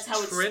it, that's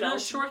how it's spelled. Is Trina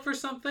short for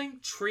something?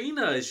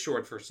 Trina is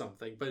short for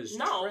something, but it's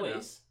not Trina.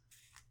 Always.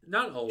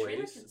 Not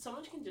always.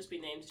 Someone can just be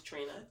named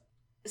Trina.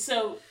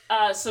 So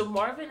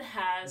Marvin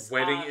has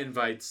wedding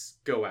invites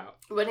go out.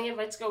 Wedding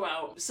invites go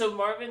out. So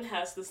Marvin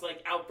has this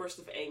like outburst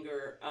of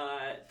anger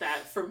that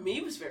for me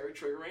was very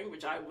triggering,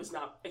 which I was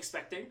not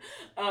expecting.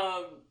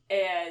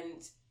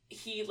 And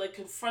he like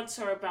confronts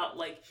her about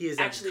like he is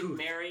actually uncouth.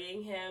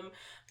 Marrying him.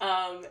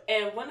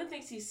 And one of the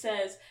things he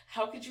says,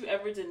 "How could you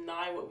ever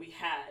deny what we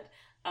had?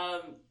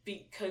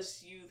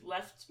 Because you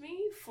left me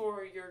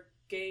for your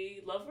gay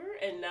lover,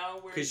 and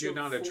now we're because you're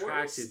not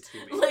attracted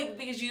to me. Like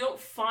because you don't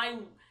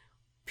find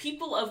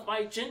people of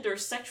my gender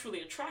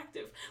sexually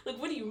attractive. Like,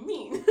 what do you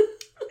mean?"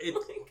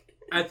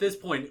 At this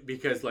point,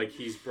 because like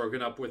he's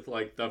broken up with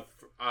like the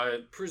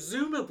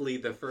presumably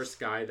the first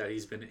guy that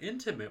he's been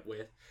intimate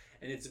with.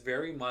 And it's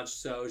very much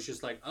so, it's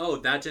just like, oh,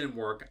 that didn't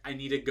work. I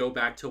need to go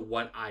back to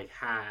what I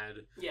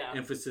had. Yeah.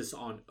 Emphasis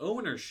on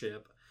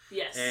ownership.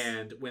 Yes.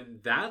 And when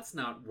that's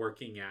not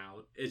working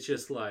out, it's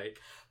just like...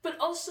 But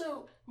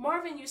also,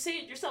 Marvin, you say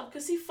it yourself,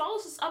 because he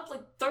follows us up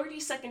like 30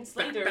 seconds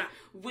later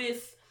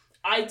with,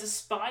 "I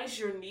despise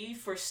your need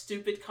for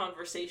stupid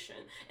conversation."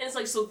 And it's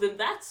like, so then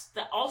that's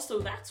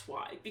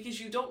why. Because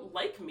you don't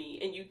like me,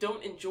 and you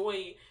don't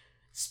enjoy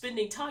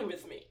spending time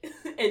with me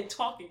and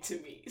talking to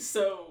me.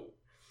 So...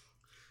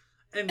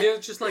 And they're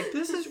just like,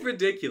 this is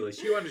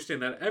ridiculous. You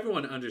understand that.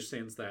 Everyone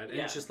understands that. And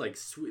it's just like,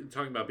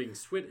 talking about being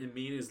sweet and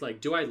mean is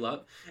like, do I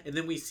love? And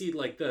then we see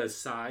like the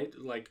side,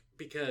 like,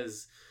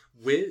 because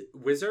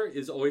Whizzer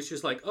is always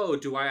just like, oh,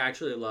 do I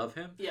actually love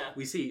him? Yeah.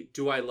 We see,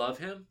 do I love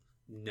him?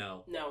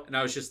 No. And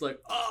I was just like,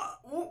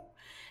 oh.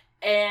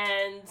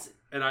 And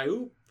I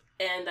oop.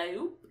 And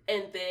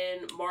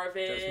then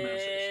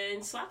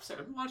Marvin slaps her.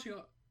 I've been watching.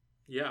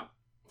 Yeah.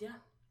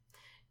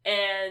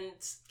 And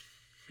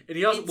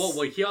he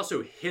also he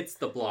also hits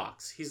the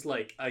blocks. He's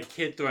like a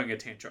kid throwing a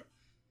tantrum.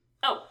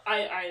 Oh,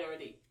 I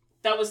already.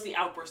 That was the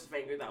outburst of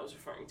anger that I was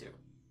referring to.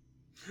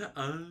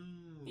 Oh.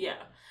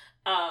 Yeah.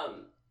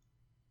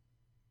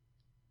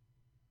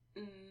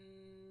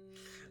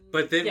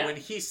 But then when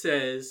he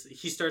starts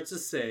to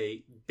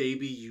say,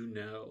 "Baby, you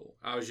know,"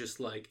 I was just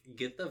like,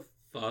 get the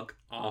fuck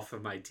off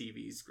of my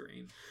TV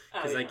screen.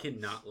 Because I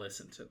cannot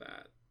listen to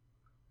that.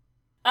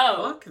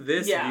 Oh. Fuck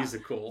this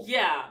musical.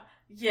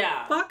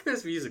 Yeah. Fuck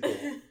this musical.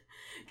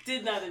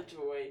 Did not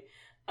enjoy.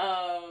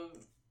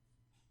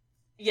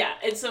 Yeah,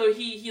 and so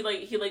he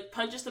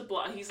punches the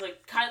block. He's like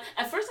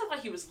at first I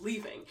thought he was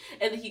leaving,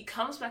 and then he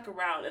comes back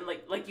around and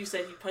like you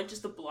said, he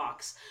punches the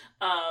blocks,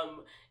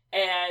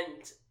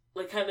 and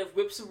like kind of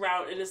whips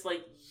around and is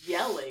like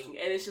yelling,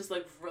 and it's just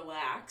like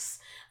relax.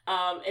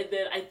 And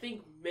then I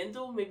think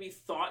Mendel maybe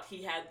thought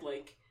he had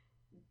like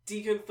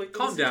deconflicted.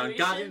 Calm down,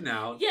 got it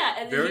out. Yeah,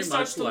 and then he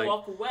starts to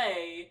walk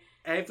away.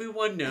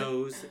 Everyone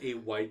knows a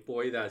white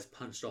boy that has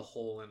punched a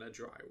hole in a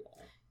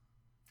drywall.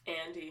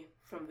 Andy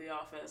from The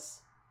Office.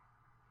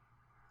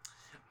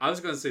 I was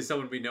going to say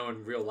someone we know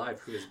in real life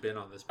who has been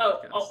on this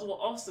podcast. Oh, well,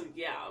 also,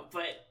 yeah,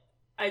 but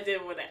I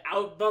didn't want to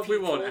out but people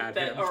we won't add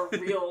that him. are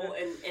real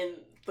in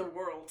the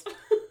world.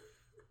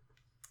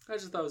 I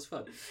just thought it was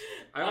fun.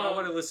 I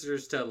wanted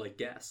listeners to, like,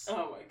 guess.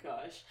 Oh my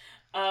gosh.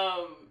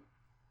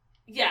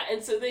 Yeah,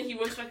 and so then he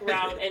whips back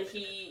around and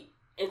he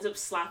ends up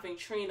slapping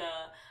Trina.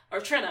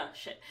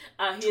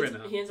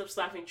 He ends up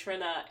slapping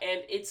Trina,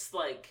 and it's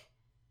like,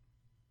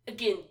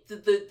 again,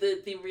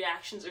 the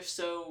reactions are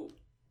so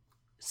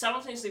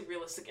simultaneously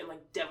realistic and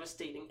like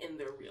devastating in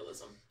their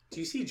realism. Do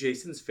you see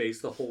Jason's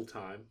face the whole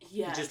time?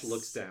 Yes. He just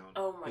looks down.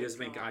 Oh my god. He doesn't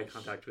make eye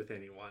contact with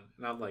anyone.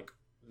 And I'm like,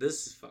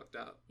 this is fucked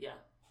up. Yeah.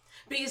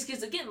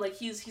 Because again, like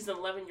he's an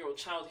 11-year-old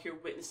child here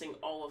witnessing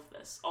all of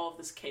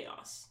this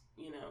chaos,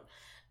 you know.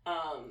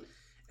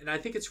 And I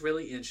think it's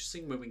really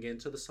interesting when we get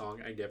into the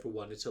song, "I Never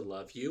Wanted to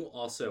Love You."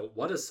 Also,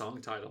 what a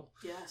song title.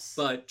 Yes.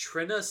 But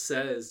Trina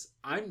says,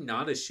 "I'm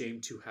not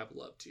ashamed to have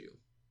loved you."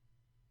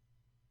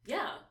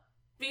 Yeah.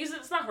 Because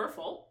it's not her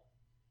fault.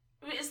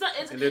 I mean, it's not.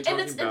 And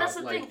that's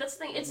the thing. That's the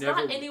thing. It's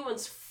not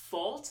anyone's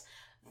fault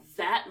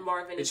that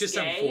Marvin It's is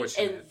just gay,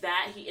 unfortunate. and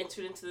that he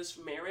entered into this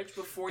marriage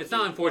before. It's he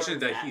not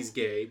unfortunate learned that he's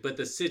gay, but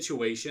the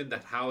situation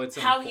that how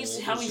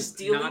he's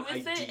dealing not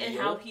with ideal. it, and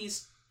how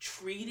he's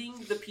treating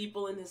the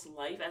people in his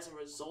life as a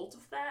result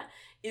of that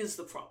is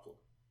the problem.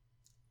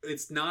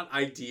 It's not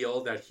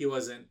ideal that he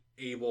wasn't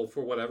able,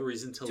 for whatever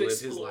reason, to live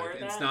his life.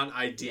 It's not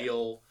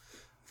ideal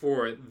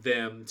for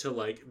them to,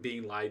 like,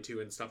 being lied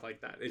to and stuff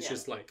like that. It's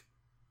just like,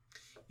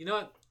 you know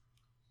what?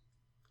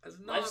 It's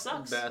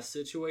not the best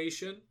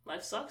situation.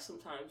 Life sucks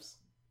sometimes.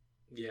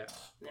 Yeah.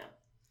 Yeah.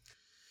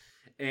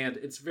 And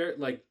it's very,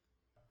 like,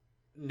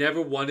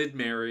 never wanted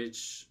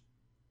marriage,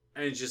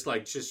 and just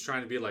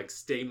trying to be like,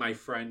 stay my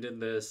friend in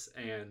this,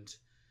 and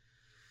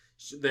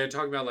they're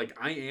talking about, like,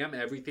 I am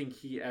everything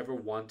he ever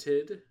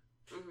wanted.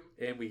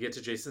 Mm-hmm. And we get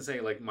to Jason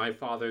saying, like, my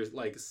father,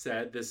 like,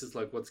 said this is,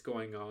 like, what's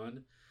going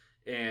on.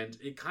 And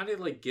it kind of,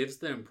 like, gives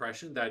the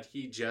impression that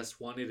he just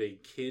wanted a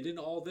kid in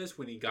all this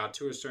when he got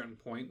to a certain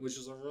point, which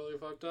is really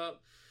fucked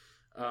up.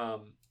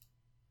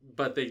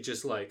 But they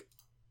just, like,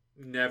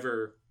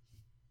 never...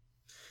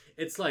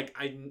 It's like,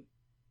 I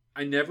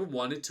never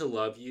wanted to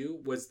love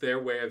you was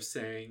their way of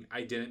saying,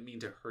 I didn't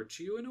mean to hurt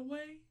you in a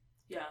way.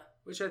 Yeah.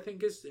 Which I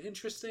think is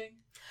interesting.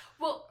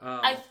 Well,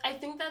 I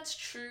think that's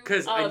true.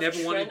 Because I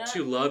never wanted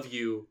to love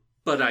you,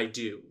 but I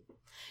do.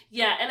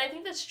 Yeah, and I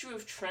think that's true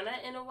of Trina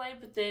in a way,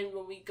 but then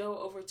when we go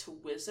over to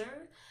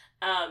Whizzer,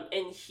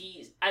 and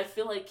I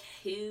feel like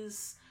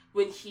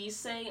when he's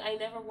saying, I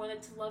never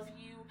wanted to love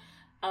you,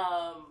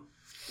 I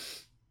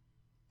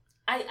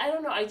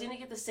don't know, I didn't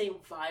get the same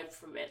vibe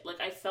from it.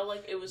 Like, I felt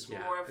like it was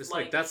more of it's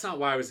like, that's not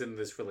why I was in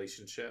this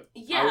relationship.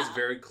 Yeah. I was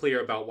very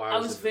clear about why I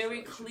was in this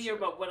relationship. Clear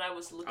about what I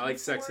was looking for. I like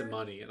sex and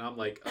money, and I'm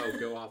like, oh,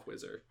 go off,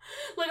 Whizzer.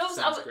 Like,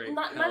 I was great.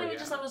 Not even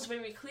just I was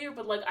very clear,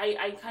 but, like,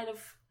 I kind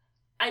of...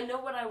 I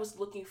know what I was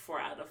looking for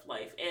out of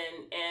life,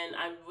 and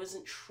I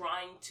wasn't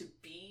trying to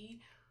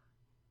be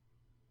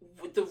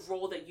with the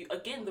role that you,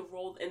 again, the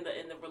role in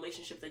the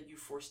relationship that you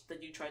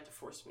tried to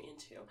force me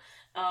into.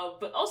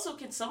 But also,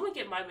 can someone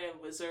get my man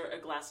Whizzer a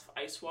glass of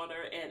ice water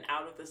and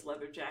out of this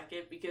leather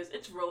jacket, because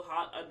it's real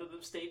hot under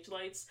the stage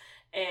lights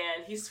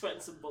and he's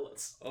sweating some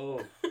bullets.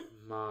 Oh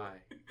my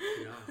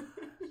god.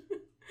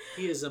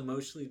 He is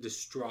emotionally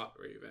distraught,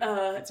 Raven.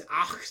 It's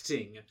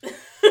acting.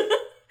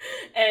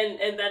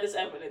 And that is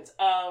evident.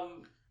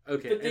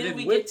 Okay, and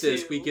then with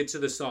this, we get to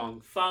the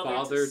song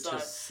Father to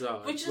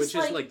Son, which is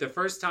like the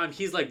first time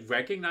he's like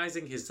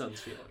recognizing his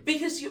son's feelings.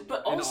 Because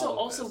but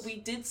also we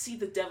did see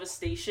the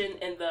devastation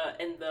and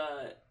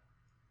the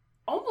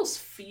almost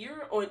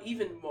fear on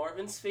even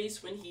Marvin's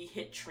face when he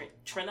hit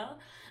Trina.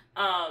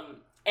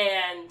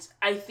 And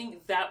I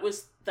think that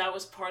was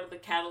part of the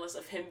catalyst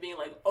of him being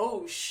like,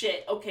 oh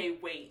shit, okay,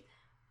 wait,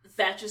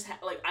 that just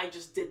I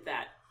just did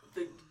that.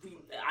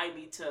 I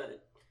need to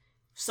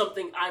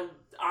something.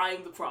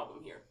 I'm the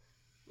problem here,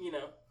 you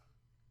know.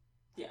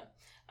 Yeah.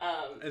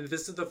 And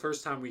this is the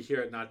first time we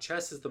hear it. Not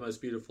chess is the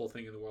most beautiful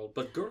thing in the world,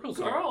 but girls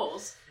are.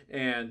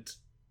 And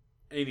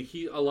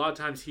he a lot of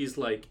times he's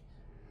like,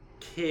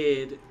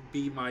 kid,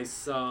 be my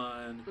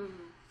son.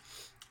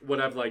 Mm-hmm. What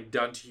I've like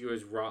done to you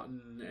is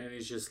rotten. And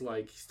he's just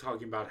like, he's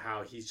talking about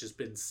how he's just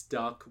been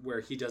stuck where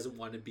he doesn't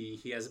want to be.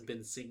 He hasn't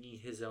been singing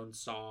his own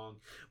song,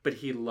 but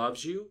he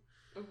loves you.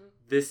 Mm-hmm.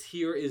 This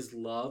here is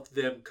love,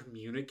 them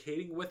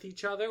communicating with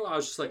each other. I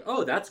was just like,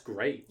 oh, that's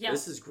great. Yeah.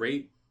 This is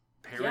great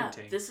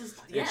parenting.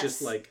 Yeah, it's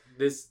just like,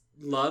 this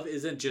love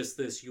isn't just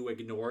this you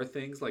ignore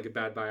things like a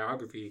bad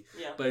biography,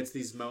 but it's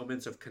these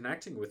moments of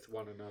connecting with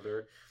one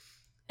another.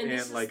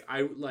 And like,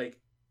 I like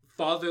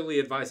fatherly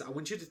advice. I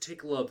want you to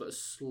take love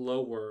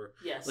slower.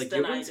 Yes, like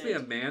you're going to be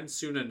a man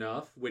soon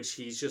enough, which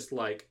he's just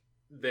like,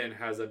 then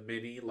has a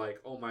mini like,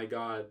 oh my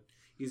god,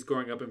 he's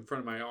growing up in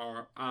front of my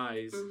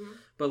eyes. Mm-hmm.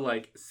 But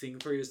like, sing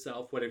for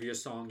yourself, whatever your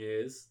song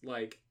is.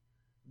 Like,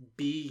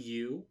 be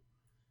you.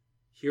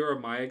 Here are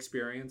my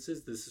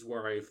experiences. This is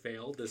where I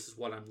failed. This is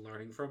what I'm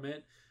learning from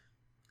it.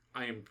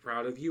 I am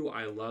proud of you.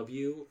 I love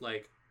you.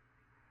 Like,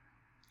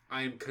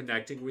 I am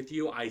connecting with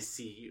you. I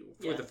see you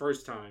for the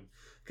first time.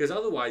 Because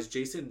otherwise,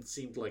 Jason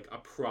seemed like a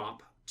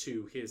prop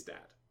to his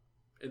dad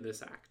in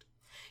this act.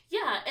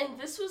 Yeah, and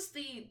this was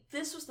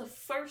the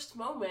first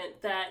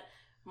moment that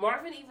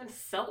Marvin even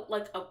felt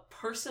like a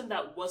person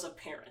that was a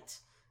parent,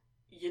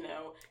 you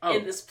know,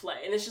 in this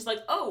play. And it's just like,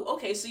 oh,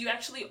 okay, so you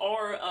actually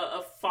are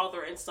a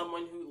father and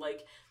someone who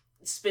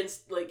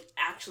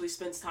actually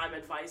spends time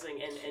advising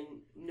and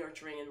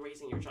nurturing and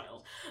raising your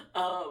child.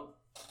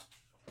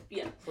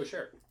 Yeah. For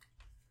sure.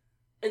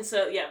 And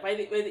so, yeah, by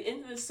the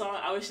end of this song,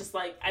 I was just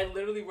like, I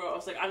literally wrote, I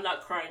was like, I'm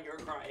not crying, you're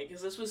crying.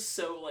 Because this was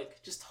so,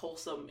 like, just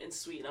wholesome and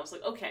sweet. And I was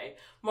like, okay,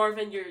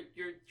 Marvin, you're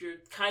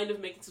kind of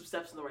making some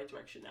steps in the right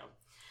direction now.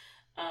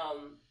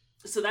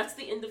 So that's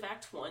the end of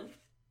Act 1.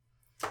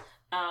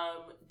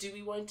 Do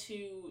we want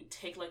to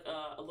take, like,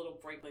 a little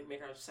break, like,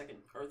 make our second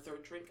or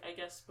third drink, I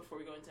guess, before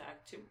we go into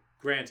Act 2?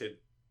 Granted.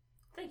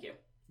 Thank you.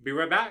 Be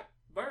right back.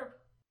 Burp.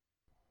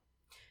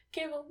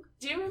 Campbell,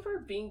 do you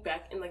remember being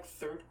back in, like,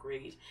 3rd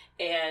grade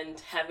and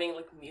having,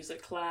 like,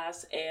 music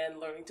class and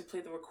learning to play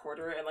the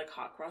recorder and, like,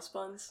 hot cross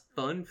buns?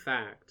 Fun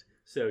fact.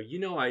 So,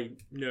 I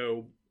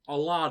know a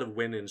lot of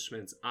wind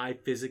instruments. I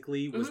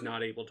physically was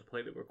not able to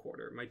play the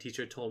recorder. My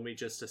teacher told me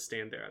just to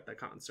stand there at the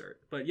concert.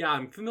 But yeah,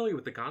 I'm familiar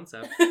with the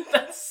concept.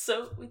 That's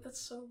so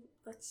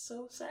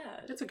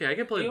sad. It's okay. I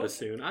can play the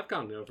bassoon. I've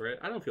gotten over it.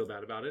 I don't feel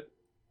bad about it.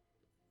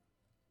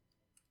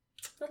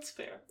 That's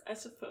fair, I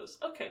suppose.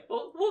 Okay,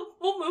 well,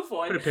 we'll move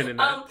on. Put a pin in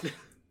that.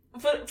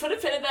 Put a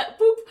pin in that.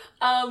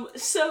 Boop.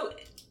 So,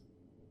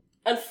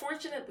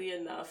 unfortunately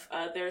enough,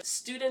 there are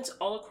students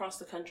all across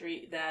the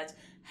country that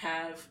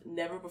have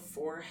never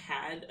before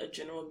had a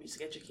general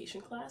music education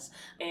class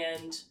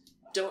and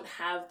don't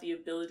have the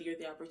ability or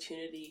the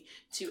opportunity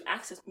to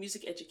access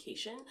music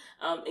education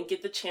and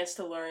get the chance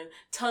to learn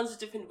tons of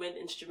different wind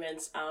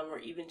instruments or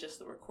even just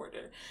the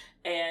recorder.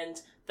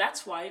 And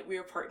that's why we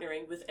are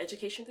partnering with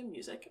Education Through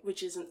Music,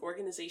 which is an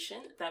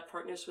organization that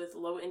partners with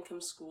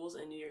low-income schools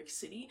in New York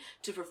City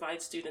to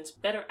provide students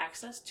better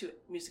access to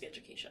music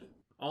education.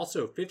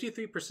 Also,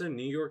 53% of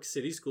New York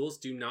City schools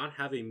do not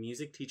have a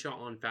music teacher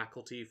on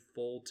faculty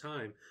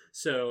full-time.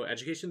 So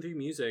Education Through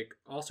Music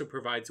also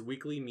provides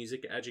weekly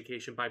music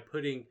education by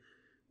putting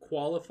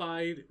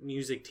qualified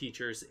music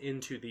teachers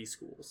into these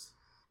schools.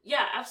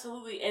 Yeah,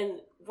 absolutely.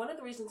 And one of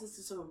the reasons this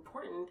is so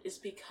important is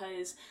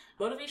because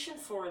motivation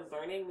for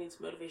learning means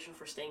motivation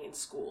for staying in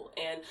school.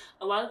 And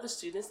a lot of the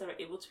students that are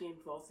able to be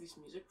involved in these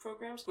music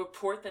programs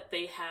report that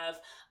they have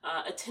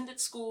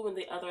attended school when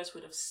they otherwise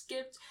would have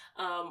skipped,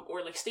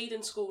 or stayed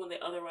in school when they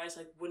otherwise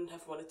wouldn't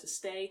have wanted to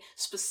stay,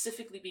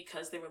 specifically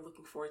because they were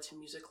looking forward to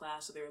music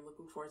class or they were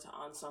looking forward to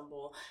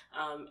ensemble,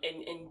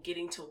 and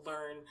getting to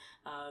learn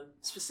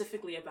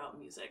specifically about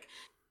music.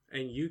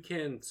 And you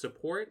can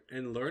support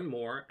and learn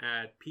more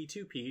at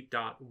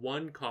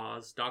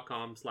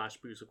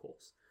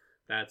p2p.onecause.com/boozicles.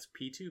 That's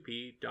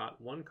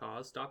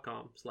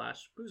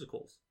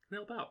p2p.onecause.com/boozicles. And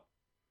help out.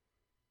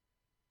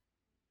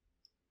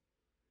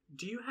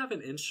 Do you have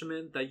an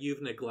instrument that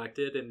you've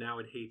neglected and now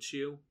it hates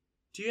you?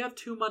 Do you have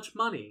too much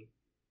money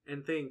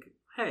and think,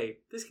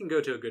 hey, this can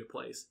go to a good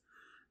place?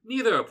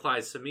 Neither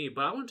applies to me,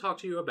 but I want to talk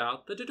to you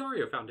about the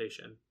D'Addario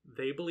Foundation.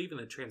 They believe in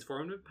the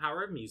transformative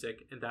power of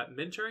music and that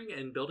mentoring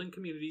and building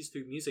communities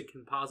through music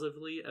can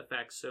positively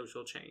affect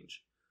social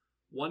change.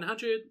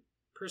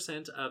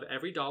 100% of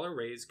every dollar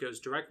raised goes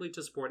directly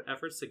to support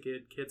efforts to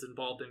get kids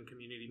involved in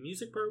community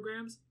music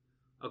programs,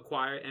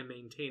 acquire and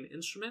maintain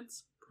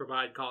instruments,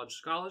 provide college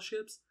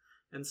scholarships,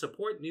 and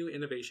support new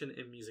innovation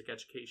in music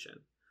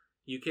education.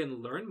 You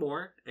can learn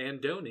more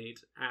and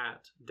donate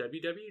at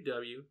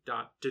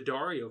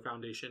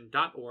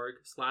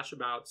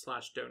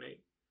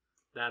www.d'addariofoundation.org/about/donate.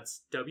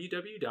 That's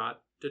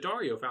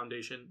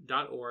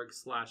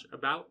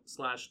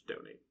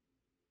www.d'addariofoundation.org/about/donate.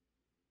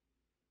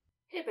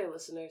 Hey there,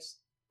 listeners.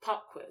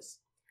 Pop quiz.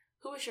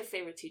 Who was your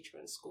favorite teacher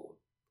in school?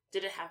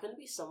 Did it happen to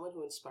be someone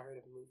who inspired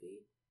a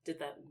movie? Did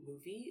that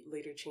movie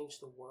later change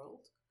the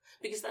world?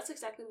 Because that's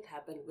exactly what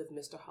happened with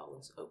Mr.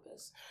 Holland's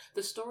Opus,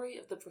 the story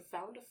of the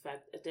profound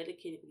effect a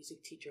dedicated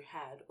music teacher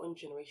had on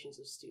generations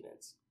of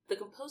students. The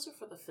composer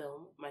for the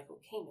film, Michael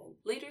Kamen,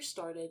 later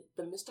started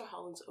the Mr.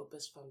 Holland's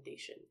Opus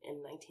Foundation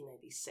in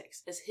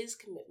 1996 as his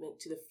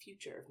commitment to the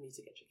future of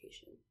music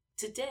education.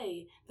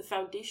 Today, the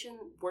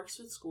foundation works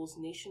with schools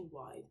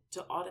nationwide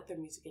to audit their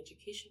music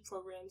education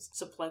programs,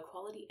 supply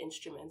quality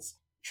instruments,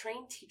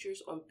 train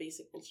teachers on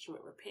basic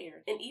instrument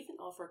repair, and even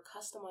offer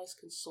customized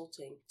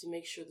consulting to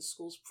make sure the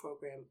school's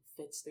program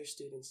fits their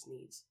students'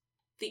 needs.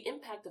 The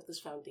impact of this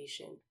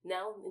foundation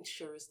now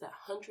ensures that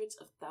hundreds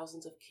of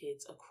thousands of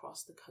kids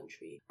across the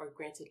country are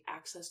granted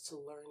access to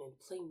learn and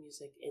play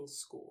music in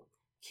school,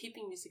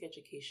 keeping music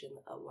education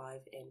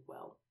alive and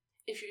well.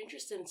 If you're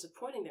interested in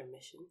supporting their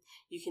mission,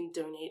 you can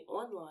donate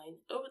online,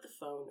 over the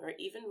phone, or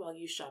even while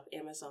you shop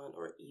Amazon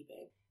or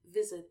eBay.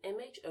 Visit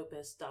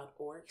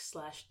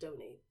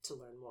mhopus.org/donate to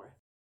learn more.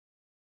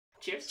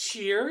 Cheers.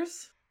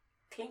 Cheers.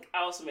 Clink.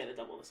 I also made a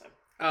double this time.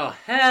 Oh,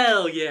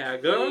 hell yeah,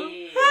 girl.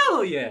 Yeah.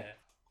 Hell yeah.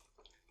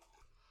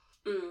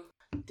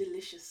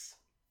 Delicious.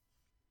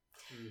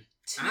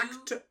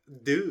 Act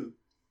do.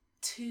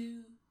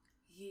 2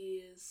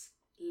 years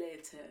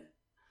later.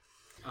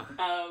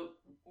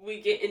 We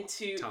get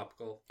into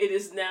Topical. It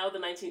is now the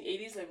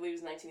 1980s. I believe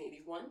it's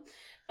 1981,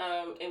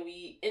 and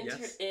we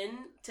enter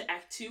into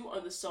Act 2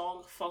 on the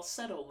song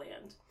 "Falsetto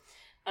Land."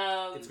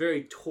 It's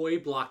very Toy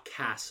Block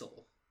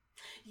Castle.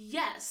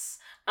 Yes,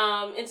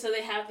 and so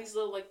they have these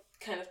little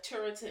kind of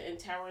turrets and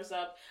towers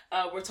up.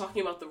 We're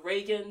talking about the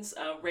Reagans.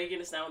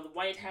 Reagan is now in the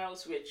White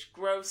House, which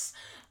gross.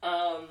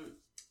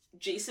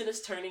 Jason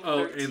is turning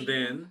 13. And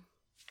then,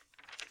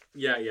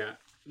 yeah.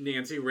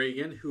 Nancy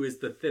Reagan, who is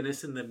the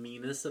thinnest and the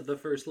meanest of the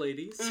first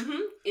ladies.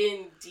 Mm-hmm.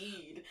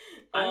 Indeed.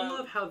 I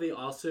love how they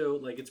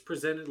also, it's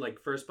presented,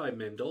 first by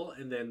Mendel,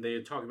 and then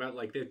they talk about,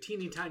 their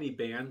teeny tiny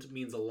band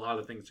means a lot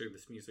of things during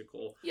this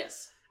musical.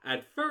 Yes.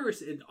 At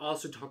first, it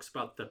also talks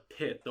about the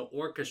pit, the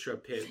orchestra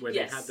pit, where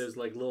they had those,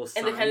 little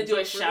signs. And they had to do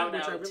a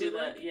shout-out really to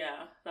that.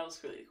 Yeah, that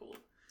was really cool.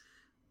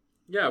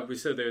 Yeah,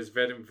 so there's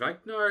Vadim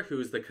Wagner, who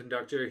is the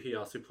conductor. He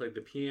also played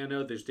the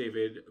piano. There's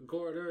David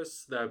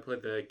Gordos that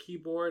played the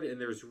keyboard. And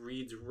there's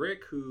Reed's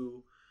Rick,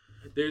 who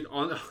There's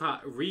on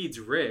Reed's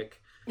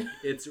Rick.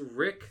 It's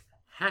Rick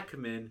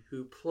Heckman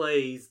who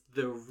plays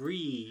the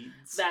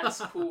Reeds.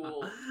 That's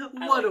cool.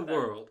 What like a that.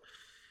 world.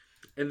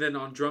 And then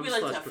on drums We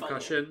like to / have fun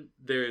percussion,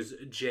 there's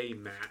J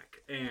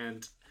Mac.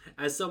 And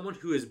as someone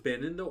who has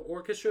been in the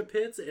orchestra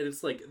pits,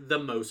 it's like the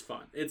most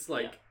fun. It's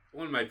like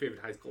one of my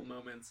favorite high school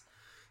moments.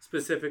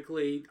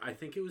 Specifically, I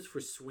think it was for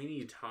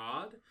Sweeney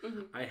Todd.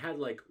 Mm-hmm. I had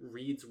like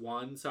Reed's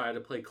one, so I had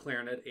to play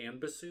clarinet and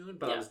bassoon,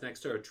 but I was next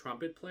to a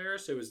trumpet player,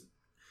 so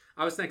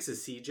I was next to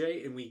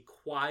CJ, and we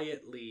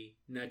quietly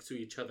next to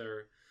each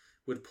other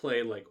would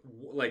play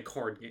like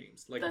card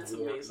games, like That's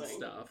war amazing. and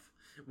stuff,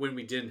 when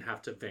we didn't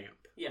have to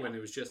vamp, when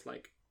it was just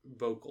like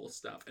vocal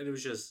stuff, and it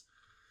was just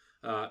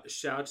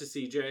shout out to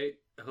CJ.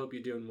 I hope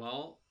you're doing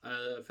well,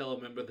 a fellow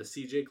member of the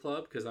CJ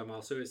Club, because I'm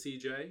also a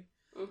CJ.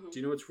 Mm-hmm. Do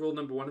you know what's rule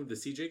number 1 of the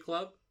CJ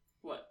Club?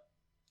 What?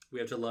 We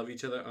have to love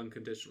each other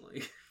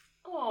unconditionally.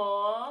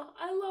 Aw,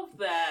 I love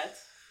that.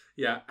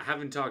 Yeah, I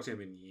haven't talked to him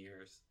in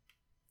years.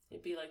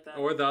 It'd be like that.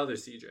 Or the other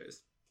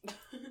CJs.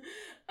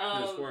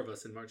 There's 4 of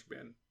us in marching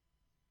band.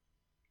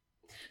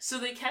 So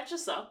they catch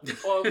us up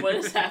on what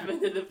has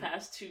happened in the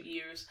past 2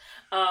 years.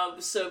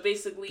 So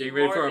basically, getting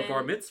ready for a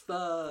bar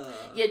mitzvah.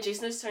 Yeah,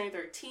 Jason is turning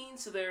 13,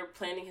 so they're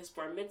planning his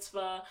bar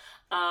mitzvah.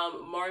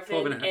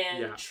 Marvin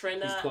and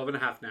Trina. He's 12 and a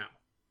half now.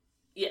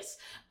 Yes.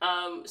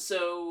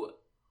 So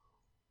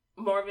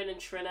Marvin and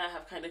Trina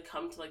have kind of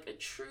come to like a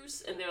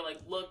truce, and they're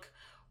like, look,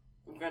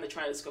 we're going to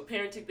try this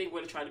co-parenting thing. We're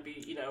going to try to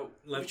be,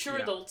 mature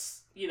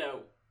adults,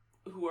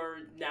 who are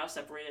now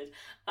separated.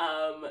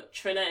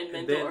 Trina and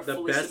Mendel are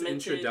fully cemented. The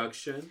best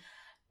introduction.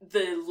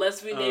 The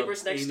lesbian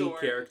neighbors next door.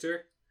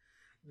 Character.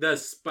 The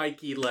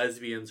spiky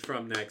lesbians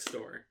from next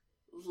door.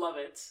 Love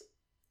it.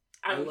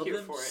 I love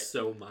them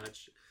so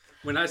much.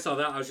 When I saw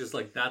that, I was just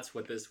like, that's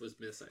what this was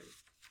missing.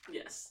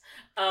 Yes.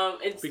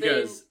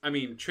 Because, I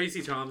mean,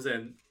 Tracy Thoms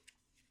and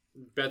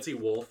Betsy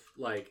Wolfe,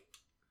 like,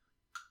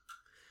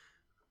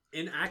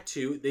 in Act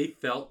 2, they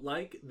felt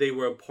like they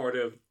were a part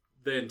of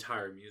the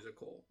entire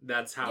musical.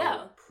 That's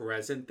how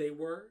present they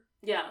were.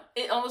 Yeah.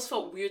 It almost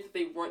felt weird that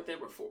they weren't there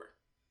before.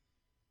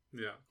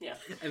 Yeah. Yeah.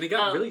 And it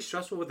got really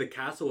stressful with the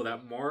castle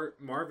that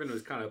Marvin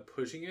was kind of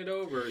pushing it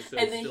over, so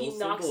and then still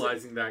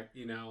symbolizing that,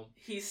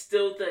 he's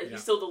still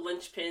the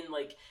linchpin,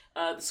 like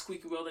the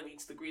squeaky wheel that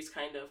needs the grease,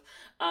 kind of.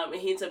 And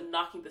he ends up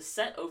knocking the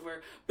set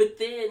over, but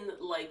then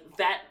like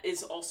that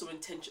is also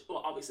intentional.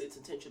 Well, obviously it's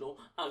intentional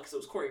because it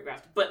was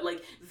choreographed, but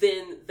like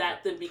then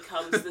that then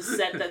becomes the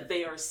set that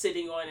they are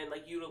sitting on and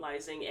like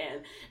utilizing,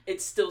 and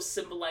it's still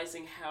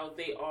symbolizing how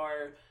they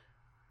are.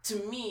 To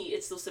me,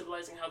 it's still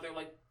symbolizing how they're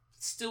like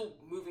still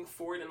moving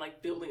forward and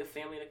like building a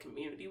family and a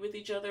community with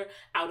each other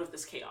out of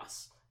this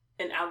chaos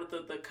and out of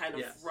the kind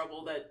of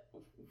rubble that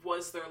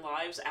was their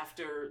lives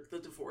after the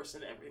divorce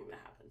and everything that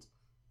happened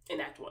in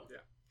Act 1.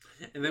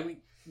 Yeah. And then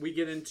we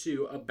get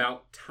into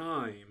About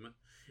Time,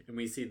 and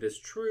we see this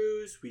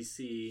truce. We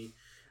see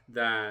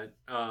that,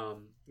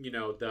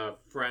 the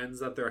friends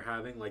that they're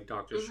having, like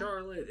Dr.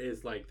 Charlotte,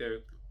 is like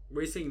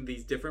we're seeing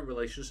these different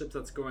relationships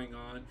that's going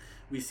on.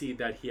 We see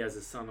that he has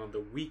a son on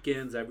the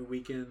weekends, every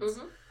weekend.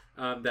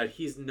 That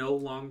he's no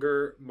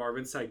longer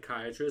Marvin's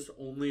psychiatrist,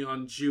 only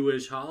on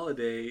Jewish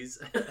holidays.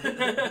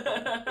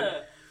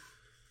 And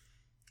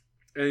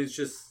it's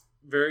just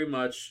very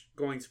much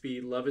going to be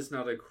love is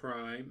not a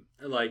crime.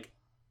 Like,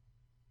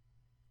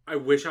 I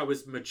wish I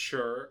was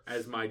mature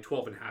as my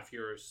 12 and a half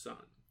year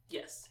son.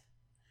 Yes.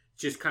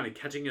 Just kind of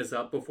catching us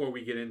up before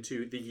we get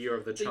into the Year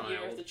of the Child. The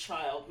Year of the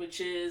Child, which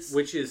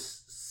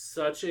is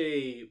such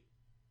a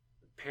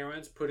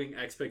parents putting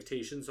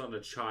expectations on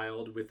a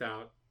child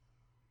without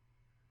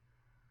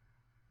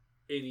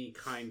any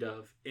kind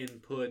of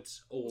input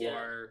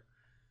or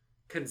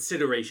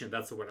consideration.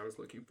 That's the word I was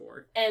looking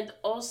for. And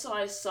also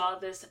I saw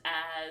this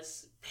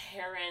as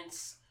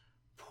parents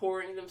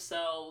pouring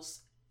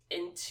themselves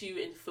into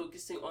and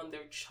focusing on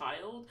their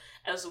child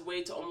as a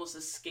way to almost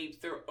escape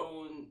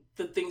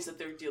the things that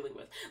they're dealing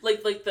with.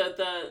 Like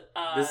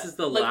this is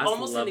the like last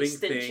almost loving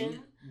thing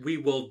we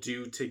will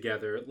do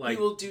together. Like,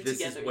 we will do this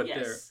together, is what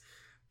yes.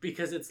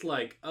 Because it's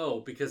like,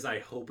 because I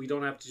hope we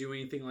don't have to do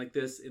anything like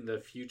this in the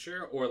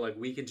future, or like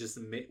we can just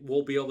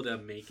we'll be able to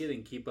make it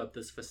and keep up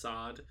this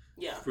facade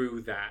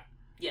through that.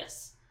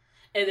 Yes.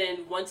 And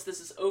then once this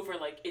is over,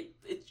 like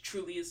it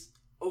truly is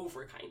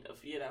over, kind of,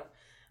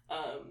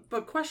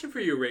 But question for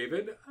you,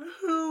 Raven,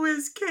 who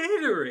is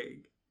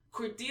catering?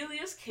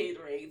 Cordelia's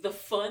Catering, the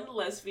fun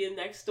lesbian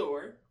next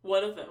door,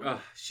 one of them.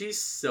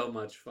 She's so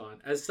much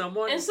fun. As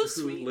someone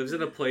who lives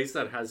in a place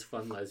that has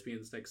fun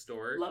lesbians next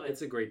door,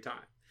 it's a great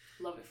time.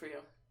 Love it for you.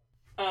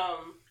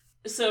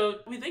 So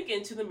we then get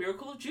into the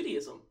miracle of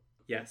Judaism.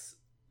 Yes,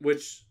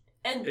 it's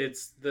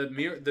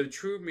the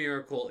true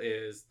miracle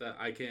is that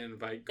I can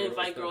invite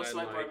girls to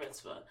my bar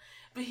mitzvah.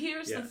 But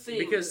here's the thing,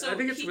 because I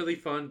think it's really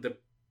fun.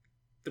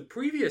 The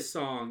previous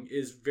song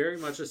is very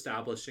much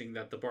establishing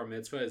that the bar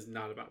mitzvah is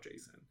not about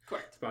Jason.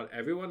 Correct. It's about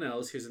everyone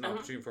else. Here's an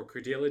opportunity for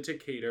Cordelia to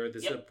cater.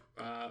 This is an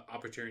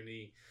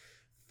opportunity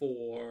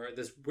for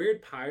this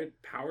weird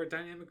power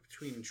dynamic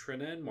between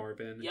Trina and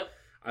Marvin. Yep.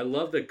 I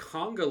love the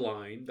conga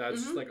line.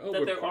 That's just like, oh,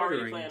 that we're they're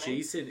already partnering. planning.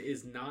 Jason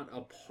is not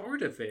a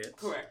part of it.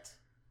 Correct.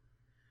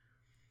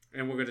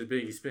 And we're going to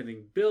be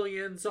spending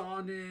billions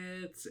on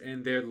it.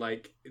 And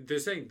they're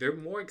saying they're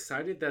more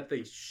excited that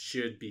they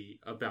should be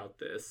about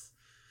this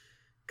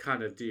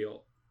kind of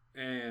deal.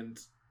 And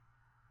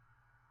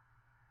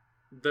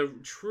the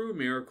true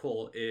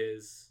miracle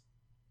is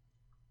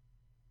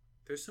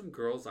there's some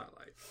girls I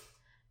like.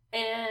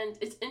 And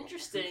it's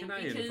interesting. Who can I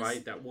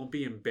invite that won't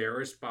be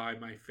embarrassed by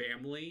my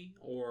family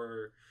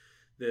or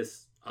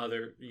this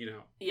other,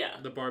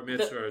 the bar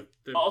mitzvah.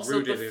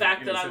 Also, the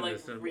fact that I'm like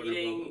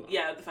reading,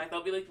 the fact that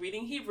I'll be like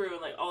reading Hebrew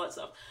and like all that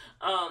stuff.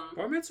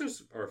 Bar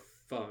mitzvahs are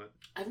fun.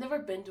 I've never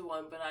been to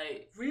one, but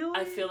really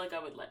I feel like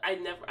I would like.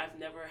 I've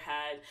never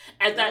had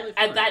at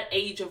that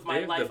age of my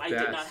life. I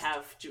did not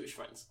have Jewish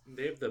friends.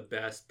 They have the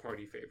best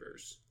party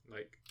favors.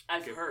 Like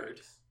I've heard.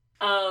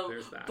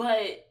 There's that,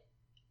 but.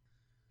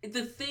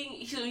 The thing,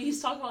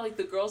 he's talking about, like,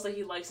 the girls that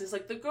he likes is,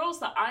 like, the girls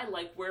that I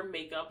like wear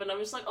makeup, and I'm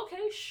just like,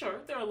 okay, sure,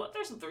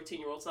 there's some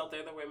 13-year-olds out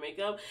there that wear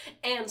makeup,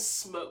 and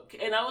smoke,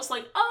 and I was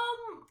like,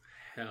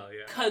 hell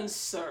yeah.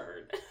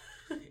 Concerned.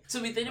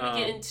 So we get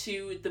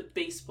into the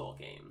baseball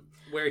game.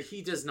 Where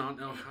he does not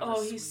know how to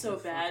swing he's so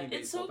bad.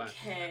 It's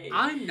okay. Bat.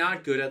 I'm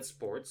not good at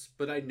sports,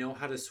 but I know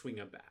how to swing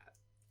a bat.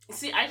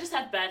 See, I just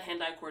have bad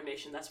hand-eye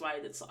coordination, that's why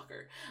I did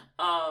soccer.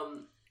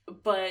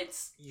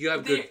 But... You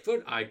have good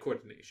foot-eye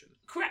coordination.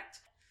 Correct.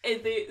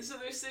 And they're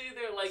sitting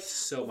there like,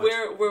 so much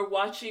we're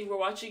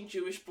watching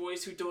Jewish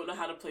boys who don't know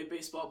how to play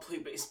baseball,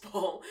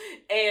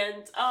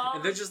 and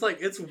they're just like,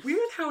 it's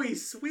weird how he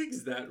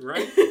swings that,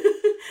 right?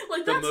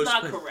 Like that's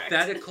not correct. The most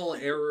pathetical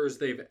errors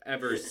they've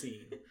ever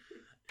seen.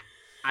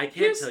 I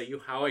can't tell you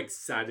how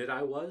excited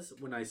I was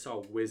when I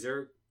saw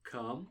Whizzer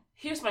come.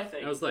 Here's my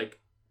thing. I was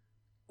like,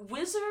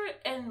 Whizzer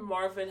and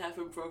Marvin have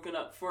been broken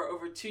up for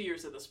over 2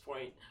 years at this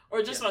point,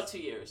 or just about 2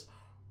 years.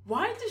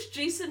 Why does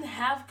Jason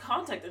have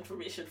contact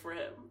information for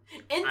him?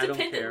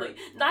 Independently.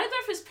 Neither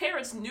of his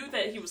parents knew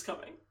that he was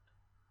coming.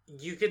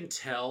 You can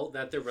tell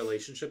that the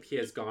relationship he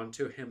has gone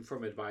to him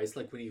from advice,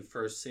 like when he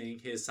first seeing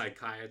his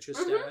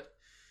psychiatrist dad.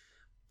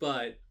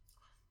 But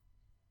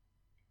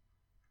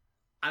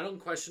I don't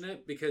question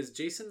it because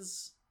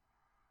Jason's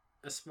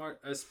a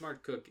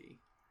smart cookie.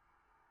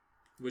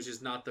 Which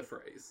is not the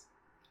phrase.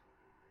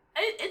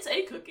 It's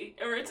a cookie,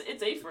 or it's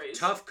a phrase.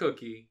 Tough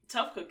cookie.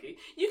 Tough cookie.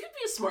 You could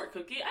be a smart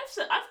cookie.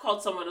 I've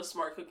called someone a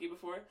smart cookie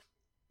before.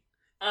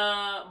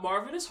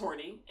 Marvin is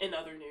horny. In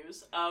other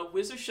news,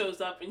 Whizzer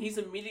shows up and he's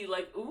immediately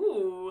like,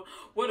 "Ooh,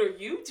 what are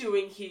you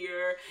doing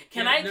here?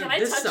 Can I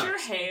touch your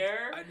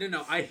hair?"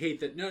 No, I hate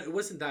that. No, it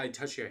wasn't that I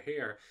touch your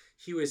hair.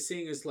 He was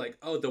saying is like,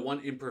 oh, the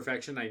one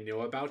imperfection I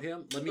know about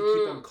him. Let me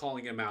keep on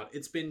calling him out.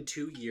 It's been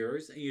 2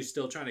 years and you're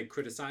still trying to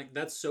criticize.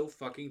 That's so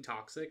fucking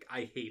toxic.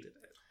 I hated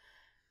it.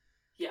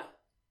 Yeah.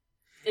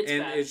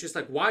 It's just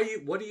like, what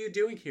are you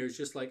doing here? It's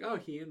just like, oh,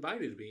 he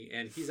invited me.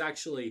 And he's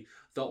actually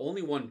the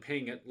only one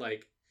paying it,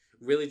 like,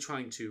 really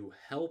trying to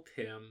help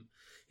him.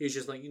 He's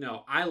just like,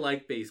 I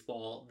like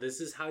baseball. This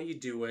is how you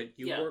do it.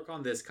 You work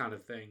on this kind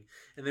of thing.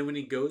 And then when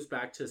he goes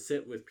back to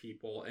sit with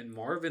people and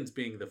Marvin's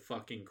being the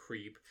fucking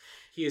creep,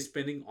 he is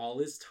spending all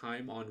his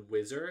time on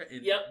Whizzer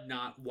and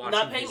not watching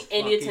not paying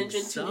any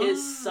attention to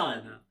his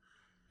son.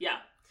 Yeah.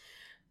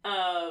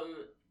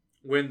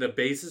 When the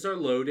bases are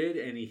loaded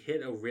and he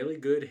hit a really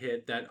good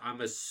hit that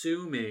I'm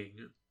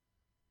assuming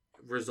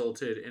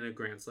resulted in a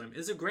grand slam.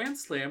 Is a grand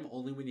slam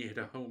only when you hit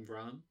a home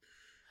run?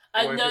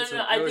 No.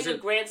 I think a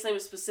grand slam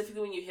is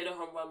specifically when you hit a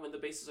home run when the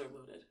bases are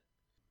loaded.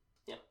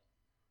 Yeah.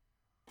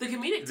 The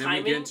comedic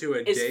timing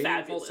is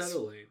fabulous.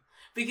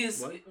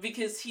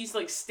 Because he's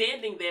like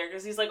standing there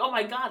because he's like, oh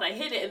my god, I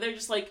hit it. And they're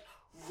just like,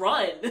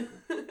 run.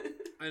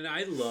 And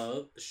I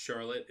love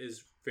Charlotte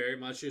is very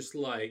much just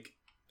like,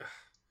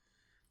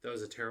 that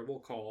was a terrible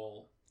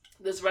call.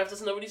 This ref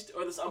doesn't know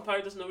what this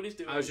umpire doesn't know what he's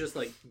doing. I was just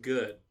like,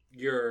 good.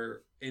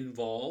 You're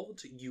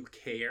involved. You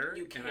care.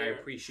 And I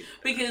appreciate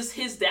it. Because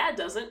his dad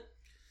doesn't.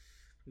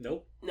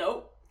 Nope.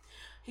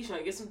 He's trying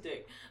to get some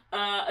dick.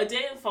 A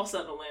Day in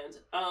Falsetto Land.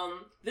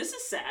 This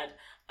is sad.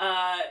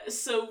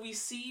 So we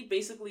see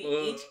basically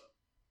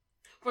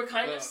we're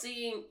kind of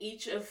seeing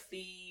each of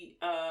the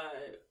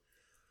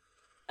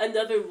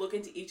another look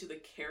into each of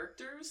the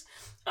characters,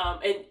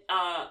 and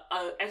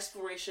an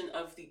exploration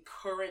of the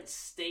current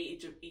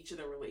stage of each of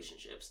the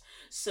relationships.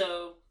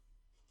 So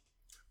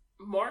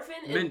Marvin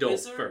and Mendel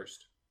Whizzer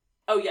first.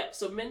 Oh yeah,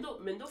 so Mendel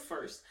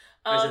first.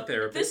 As a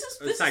therapist,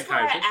 This is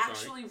where I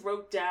actually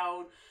wrote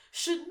down,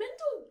 should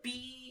Mendel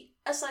be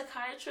a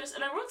psychiatrist?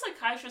 And I wrote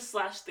psychiatrist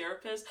 /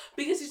 therapist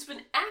because he's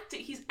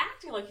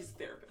acting like he's a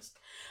therapist.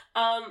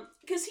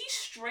 Because he's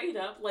straight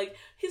up, like,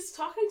 he's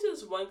talking to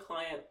this one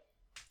client,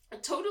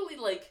 totally,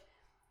 like,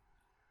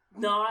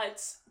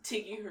 not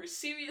taking her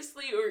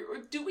seriously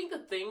or doing the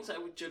things I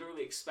would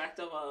generally expect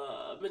of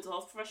a mental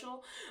health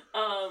professional.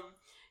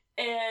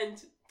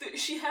 And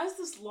she has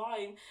this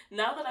line,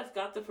 now that I've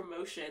got the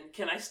promotion,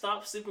 can I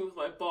stop sleeping with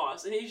my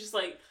boss? And he's just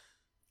like,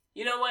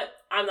 you know what?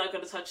 I'm not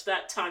going to touch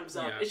that. Time's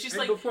up. Yeah. It's just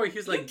and like, before he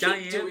was like,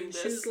 Diane,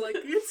 she's like,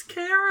 it's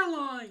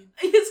Caroline.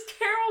 It's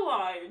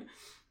Caroline.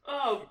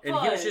 Oh, and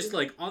he was just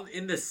like,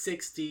 in the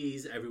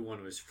 60s,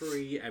 everyone was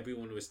free.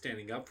 Everyone was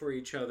standing up for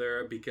each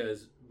other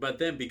but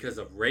then because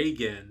of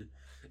Reagan,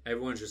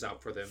 everyone's just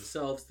out for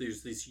themselves.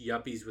 There's these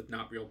yuppies with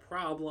not real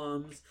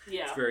problems.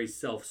 Yeah. It's very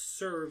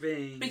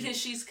self-serving.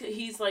 Because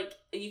he's like,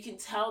 you can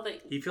tell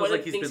that he feels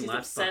like he's been left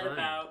upset behind.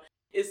 about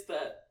is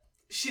that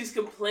she's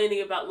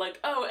complaining about, like,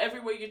 oh,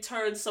 everywhere you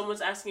turn,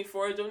 someone's asking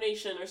for a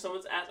donation, or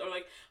or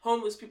like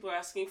homeless people are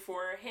asking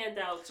for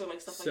handouts, or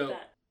like stuff like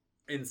that.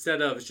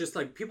 Instead of, it's just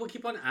like, people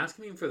keep on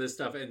asking me for this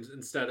stuff, and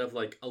instead of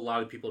like, a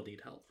lot of people need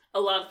help. A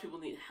lot of people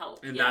need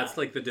help. And that's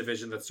like the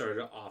division that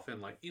started off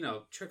in, like,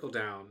 trickle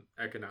down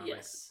economics.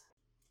 Yes.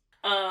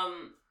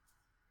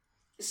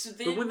 So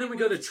then but when we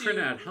go to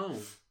Trinidad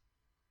Home.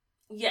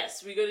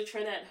 Yes, we go to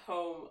Trinidad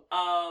Home.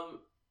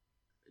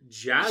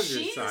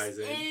 Jazzercising.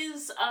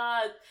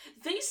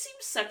 They seem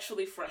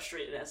sexually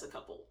frustrated as a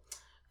couple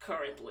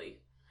currently,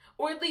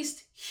 or at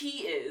least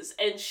he is,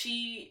 and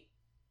she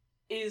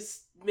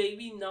is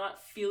maybe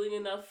not feeling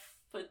enough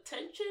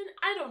attention.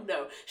 I don't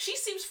know. She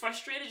seems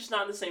frustrated, just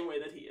not in the same way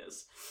that he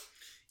is.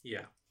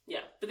 Yeah.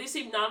 Yeah, but they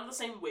seem not on the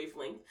same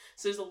wavelength,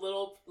 so there's a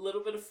little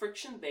bit of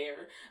friction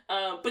there.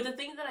 But the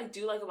thing that I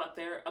do like about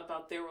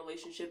their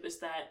relationship is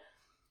that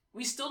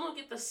we still don't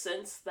get the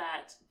sense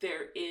that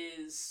there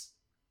is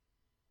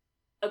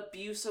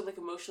abuse or like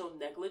emotional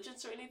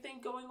negligence or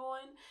anything going on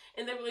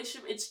in their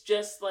relationship. It's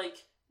just like,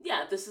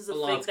 yeah, this is a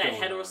thing that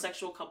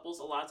heterosexual couples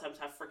a lot of times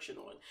have friction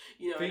on.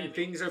 You know what I mean?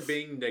 Things are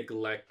being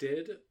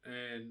neglected,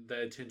 and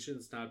the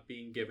attention's not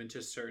being given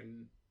to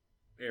certain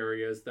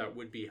areas that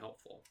would be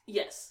helpful.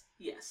 Yes.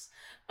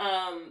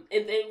 And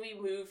then we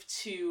move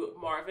to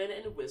Marvin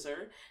and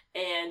Whizzer,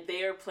 and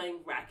they are playing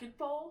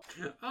racquetball.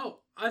 Oh,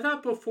 I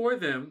thought before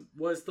them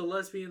was the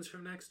lesbians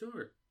from next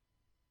door.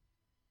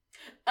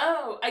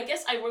 Oh, I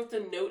guess I wrote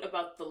the note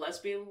about the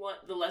lesbian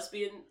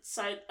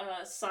side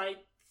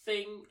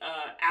thing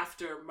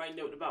after my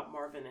note about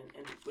Marvin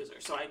and Whizzer.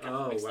 So I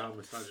got mixed up.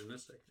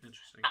 Misogynistic.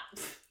 Interesting.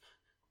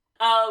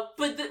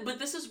 But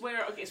this is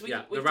where, okay, so we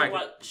talk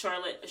about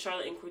Charlotte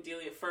and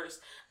Cordelia first.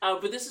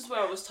 But this is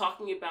where I was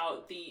talking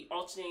about the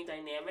alternating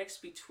dynamics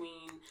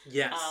between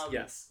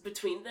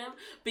between them,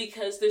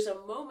 because there's a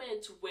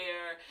moment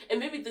where, and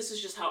maybe this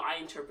is just how I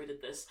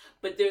interpreted this,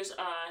 but there's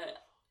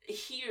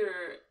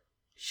here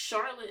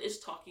Charlotte is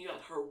talking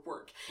about her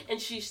work,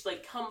 and she's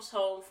like comes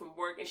home from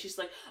work and she's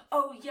like,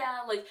 oh yeah,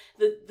 like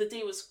the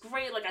day was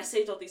great, like I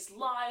saved all these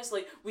lives,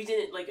 like we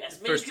didn't, like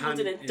as many people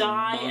didn't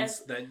die as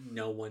that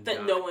no one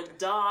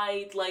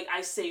died, like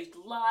I saved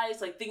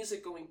lives, like things are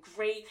going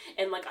great,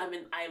 and like I'm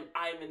in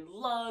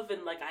love,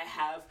 and like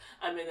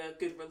I'm in a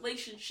good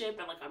relationship,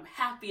 and like I'm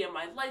happy, and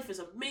my life is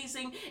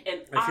amazing,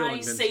 and I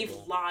save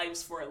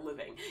lives for a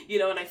living,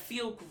 and I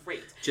feel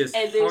great. Just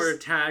heart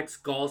attacks,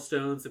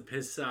 gallstones,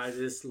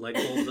 appendicitis, like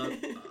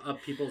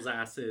up people's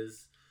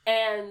asses,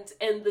 and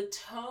the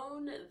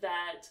tone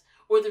that,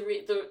 or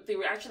the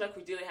reaction that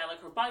Cordelia had,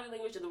 like her body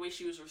language and the way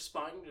she was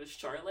responding to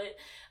Charlotte,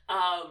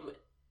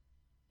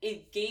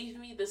 it gave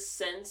me the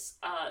sense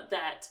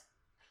that,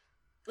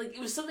 like, it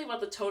was something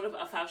about the tone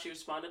of how she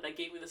responded that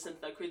gave me the sense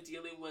that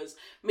Cordelia was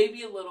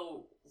maybe a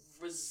little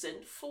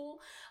resentful.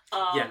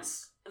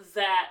 Yes.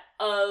 That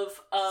of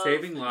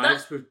saving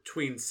lives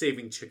between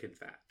saving chicken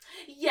fat.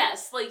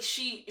 Yes, like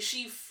she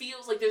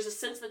feels like there's a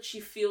sense that she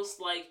feels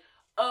like,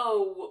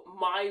 oh,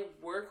 my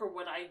work or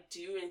what I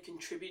do and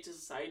contribute to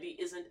society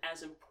isn't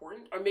as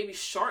important, or maybe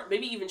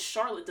even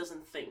Charlotte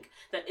doesn't think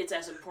that it's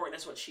as important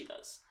as what she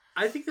does.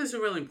 I think this is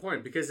really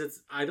important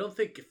because I don't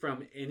think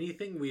from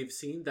anything we've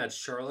seen that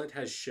Charlotte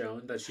has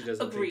shown that she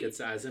doesn't think it's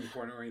as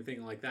important or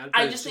anything like that.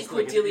 I just think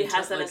Cordelia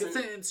has that as it's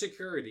an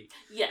insecurity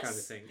kind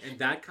of thing. And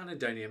that kind of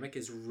dynamic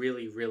is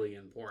really, really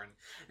important.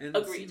 And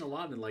I've seen a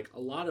lot in a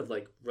lot of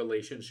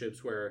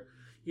relationships where,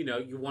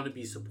 you want to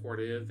be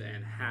supportive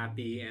and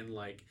happy, and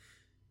like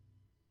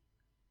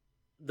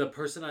the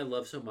person I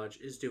love so much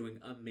is doing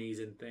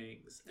amazing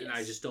things, and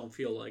I just don't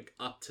feel like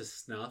up to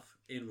snuff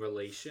in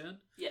relation.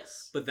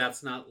 Yes. But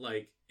that's not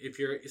if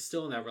you're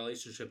still in that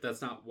relationship,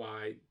 that's not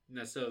why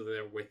necessarily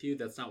they're with you.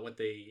 That's not what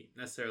they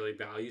necessarily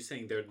value,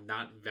 saying they're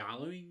not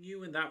valuing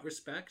you in that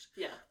respect.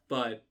 Yeah.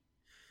 But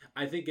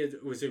I think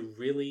it was a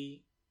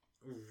really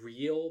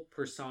real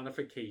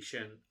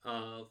personification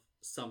of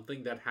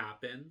something that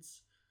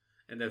happens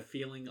and a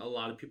feeling a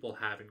lot of people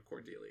have in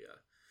Cordelia.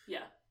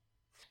 Yeah.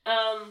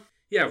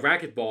 Yeah,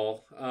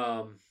 racquetball.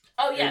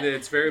 Oh yeah, and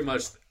it's very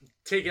much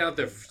taking out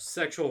their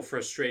sexual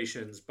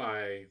frustrations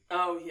by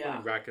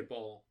playing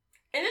racquetball.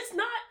 And it's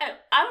not.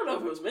 I don't know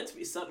if it was meant to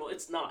be subtle.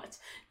 It's not.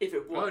 If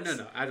it was. Oh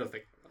no, I don't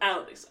think. I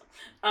don't think so.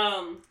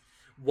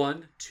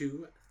 1,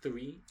 2,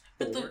 3,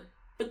 4.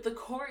 But the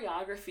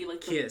choreography,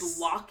 like Kiss.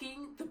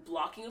 the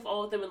blocking of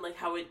all of them, and like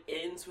how it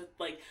ends with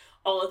like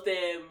all of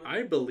them.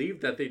 I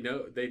believe that they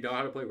know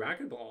how to play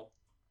racquetball.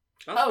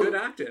 That's good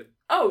acting.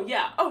 Oh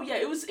yeah.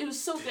 It was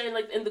so good, and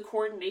like in the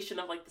coordination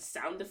of like the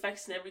sound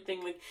effects and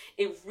everything, like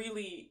it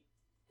really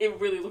it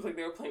really looked like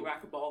they were playing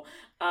racquetball.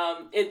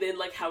 And then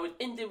like how it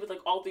ended with like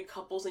all three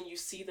couples, and you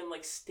see them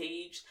like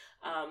staged,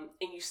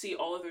 and you see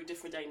all of their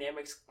different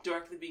dynamics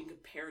directly being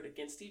compared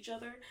against each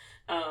other.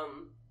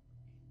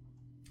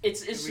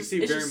 It's we just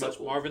see it's very just much so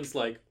cool. Marvin's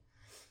like,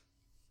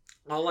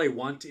 all I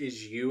want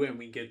is you, and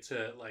we get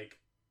to like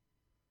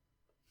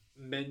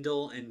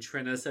Mendel and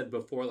Trina said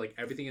before, like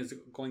everything is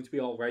going to be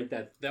all right.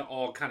 That they're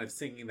all kind of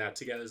singing that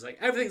together. It's like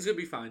everything's gonna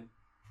be fine.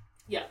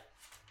 Yeah.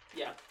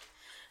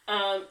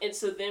 And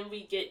so then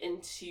we get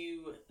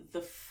into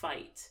the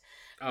fight.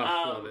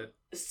 Oh, love it.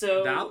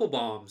 So the apple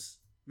bombs.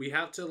 We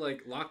have to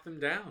like lock them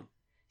down.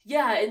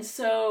 Yeah, and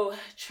so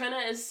Trina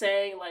is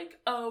saying like,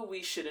 oh,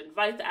 we should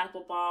invite the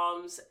apple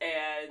bombs,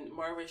 and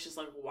Marvin's just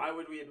like, why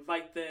would we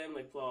invite them?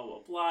 Like blah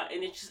blah blah.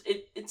 And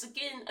it's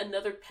again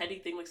another petty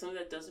thing, like something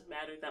that doesn't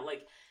matter, that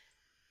like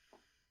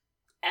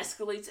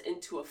escalates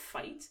into a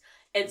fight.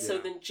 And so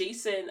then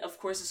Jason, of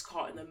course, is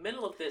caught in the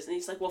middle of this, and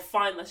he's like, well,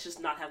 fine, let's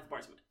just not have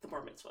the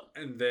bar mitzvah.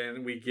 And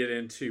then we get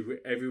into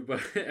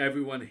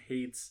everyone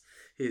hates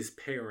his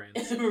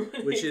parents,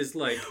 which is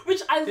like...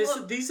 Which I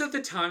love. These are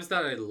the times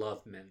that I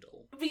love Mendel.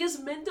 Because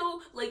Mendel,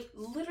 like,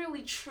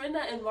 literally, Trina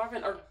and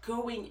Marvin are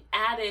going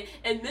at it,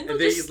 and Mendel and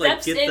just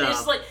steps in and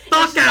is like,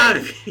 fuck out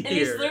of here! And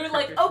he's literally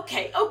like,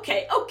 okay,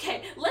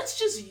 let's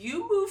just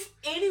you move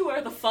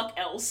anywhere the fuck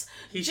else.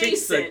 He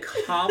Jason. takes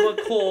the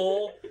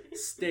comical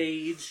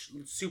stage,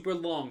 super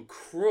long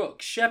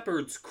crook,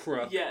 shepherd's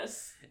crook,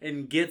 yes,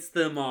 and gets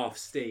them off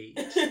stage.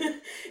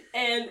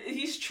 And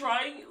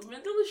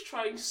Mendel is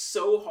trying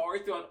so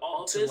hard throughout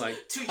all of this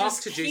like, to talk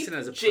just to keep Jason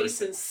as a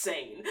Jason person.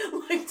 sane.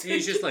 Like, and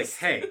he's just like,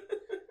 hey,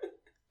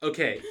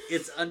 okay,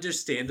 it's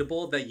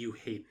understandable that you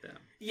hate them.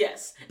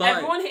 Yes, but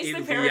everyone hates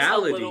their parents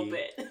reality, a little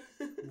bit.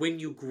 When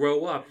you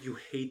grow up, you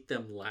hate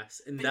them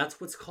less, and that's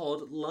what's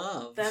called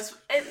love.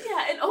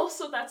 And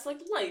also that's like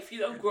life, you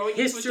know, growing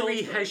into adulthood.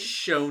 History has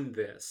shown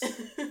this.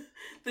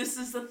 This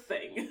is the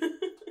thing.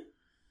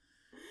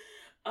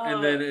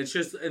 And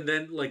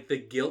then like the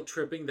guilt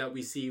tripping that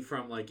we see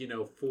from like, you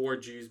know, 4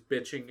 Jews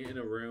bitching in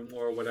a room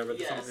or whatever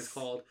the song is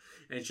called.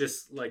 And it's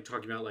just like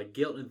talking about like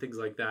guilt and things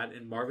like that.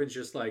 And Marvin's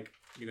just like,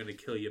 you're going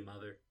to kill your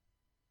mother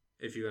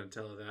if you're going to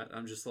tell her that.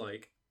 I'm just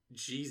like,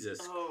 Jesus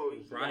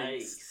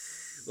Christ.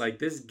 Yikes. Like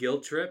this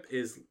guilt trip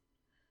is...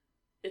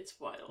 It's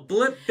wild.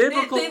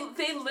 Biblical.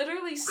 They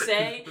literally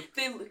say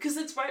because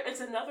it's right.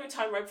 It's another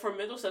time right before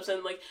Mendel steps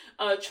in. Like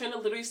Trina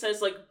literally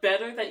says like,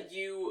 better that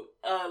you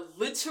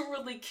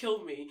literally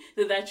kill me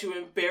than that you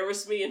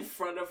embarrass me in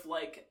front of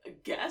like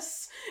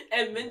guests.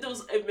 And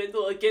Mendel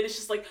again is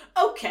just like,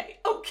 okay,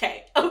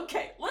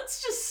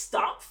 let's just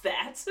stop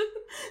that.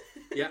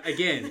 Yeah,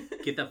 again,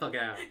 get the fuck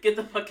out. Get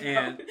the fuck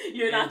out.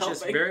 You're not helping.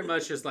 Just very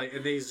much just like,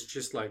 and he's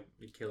just like,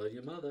 you're killing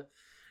your mother.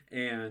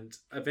 And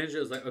eventually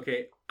I was like,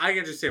 okay, I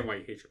understand why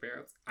you hate your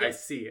parents. Yes. I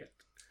see it.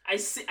 I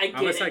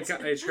get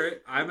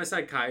it. I'm a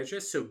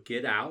psychiatrist, so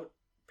get out,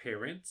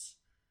 parents.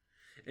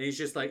 And he's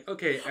just like,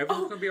 okay,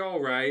 everything's gonna be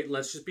all right.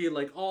 Let's just be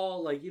like,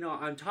 all like, you know,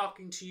 I'm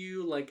talking to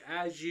you like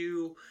as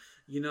you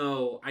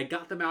know, I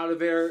got them out of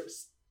there.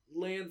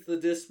 Lands the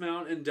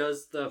dismount and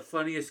does the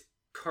funniest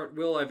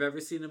cartwheel I've ever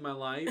seen in my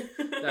life.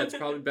 That's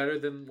probably better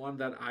than one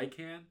that I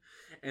can.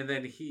 And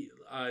then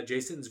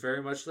Jason's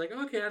very much like,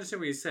 okay, I understand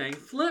what he's saying.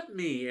 Flip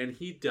me. And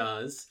he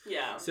does.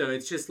 Yeah. So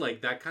it's just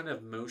like that kind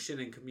of motion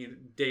and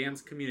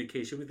Dan's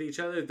communication with each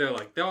other.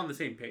 They're on the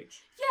same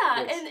page.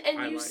 Yeah.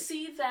 And you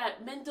see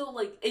that Mendel,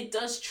 like, it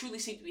does truly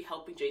seem to be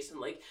helping Jason.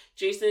 Like,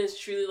 Jason is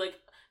truly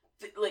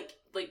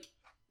like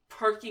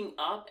perking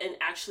up and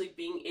actually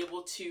being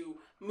able to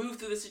move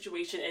through the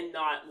situation and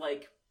not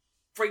like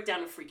break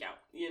down and freak out.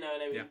 You know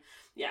what I mean?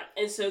 Yeah.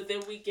 And so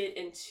then we get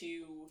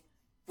into...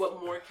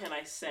 What more can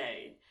I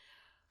say?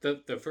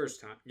 The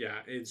first time. Yeah,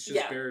 it's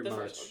just very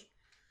much...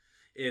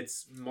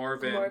 It's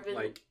Marvin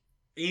like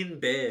in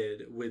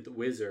bed with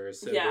Whizzer,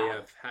 so they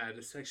have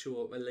had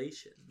sexual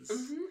relations.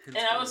 Mm-hmm.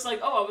 And I was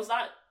like, I was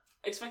not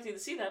expecting to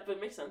see that, but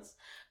it makes sense.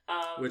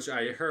 Which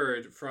I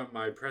heard from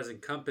my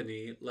present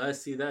company,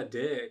 let's see that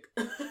dick.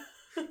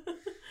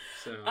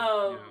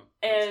 So,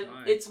 and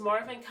it's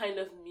Marvin kind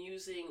of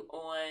musing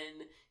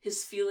on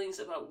his feelings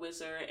about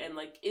Whizzer and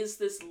like, is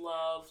this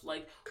love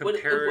like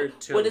compared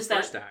to the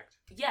first act?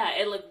 Yeah,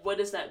 and like, what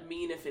does that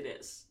mean if it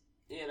is?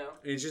 You know,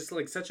 it's just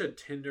like such a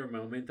tender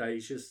moment that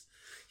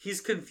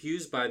he's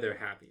confused by their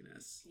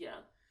happiness. Yeah,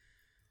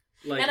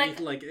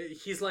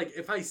 he's like,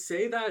 if I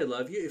say that I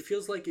love you, it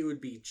feels like it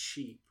would be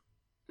cheap,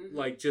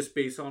 like just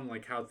based on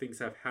like how things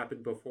have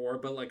happened before.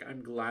 But like,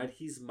 I'm glad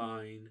he's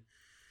mine,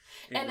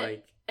 and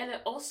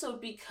it also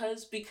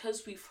because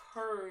we've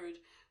heard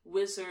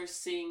Whizzer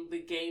sing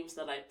the games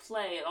that I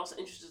play, it also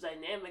introduces the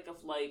dynamic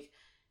of like,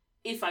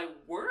 if I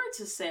were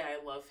to say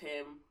I love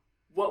him,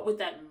 what would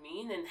that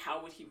mean and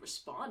how would he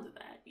respond to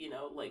that? You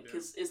know, like,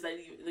 because is that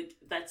like,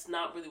 that's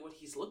not really what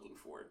he's looking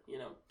for, you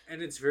know?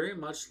 And it's very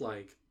much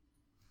like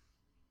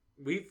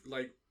we've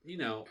like, you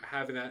know,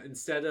 having that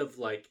instead of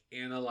like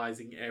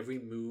analyzing every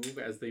move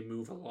as they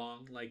move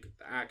along, like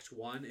Act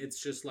 1,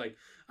 it's just like,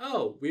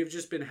 oh, we've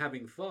just been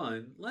having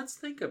fun. Let's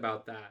think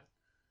about that.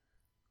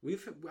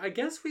 I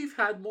guess we've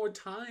had more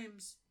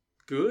times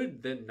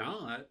good than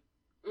not.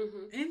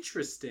 Mm-hmm.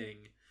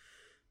 Interesting.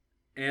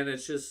 And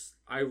it's just,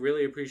 I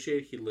really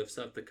appreciate he lifts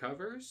up the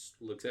covers,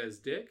 looks at his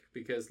dick,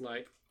 because,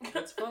 like,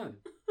 that's fun.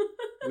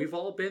 We've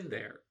all been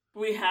there.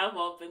 We have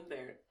all been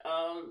there.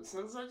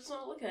 Sometimes I just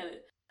want to look at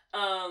it.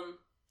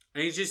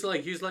 And he's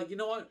like, you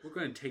know what? We're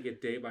going to take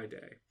it day by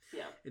day.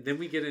 Yeah. And then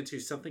we get into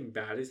something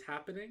bad is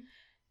happening.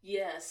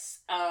 Yes.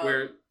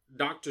 Where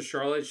Dr.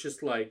 Charlotte's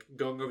just, like,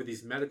 going over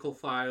these medical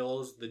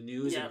files, the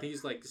news, and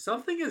things like,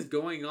 something is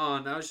going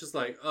on. I was just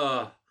like,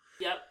 ugh.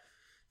 Yep.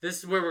 This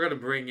is where we're going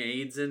to bring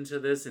AIDS into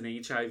this and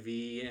HIV,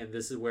 and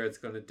this is where it's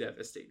going to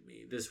devastate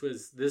me. This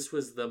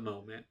was the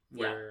moment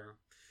where...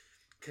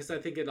 Because I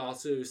think it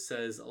also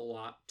says a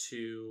lot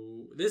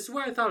to... This is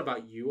where I thought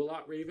about you a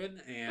lot,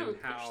 Raven, and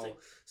how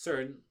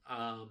certain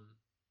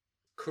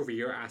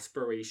career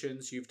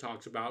aspirations you've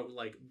talked about,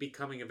 like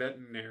becoming a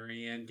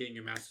veterinarian, getting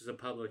your master's of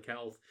public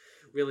health,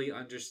 really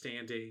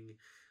understanding,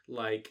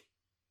 like,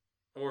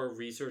 or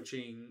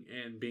researching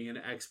and being an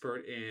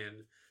expert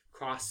in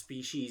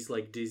cross-species,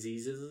 like,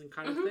 diseases and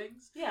kind of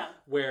things. Yeah.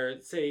 Where,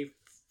 say,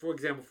 for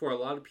example, for a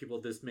lot of people,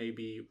 this may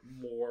be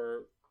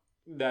more...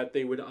 that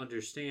they would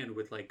understand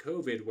with, like,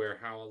 COVID, where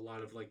how a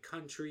lot of, like,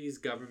 countries,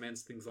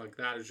 governments, things like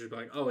that are just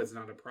like, oh, it's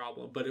not a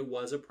problem. But it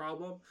was a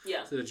problem.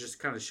 Yeah. So they're just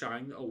kind of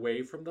shying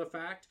away from the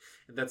fact.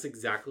 And that's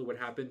exactly what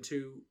happened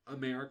to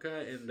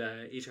America in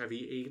the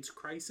HIV/AIDS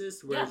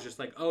crisis, where it's just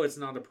like, oh, it's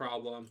not a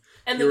problem.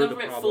 And the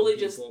government fully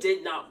just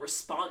did not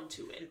respond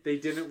to it. They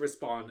didn't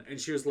respond. And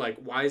she was like,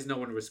 why is no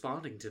one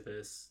responding to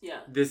this?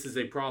 Yeah. This is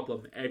a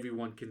problem.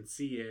 Everyone can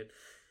see it.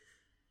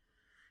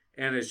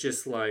 And it's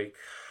just like,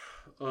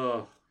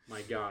 oh...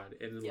 my God,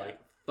 and then like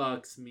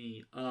fucks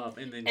me up,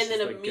 and then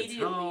she like gets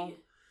home,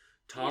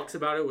 talks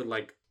about it with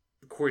like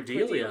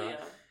Cordelia,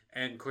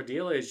 and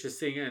Cordelia is just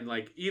saying, and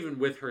like even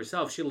with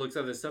herself, she looks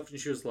at this stuff and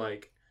she was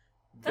like,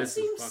 "This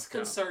that seems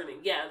concerning."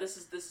 Up. Yeah, this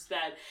is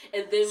bad.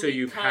 And then so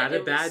you've had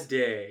a bad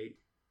day,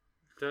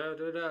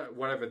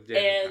 whatever the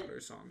Dead Cover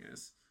song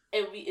is.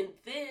 And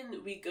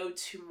then we go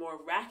to more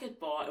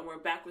racquetball, and we're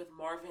back with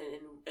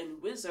Marvin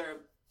and Whizzer.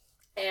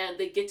 And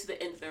they get to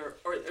the end of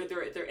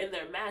they're in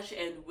their match,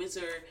 and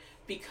Whizzer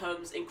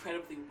becomes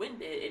incredibly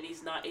winded, and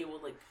he's not able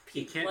to, like,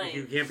 keep playing.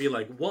 You can't be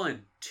like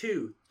 1,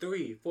 2,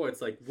 3, 4.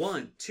 It's like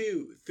 1,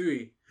 2,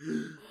 3,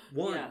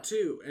 1,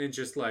 2, and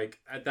just like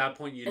at that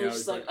point you know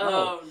it's like,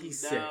 oh,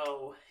 he's sick.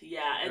 Yeah,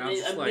 and then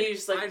just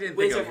immediately I didn't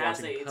think I was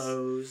watching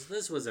Pose.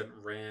 This wasn't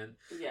Rent.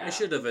 Yeah. I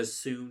should have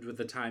assumed with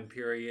the time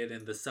period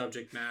and the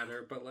subject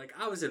matter, but like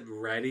I wasn't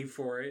ready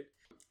for it.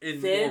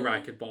 And more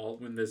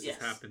racquetball when this is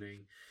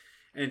happening.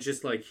 And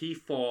just, like, he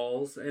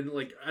falls. And,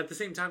 like, at the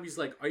same time, he's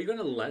like, are you going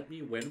to let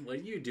me win? What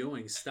are you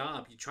doing?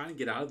 Stop. You're trying to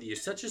get out of it. You're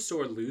such a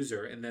sore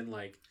loser. And then,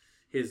 like,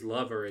 his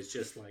lover is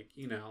just, like,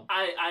 you know.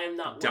 I am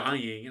not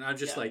dying. Winning. And I'm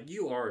just like,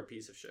 you are a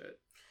piece of shit.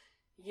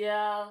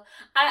 Yeah.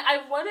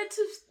 I wanted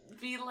to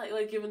be,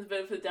 like given the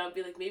benefit of the doubt,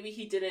 be like, maybe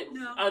he didn't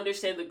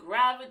understand the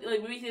gravity.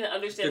 Like, maybe he didn't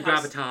understand the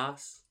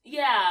gravitas.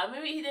 Yeah.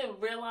 Maybe he didn't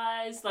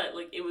realize that,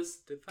 like, it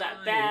was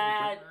that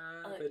bad.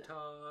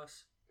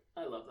 Gravitas.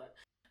 I love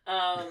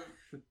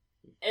that.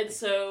 And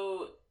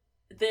so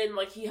then,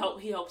 like, he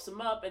helps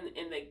him up, and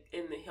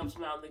they helps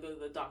him out, and they go to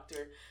the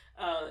doctor,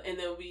 and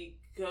then we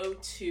go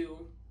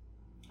to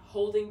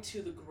Holding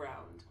to the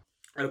Ground.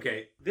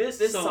 Okay, this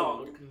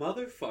song,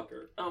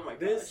 motherfucker. Oh my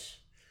gosh!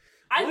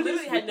 I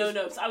literally had no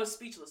notes. I was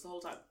speechless the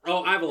whole time.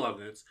 Oh, I have a lot of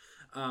notes,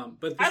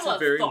 but this is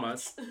very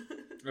much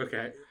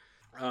okay.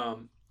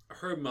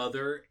 Her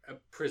mother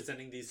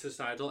presenting these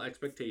societal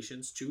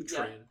expectations to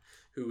Trin,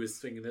 who is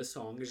singing this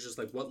song, is just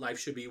like what life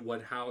should be,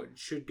 how it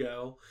should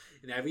go,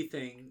 and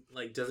everything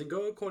like doesn't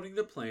go according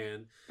to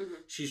plan. Mm-hmm.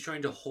 She's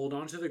trying to hold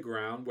on to the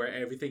ground where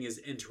everything is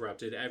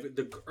interrupted.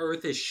 The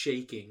earth is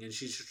shaking, and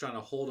she's just trying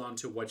to hold on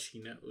to what she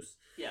knows.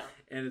 Yeah,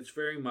 and it's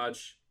very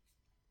much.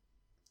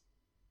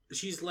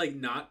 She's like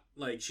not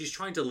like she's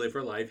trying to live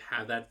her life,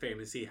 have that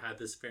fantasy, have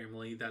this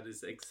family that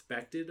is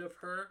expected of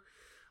her.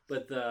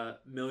 But the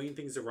million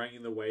things are running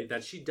in the way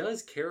that she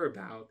does care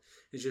about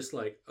is just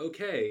like,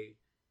 okay,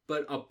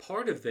 but a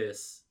part of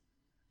this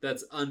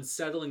that's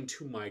unsettling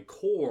to my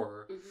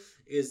core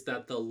is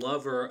that the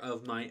lover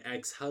of my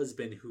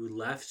ex-husband who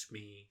left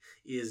me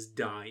is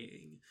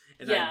dying.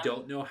 And I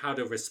don't know how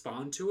to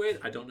respond to it.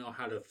 I don't know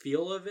how to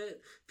feel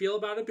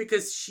about it,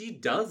 because she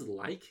does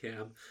like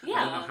him. Yeah.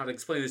 I don't know how to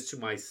explain this to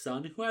my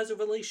son who has a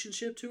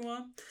relationship to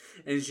him.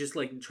 And it's just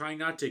like trying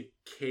not to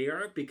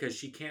care because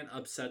she can't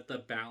upset the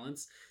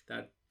balance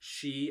that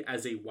she,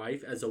 as a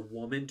wife, as a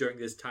woman during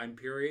this time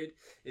period,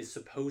 is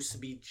supposed to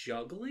be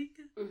juggling.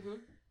 Mm-hmm.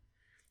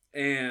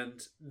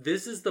 And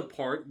this is the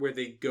part where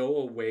they go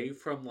away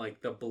from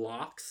like the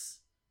blocks,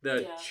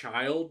 the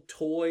child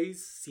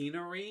toys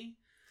scenery,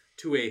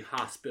 to a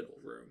hospital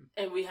room.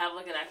 And we have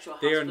like an actual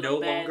hospital bed. They are no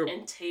longer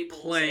and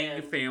tables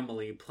playing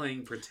family,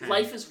 playing pretend.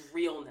 Life is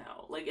real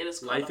now. Like it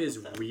is. Life is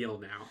real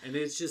now, and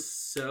it's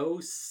just so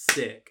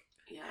sick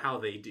how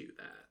they do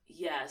that.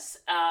 Yes,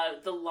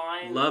 the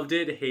line. Loved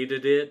it,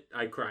 hated it.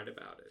 I cried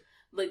about it.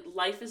 like,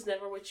 life is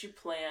never what you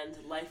planned.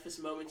 Life is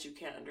moments you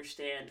can't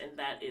understand, and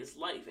that is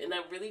life. And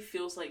that really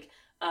feels like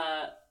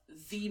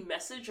the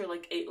message, or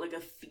like a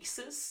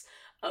thesis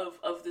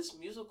of this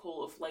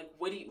musical, of like,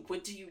 what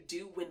do you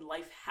do when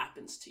life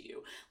happens to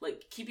you?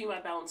 Like, keeping my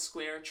balance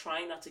square,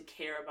 trying not to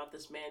care about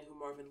this man who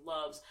Marvin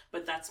loves,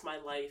 but that's my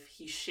life.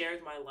 He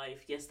shared my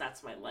life. Yes,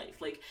 that's my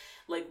life. Like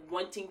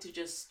wanting to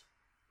just,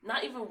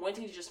 not even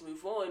wanting to just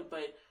move on,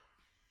 but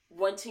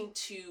wanting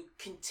to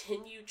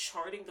continue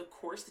charting the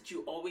course that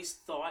you always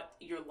thought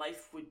your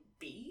life would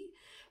be,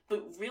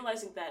 but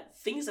realizing that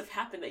things have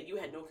happened that you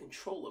had no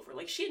control over.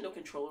 Like, she had no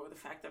control over the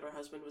fact that her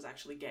husband was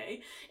actually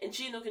gay, and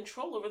she had no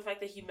control over the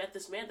fact that he met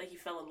this man that he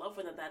fell in love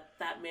with, and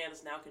that man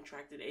has now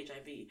contracted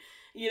HIV.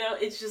 You know,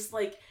 it's just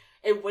like,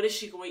 and what is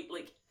she going,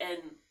 like,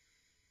 and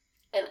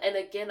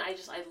again, I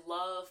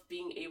love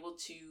being able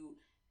to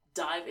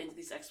dive into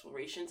these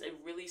explorations and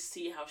really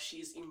see how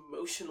she's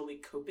emotionally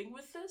coping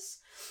with this.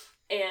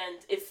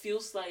 And it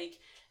feels like,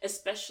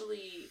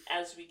 especially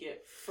as we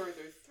get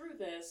further through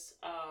this,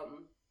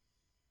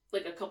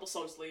 like a couple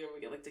songs later,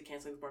 we get like to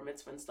Canceling the Bar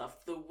Mitzvah and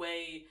stuff, the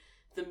way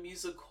the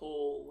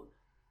musical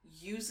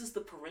uses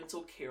the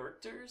parental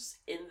characters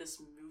in this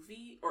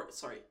movie,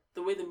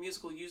 the way the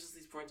musical uses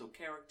these parental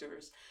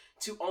characters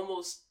to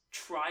almost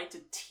try to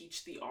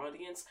teach the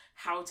audience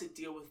how to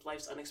deal with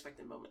life's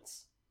unexpected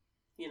moments.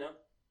 You know?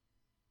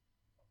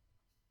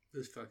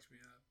 This fucks me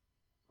up.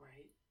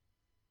 Right.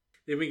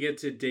 Then we get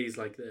to Days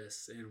Like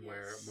This, and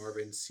where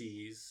Marvin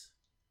sees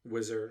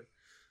Whizzer.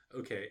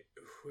 Okay,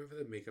 whoever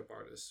the makeup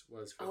artist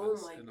was for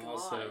this. My and gosh.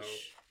 Also,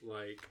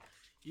 like,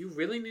 you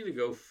really need to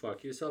go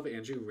fuck yourself,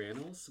 Andrew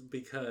Rannells,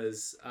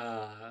 because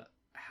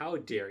how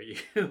dare you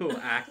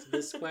act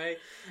this way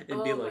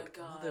and be like,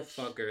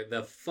 motherfucker,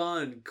 the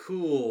fun,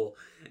 cool,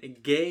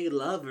 gay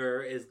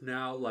lover is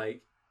now,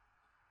 like,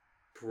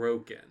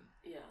 broken.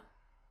 Yeah.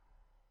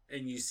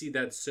 And you see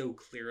that so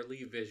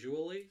clearly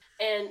visually.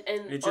 And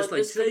it's just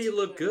like, today you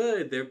look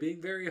good. They're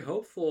being very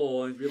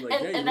hopeful. And you're like,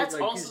 yeah, you look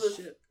like his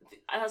shit.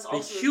 The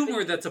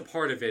humor that's a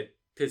part of it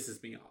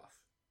pisses me off.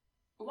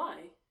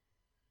 Why?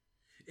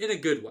 In a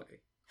good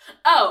way.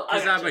 Oh,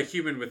 because I'm a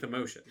human with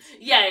emotions.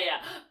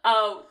 Yeah.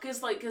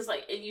 Because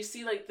and you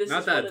see, like, this.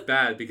 Not that it's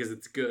bad, because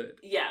it's good.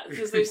 Yeah,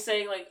 because they're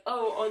saying, like,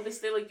 oh, on this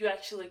day, like, you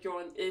actually, like,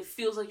 it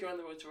feels like you're on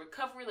the road to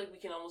recovery. Like, we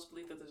can almost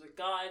believe that there's a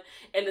God,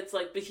 and it's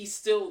like, but he's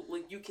still,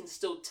 like, you can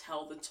still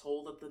tell the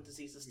toll that the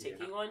disease is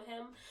taking on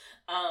him,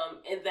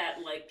 and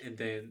that, like, and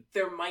then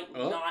there might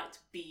not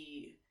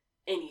be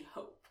any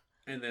hope.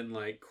 And then,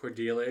 like,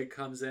 Cordelia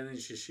comes in, and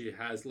she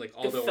has, like,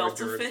 all the hors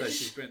d'oeuvres that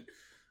she's been.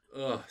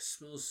 Ugh,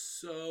 smells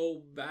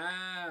so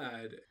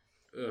bad.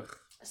 Ugh.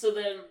 So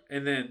then...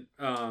 And then,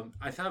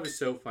 I thought it was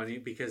so funny,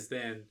 because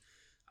then,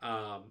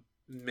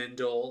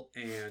 Mendel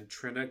and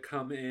Trina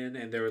come in,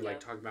 and they were, like,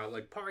 talking about,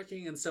 like,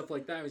 parking and stuff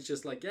like that. It's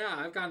just like, yeah,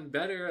 I've gotten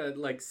better at,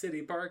 like,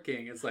 city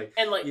parking. It's like,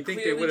 and, like, you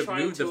think they would have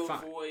moved the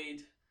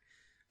avoid...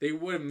 They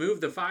would have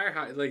moved the fire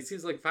hydrant. Like, it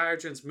seems like fire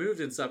hydrants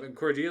moved and stuff, and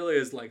Cordelia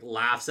is, like,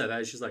 laughs at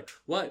that. She's like,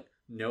 what?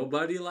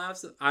 Nobody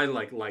laughs. I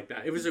like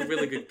that. It was a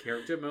really good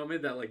character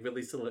moment that, like,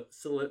 really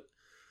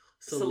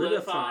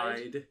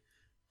solidified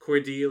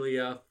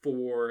Cordelia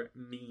for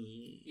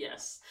me.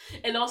 Yes,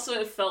 and also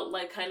it felt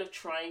like kind of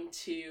trying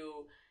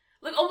to,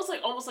 like, almost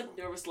like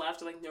nervous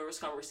laughter, like nervous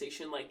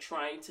conversation, like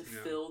trying to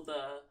fill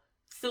the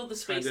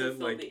space and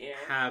fill the air.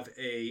 Have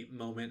a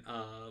moment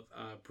of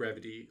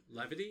levity.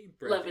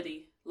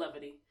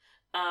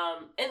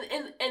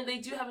 And they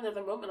do have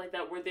another moment like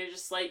that where they're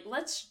just like,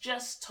 let's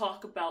just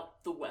talk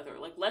about the weather.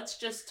 Like, let's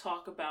just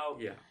talk about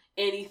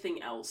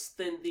anything else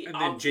than the obvious. And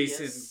then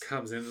Jason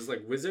comes in and is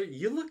like, Whizzer,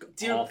 you look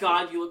Dear awful.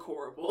 God, you look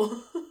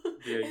horrible.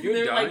 Yeah,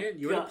 you're dying. Like,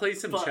 you want to play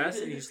some chess?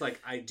 And he's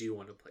like, I do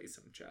want to play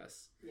some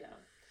chess. Yeah.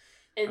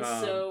 And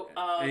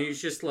and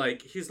he's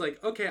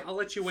like, okay, I'll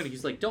let you win.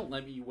 He's like, don't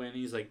let me win. And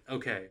he's like,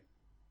 okay,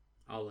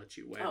 I'll let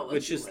you win.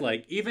 Which is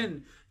like,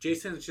 even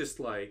Jason's just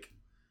like,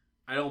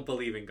 I don't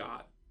believe in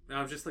God. And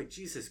I'm just like,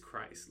 Jesus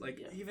Christ. Like,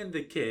 even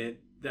the kid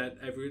that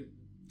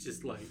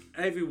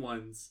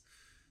everyone's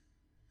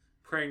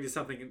praying to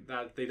something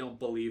that they don't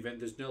believe in.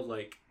 There's no,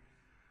 like,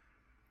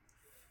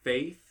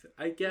 faith,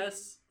 I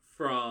guess,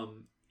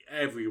 from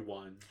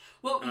everyone.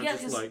 Well, yeah,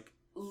 because like,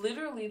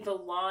 literally the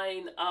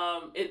line,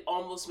 it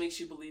almost makes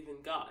you believe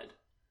in God.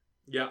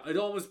 Yeah, it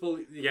almost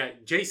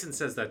Jason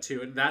says that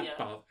too, and that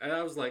and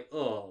I was like,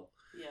 oh,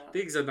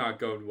 things are not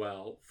going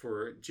well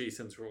for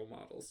Jason's role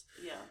models.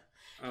 Yeah.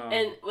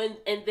 And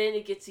then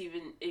it gets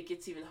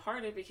even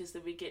harder, because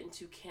then we get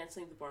into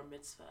Canceling the Bar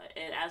Mitzvah,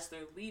 and as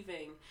they're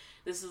leaving,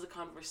 this is a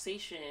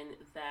conversation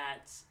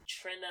that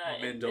Trina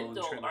and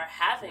Mendel are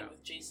having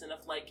with Jason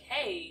of like,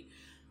 hey,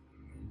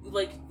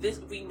 like, this,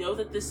 we know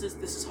that this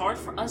is hard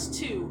for us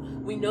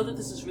too. We know that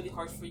this is really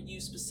hard for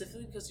you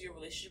specifically because of your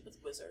relationship with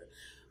Whizzer,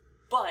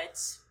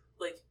 but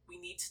like, we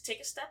need to take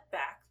a step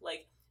back.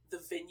 Like, the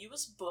venue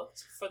is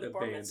booked for the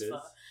Bar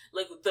Mitzvah.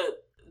 Like,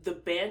 the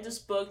band is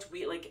booked.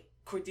 We, like,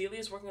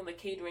 Cordelia's working on the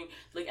catering.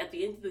 Like, at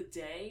the end of the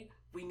day,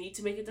 we need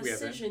to make a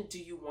decision. Do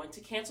you want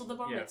to cancel the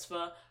Bar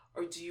Mitzvah,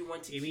 or do you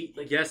want to keep,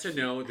 like, yes or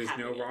no? There's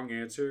no it? wrong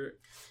answer.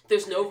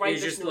 There's no right.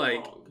 It's there's just no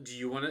like, wrong. do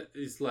you want to?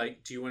 It's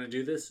like, do you want to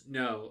do this?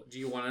 No. Do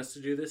you want us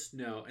to do this?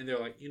 No. And they're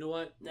like, you know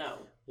what? No.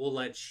 We'll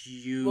let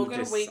you We're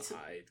gonna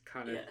decide,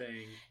 kind of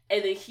thing.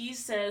 And then he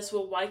says,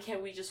 "Well, why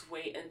can't we just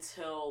wait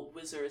until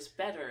Whizzer is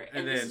better?"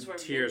 And this then is where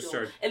tears Mendel,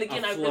 start. And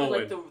again, I really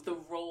like the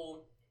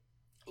role.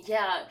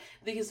 Yeah,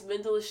 because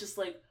Mendel is just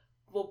like,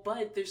 well,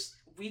 Bud,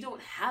 we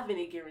don't have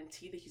any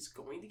guarantee that he's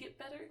going to get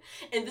better.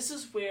 And this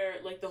is where,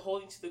 like, the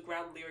Holding to the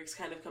Ground lyrics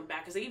kind of come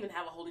back, because they even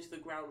have a Holding to the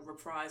Ground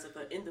reprise at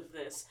the end of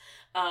this,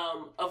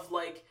 of,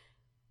 like,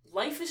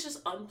 life is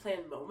just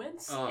unplanned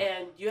moments,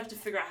 and you have to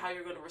figure out how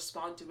you're going to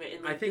respond to it.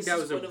 And like, I think that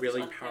was a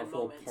really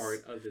powerful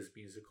part of this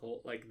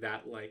musical, like,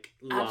 that, like,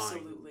 line.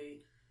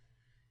 Absolutely.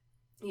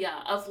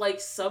 Yeah, of like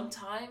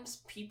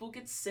sometimes people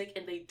get sick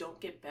and they don't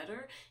get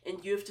better,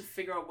 and you have to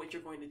figure out what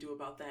you're going to do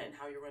about that and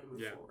how you're going to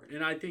move forward.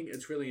 And I think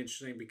it's really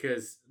interesting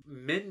because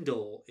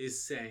Mendel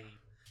is saying,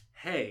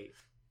 hey,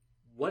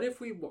 what if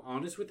we were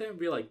honest with him and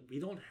be like,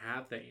 we don't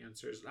have the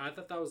answers? And I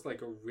thought that was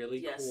like a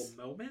really cool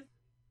moment.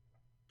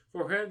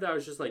 For him, that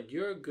was just like,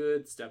 you're a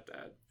good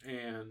stepdad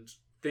and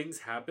things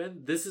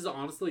happen. This is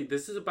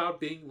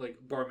about being like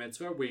bar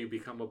mitzvah, where you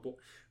become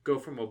go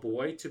from a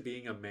boy to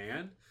being a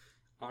man.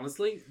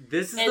 Honestly,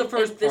 this is the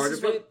first part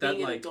of it that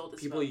like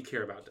people you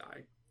care about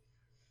die.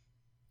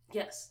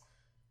 Yes.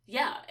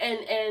 Yeah,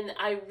 and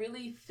I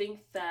really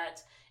think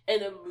that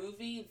in a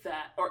movie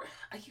that, or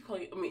I keep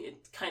calling it, I mean,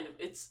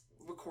 it's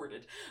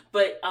recorded,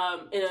 but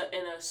in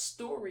a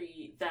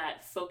story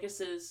that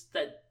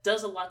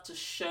does a lot to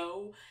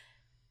show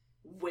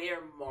where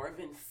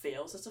Marvin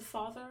fails as a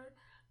father,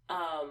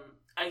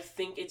 I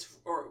think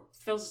or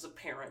fails as a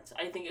parent,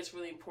 I think it's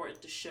really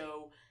important to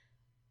show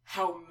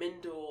how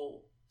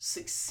Mendel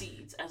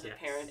succeeds as a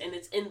parent, and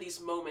it's in these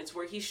moments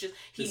where he's just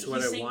he's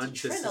saying to Trina,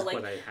 this is like,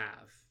 what I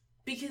have.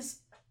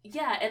 Because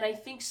and I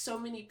think so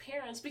many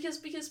parents,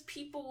 because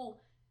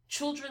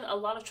a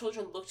lot of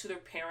children look to their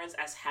parents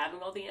as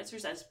having all the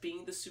answers, as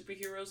being the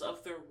superheroes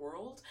of their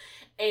world,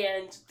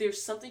 and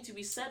there's something to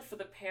be said for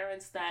the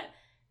parents that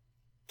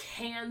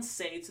can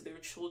say to their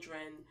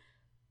children,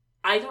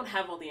 I don't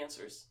have all the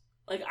answers.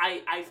 Like,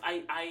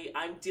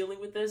 I'm dealing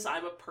with this.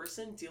 I'm a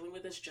person dealing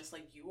with this just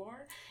like you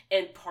are.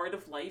 And part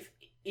of life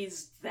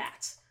is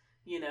that,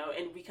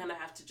 and we kind of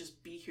have to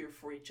just be here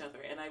for each other.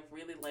 And I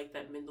really like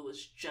that Mendel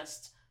is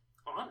just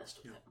honest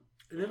with him.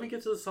 And then we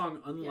get to the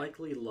song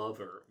Unlikely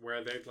Lover,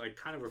 where they like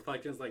kind of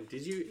reflect. It's like,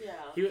 did you,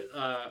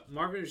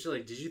 Marvin was just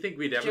like, did you think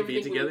we'd ever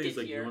be together? He's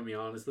like, you want me to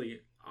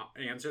honestly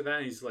answer that?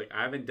 And he's like,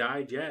 I haven't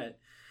died yet.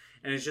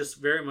 And it's just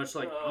very much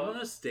like, I'm going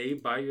to stay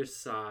by your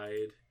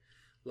side.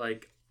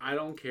 Like, I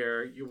don't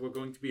care. We're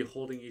going to be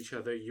holding each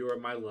other. You are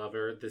my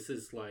lover. This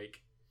is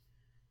like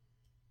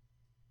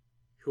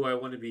who I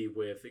want to be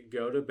with.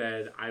 Go to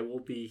bed. I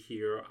will be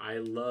here. I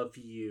love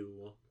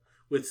you.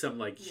 With some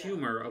like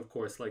humor, of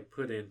course, like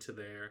put into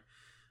there.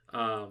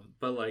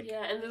 But like,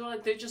 and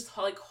they're just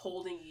like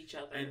holding each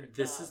other. And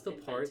this is the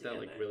part that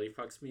like really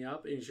fucks me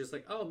up. And it's just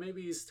like, oh,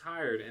 maybe he's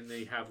tired. And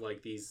they have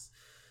like these.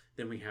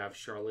 Then we have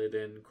Charlotte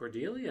and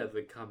Cordelia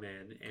that come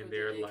in, and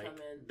they're like,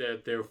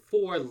 they're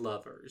four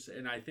lovers.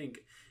 And I think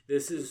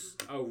this is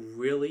a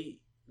really,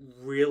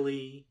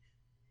 really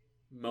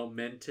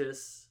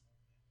momentous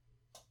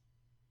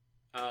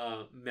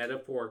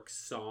metaphoric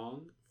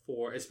song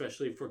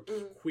especially for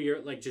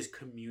queer, like just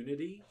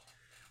community,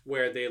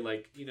 where they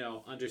like,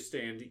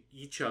 understand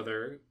each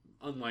other,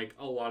 unlike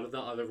a lot of the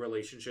other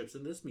relationships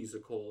in this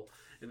musical.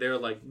 And they're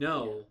like,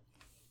 no.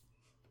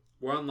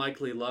 We're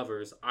unlikely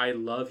lovers. I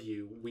love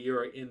you. We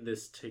are in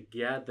this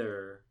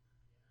together.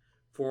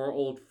 Four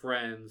old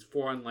friends,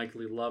 four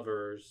unlikely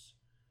lovers.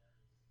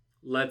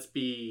 Let's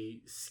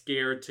be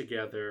scared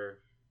together.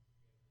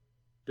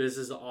 This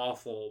is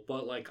awful,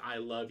 but like, I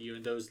love you.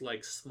 And those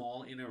like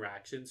small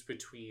interactions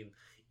between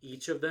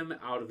each of them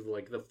out of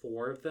like the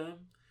four of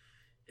them,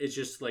 it's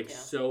just like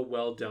so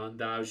well done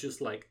that I was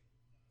just like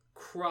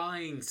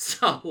crying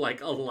so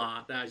like a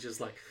lot. That I just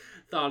like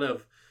thought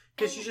of.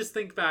 Because you just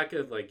think back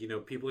of, like,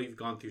 people you've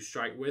gone through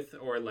strife with,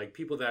 or, like,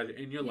 people that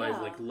in your life,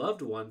 like,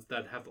 loved ones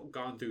that have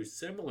gone through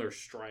similar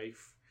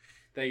strife,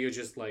 that you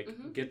just, like,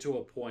 get to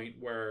a point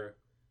where,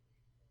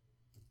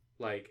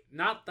 like,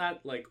 not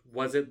that, like,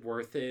 was it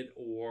worth it,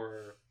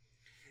 or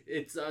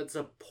it's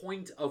a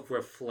point of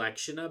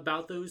reflection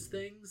about those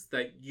things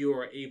that you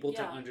are able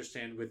to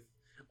understand with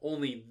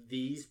only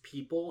these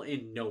people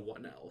and no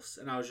one else.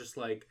 And I was just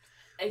like,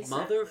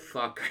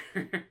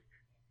 motherfucker.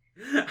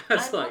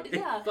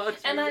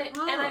 And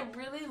I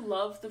really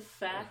love the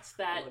fact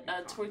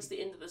that towards the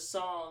end of the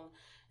song,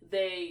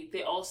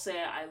 they all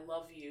say I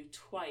love you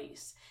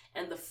twice,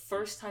 and the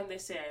first time they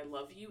say I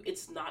love you,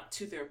 it's not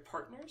to their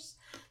partners.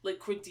 Like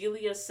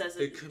Cordelia says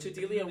it,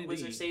 Cordelia and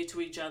Whizzer say it to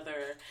each other,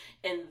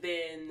 and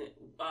then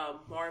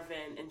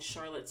Marvin and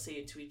Charlotte say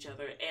it to each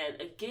other.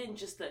 And again,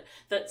 just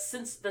that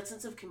sense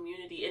of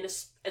community, and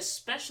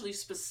especially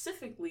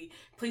specifically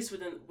placed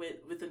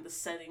within the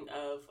setting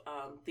of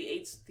the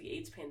AIDS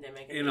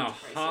pandemic and in a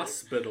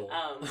hospital.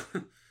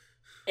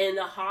 in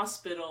a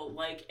hospital,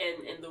 like,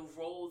 and the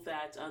role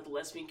that the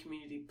lesbian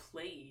community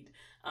played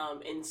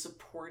in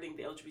supporting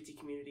the LGBT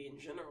community in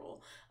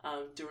general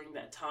during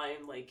that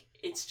time, like,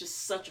 it's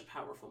just such a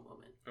powerful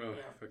moment. Oh,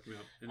 fuck me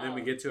up. And then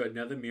we get to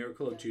another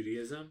miracle of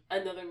Judaism.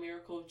 Another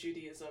miracle of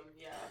Judaism,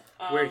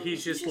 yeah. Where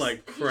he's just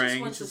like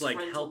praying, just like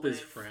help his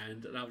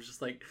friend. And I was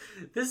just like,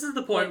 this is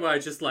the point where I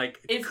just like,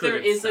 if there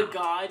is a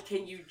God,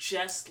 can you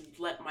just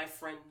let my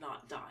friend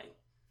not die?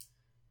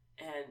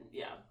 And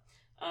yeah.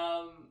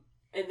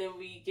 And then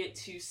we get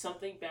to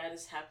Something Bad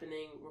Is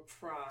Happening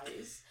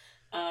reprise.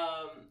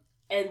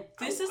 And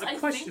this is, I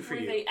think,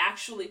 where they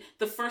actually,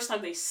 the first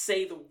time they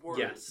say the words.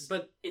 Yes,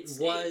 but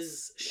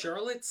was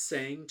Charlotte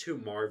saying to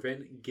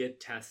Marvin,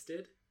 get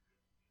tested?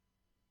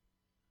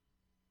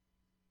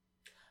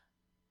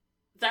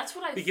 That's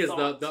what I thought. Because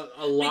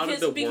a lot of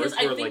the words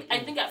were like I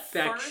think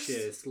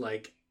infectious,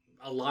 like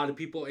a lot of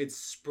people, it's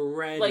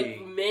spreading.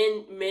 Like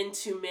men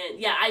to men.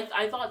 Yeah,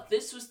 I thought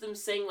this was them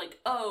saying like,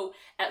 oh,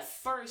 at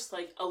first,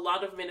 like a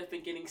lot of men have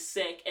been getting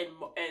sick, and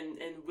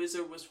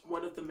Wizard was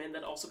one of the men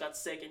that also got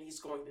sick, and he's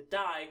going to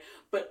die.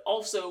 But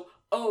also,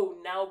 oh,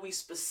 now we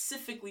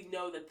specifically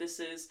know that this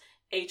is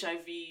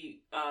HIV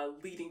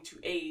leading to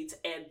AIDS,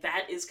 and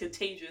that is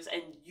contagious,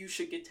 and you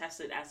should get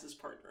tested as his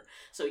partner.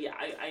 So yeah,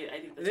 I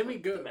think that's. And then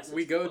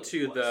we go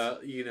to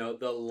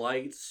the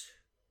lights,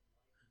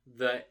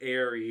 the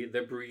airy,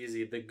 the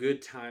breezy, the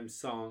good time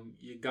song.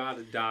 You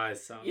gotta die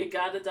sometime. You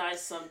gotta die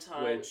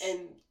sometime.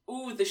 And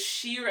the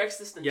sheer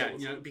existentialism.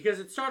 Yeah, because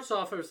it starts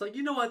off, I was like,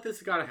 you know what,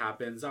 this gotta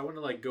happen. So I want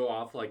to like go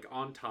off like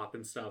on top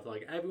and stuff,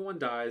 like everyone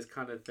dies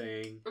kind of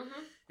thing. Mm-hmm.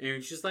 And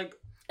it's just like.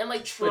 And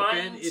like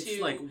trying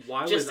it's like,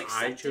 why was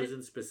I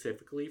chosen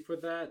specifically for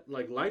that?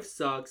 Like, life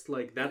sucks.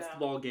 Like, that's the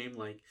ball game.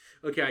 Like,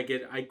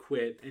 okay, I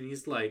quit. And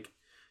he's like,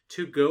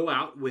 to go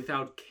out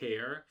without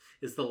care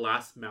is the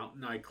last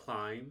mountain I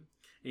climb.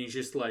 And he's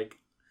just like,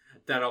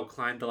 that I'll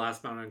climb the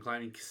last mountain I'm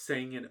climbing,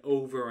 saying it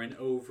over and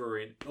over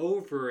and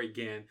over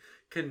again,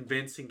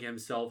 convincing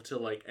himself to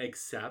like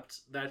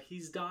accept that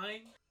he's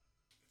dying.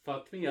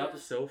 Fucked me up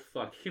so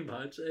fucking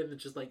much. And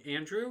it's just like,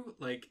 Andrew,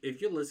 like,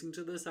 if you're listening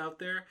to this out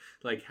there,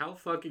 like, how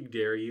fucking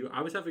dare you?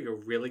 I was having a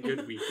really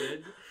good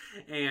weekend.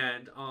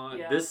 And on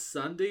this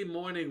Sunday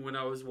morning when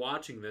I was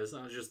watching this,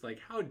 I was just like,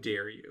 how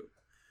dare you?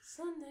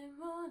 Sunday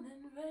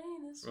morning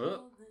rain is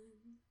falling.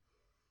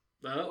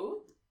 But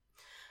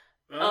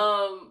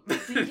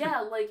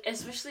yeah, like,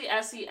 especially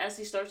as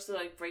he starts to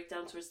like break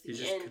down towards the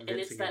end, and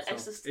it's that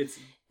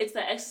it's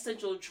that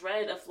existential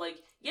dread of like,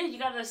 yeah, you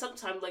gotta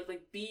sometime like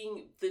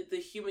being the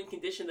human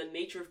condition, the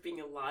nature of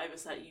being alive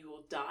is that you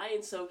will die,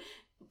 and so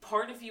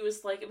part of you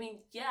is like, I mean,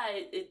 yeah,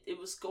 it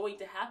was going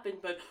to happen,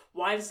 but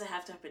why does it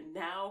have to happen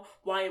now?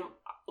 Why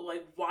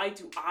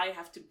do I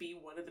have to be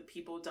one of the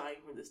people dying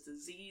from this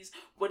disease?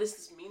 What does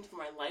this mean for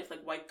my life?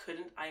 Like, why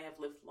couldn't I have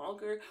lived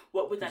longer?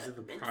 What would that have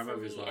meant for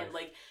me?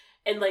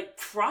 And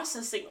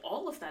processing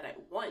all of that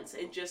at once,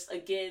 and just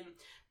again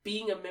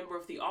being a member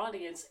of the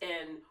audience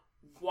and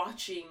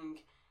watching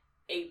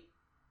a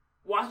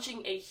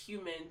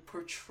human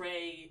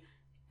portray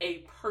a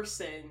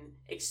person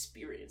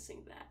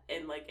experiencing that,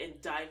 and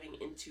diving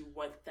into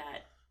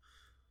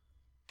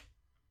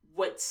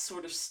what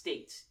sort of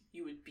state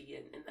you would be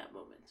in that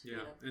moment. Yeah, you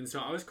know? And so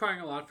I was crying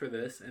a lot for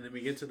this, and then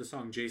we get to the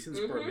song Jason's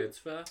Bar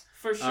Mitzvah.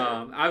 For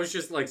sure. I was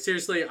just like,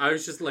 seriously,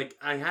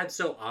 I had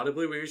so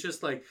audibly when he was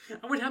just like,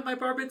 I would have my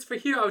bar mitzvah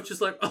here. I was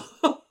just like,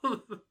 oh.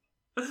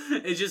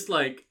 It just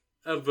like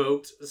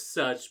evoked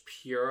such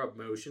pure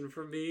emotion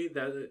for me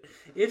that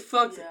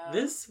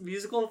this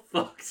musical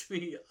fucked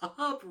me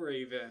up,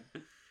 Raven.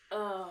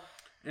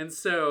 And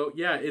so,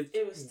 yeah,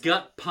 it was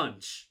gut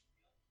punch.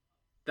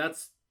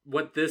 That's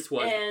what this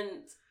was.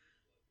 And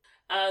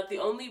the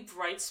only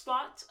bright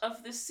spot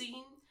of this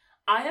scene,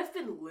 I have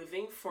been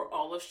living for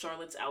all of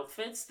Charlotte's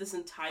outfits this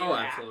entire act. Oh,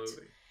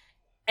 absolutely.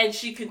 And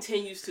she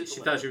continues to deliver.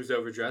 She thought she was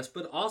overdressed,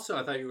 but also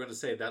I thought you were going to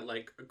say that,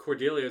 like,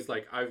 Cordelia's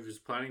like, I was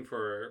planning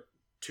for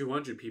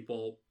 200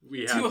 people.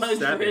 We have 200,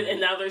 7.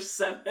 And now there's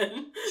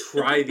 7.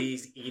 Try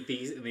these, eat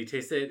these, and they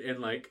taste it, and,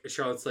 like,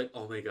 Charlotte's like,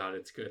 oh my god,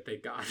 it's good,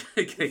 thank god.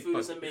 The food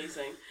is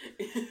amazing.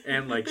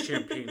 And, like,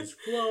 champagne is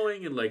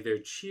flowing, and, like, they're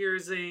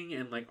cheersing,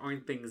 and, like,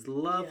 aren't things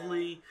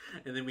lovely?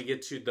 Yeah. And then we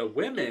get to the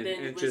women,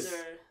 and just...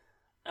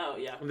 Oh,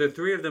 yeah. The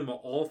 3 of them are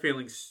all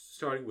feeling,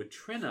 starting with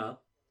Trina,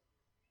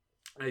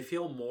 I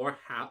feel more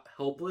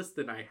helpless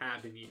than I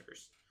have in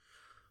years.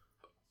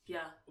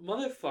 Yeah.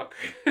 Motherfucker.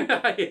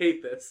 I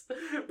hate this.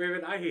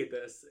 Raven, I hate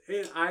this.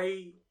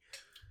 I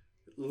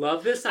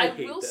love this. I hate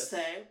this. I will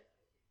say,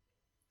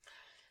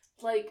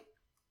 like,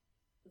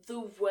 the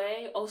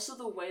way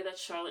that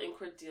Charlotte and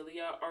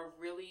Cordelia are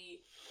really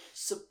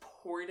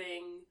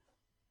supporting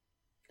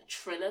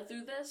Trina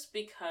through this,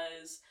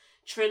 because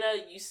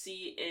Trina, you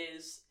see,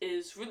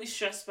 is really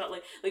stressed about,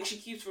 like she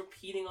keeps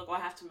repeating, like, oh, I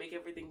have to make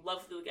everything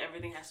lovely, like,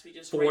 everything has to be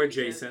just for right.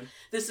 Jason.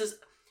 This is,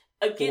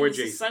 again, this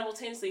is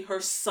simultaneously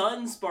her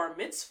son's bar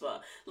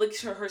mitzvah. Like,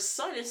 her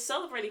son is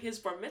celebrating his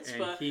bar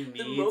mitzvah. The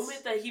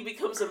moment that he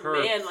becomes a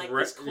man, like,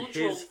 this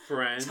cultural his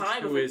friend,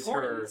 time who of is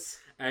importance.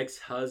 Her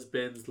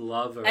ex-husband's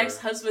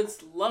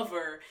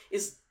lover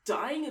is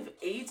dying of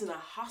AIDS in a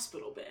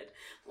hospital bed.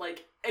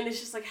 Like, and it's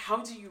just like,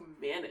 how do you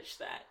manage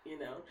that, you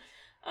know?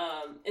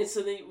 And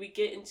so then we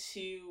get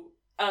into...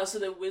 so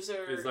the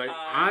Wizard... It's like,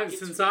 I'm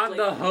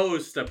the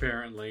host,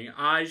 apparently,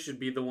 I should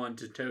be the one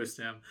to toast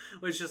him.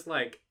 Which is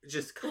like,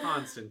 just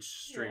constant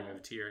stream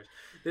of tears.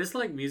 This,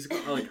 like, musical...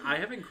 Like, I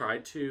haven't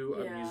cried to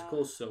a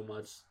musical so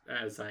much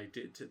as I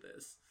did to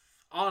this.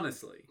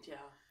 Honestly. Yeah.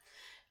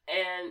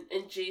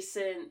 And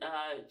Jason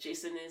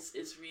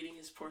is reading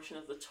his portion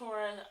of the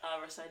Torah,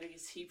 reciting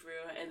his Hebrew,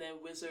 and then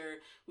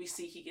Wizard, we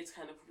see he gets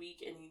kind of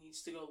weak and he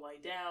needs to go lie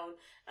down.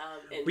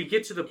 And we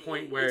get to the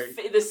point where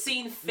the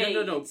scene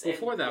fades. No.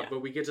 Before that,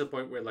 but we get to the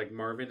point where like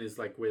Marvin is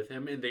like with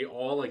him, and they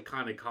all like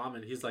kind of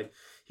comment. He's like,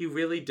 he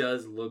really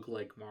does look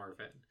like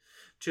Marvin.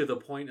 To the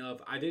point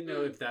of, I didn't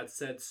know if that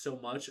said so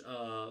much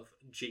of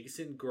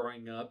Jason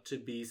growing up to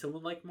be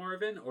someone like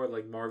Marvin, or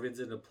like Marvin's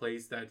in a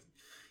place that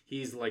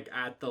he's like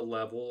at the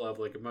level of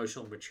like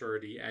emotional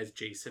maturity as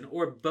Jason,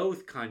 or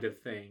both kind of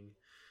thing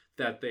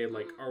that they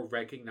like are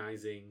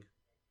recognizing.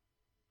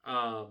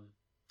 Or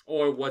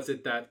was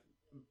it that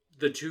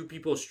the two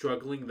people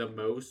struggling the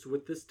most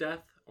with this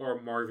death are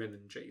Marvin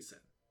and Jason?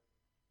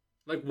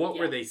 Like, what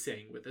were they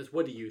saying with this?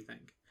 What do you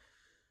think?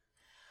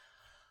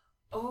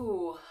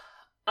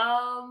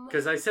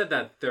 Because I said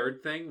that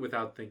third thing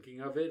without thinking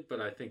of it, but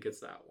I think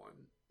it's that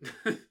one.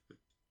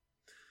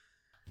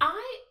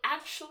 I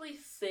actually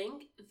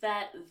think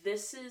that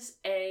this is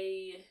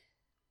I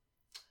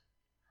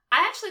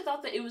actually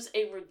thought that it was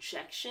a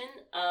rejection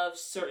of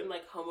certain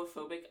like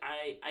homophobic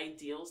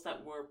ideals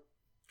that were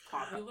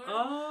popular.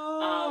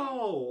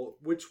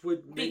 Which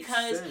would make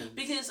sense.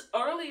 Because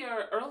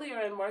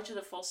earlier in March of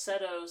the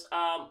Falsettos,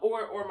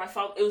 or my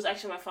father, it was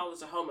actually My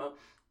Father's a Homo.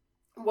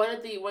 One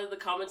of the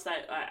comments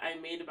that I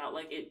made about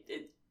like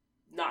it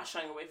not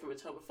shying away from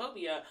its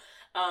homophobia,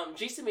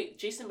 Jason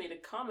made a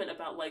comment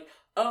about like,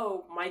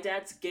 oh, my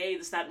dad's gay,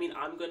 does that mean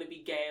I'm going to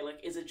be gay? Like,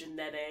 is it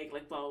genetic?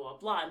 Like, blah, blah,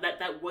 blah. And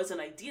that was an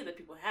idea that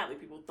people had. Like,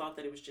 people thought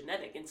that it was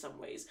genetic in some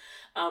ways,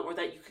 or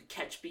that you could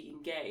catch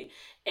being gay.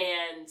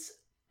 And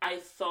I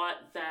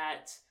thought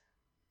that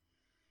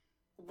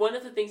one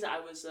of the things that I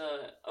was,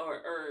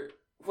 or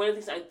one of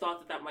the things I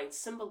thought that might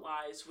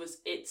symbolize was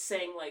it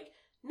saying like,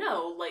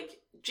 no,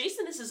 like,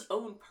 Jason is his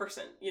own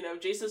person, you know,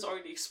 Jason's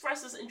already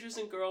expressed his interest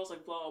in girls,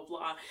 like, blah, blah,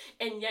 blah,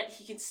 and yet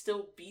he can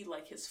still be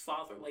like his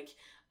father, like,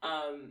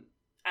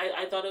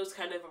 I thought it was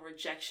kind of a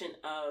rejection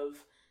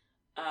of,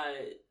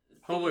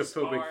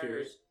 homophobic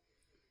fears.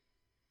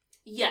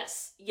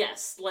 Yes,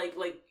 like,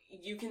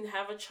 you can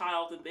have a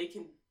child and they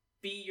can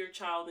be your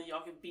child and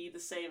y'all can be the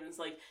same, and it's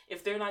like,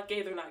 if they're not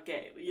gay, they're not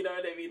gay, you know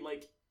what I mean,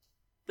 like,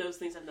 those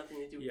things have nothing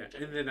to do with each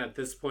other. And then at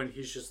this point,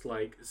 he's just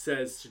like,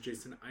 says to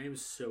Jason, I am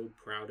so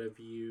proud of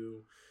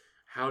you.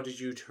 How did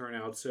you turn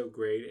out so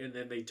great? And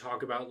then they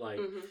talk about, like,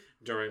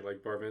 during,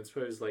 like, bar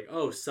mitzvahs, like,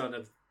 oh, son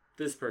of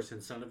this person.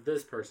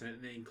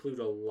 And they include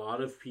a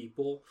lot of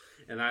people.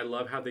 And I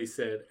love how they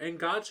said, and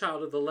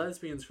godchild of the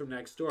lesbians from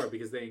next door,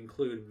 because they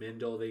include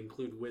Mendel, they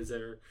include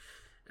Whizzer.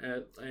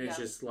 And it's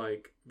just,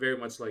 like, very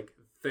much like,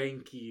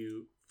 thank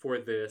you for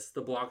this.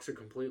 The blocks are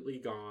completely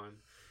gone.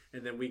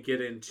 And then we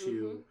get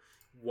into...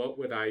 what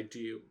would I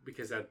do?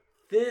 Because at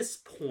this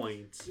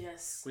point,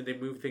 when they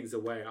move things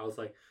away, I was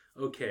like,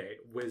 okay,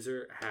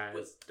 Whizzer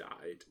has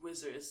died.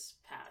 Whizzer is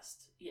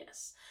passed,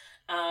 yes.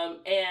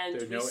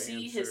 And we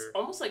see his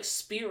almost like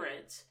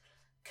spirit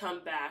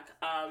come back,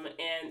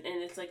 and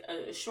it's like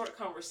a short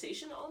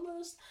conversation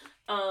almost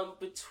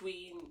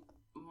between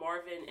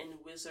Marvin and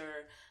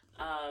Whizzer,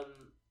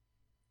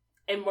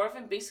 and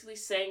Marvin basically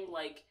saying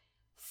like,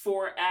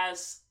 for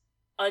as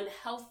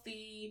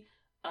unhealthy,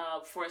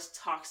 for as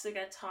toxic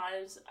at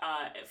times,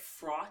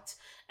 fraught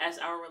as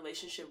our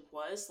relationship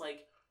was,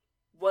 like,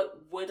 what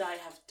would I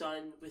have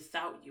done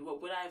without you?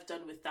 What would I have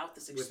done without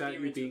this experience, without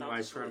you being without my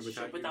this friend,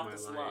 relationship, without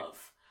this life.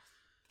 love?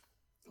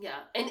 Yeah,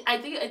 and I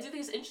do think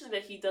it's interesting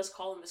that he does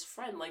call him his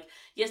friend. Like,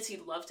 yes, he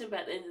loved him,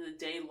 but at the end of the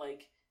day,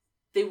 like,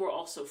 they were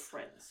also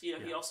friends. You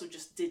know, he also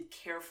just did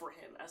care for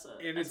him as a.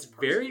 And it's a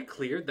very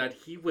clear that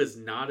he was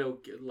not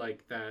okay.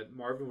 Like that,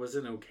 Marvin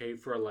wasn't okay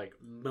for like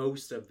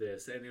most of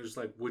this, and he was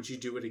like, "Would you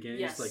do it again?"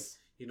 Yes. He's like,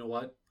 "You know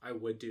what? I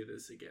would do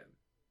this again,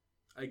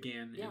 and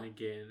again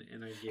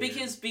and again."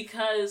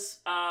 Because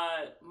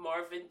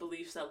Marvin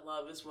believes that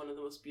love is one of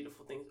the most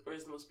beautiful things, or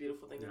is the most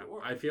beautiful thing in the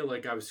world. I feel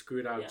like I was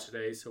screwed out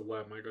today, so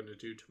what am I going to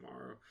do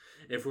tomorrow?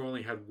 If we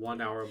only had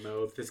 1 hour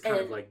of this kind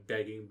of like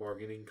begging,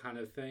 bargaining kind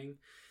of thing.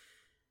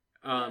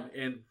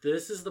 And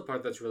this is the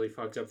part that's really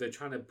fucked up. They're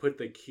trying to put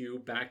the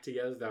cube back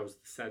together. That was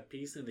the set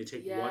piece, and they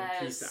take one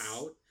piece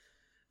out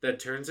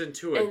that turns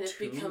into a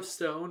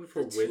tombstone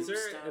for Whizzer,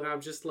 and I'm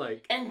just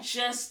like... And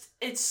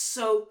it's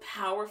so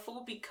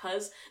powerful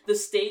because the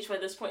stage by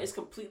this point is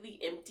completely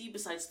empty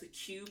besides the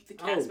cube, the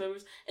cast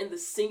members, and the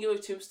singular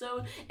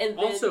tombstone. And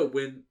then also,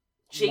 when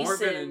Jason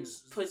Marvin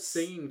is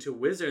singing to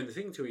Whizzer and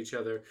singing to each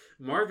other,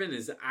 Marvin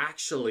is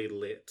actually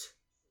lit.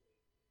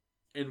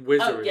 And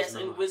Whizzer is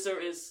not. And Whizzer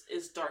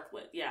is dark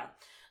lit,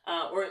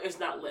 or is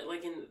not lit,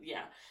 like in,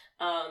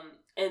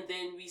 And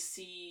then we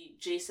see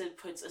Jason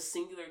puts a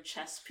singular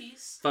chess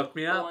piece Fuck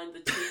me up on the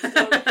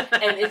tombstone,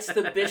 and it's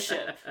the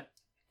bishop.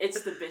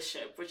 It's the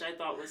bishop, which I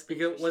thought was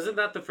because wasn't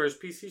that the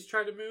first piece he's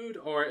tried to move,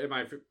 or am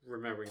I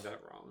remembering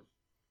that wrong?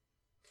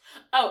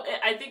 Oh,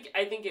 I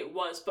think it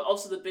was, but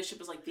also the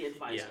bishop is like the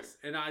advisor. Yes,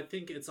 and I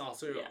think it's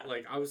also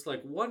like I was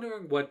like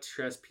wondering what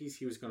chess piece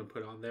he was going to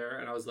put on there,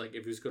 and I was like,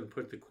 if he was going to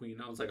put the queen,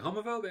 I was like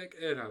homophobic,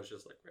 and I was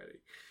just like ready.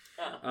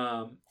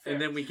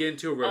 And then we get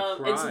into a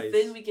reprise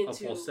of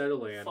Falsetto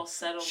Land,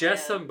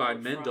 just sung by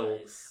Mendel.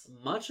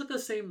 Much of the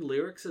same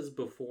lyrics as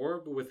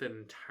before, but with an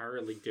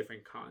entirely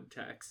different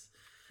context.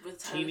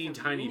 Teeny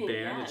tiny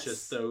band, yes. It's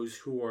just those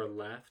who are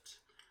left.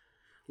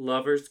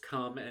 Lovers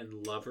come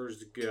and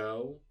lovers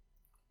go.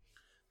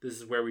 This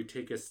is where we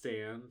take a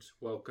stand.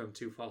 Welcome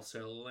to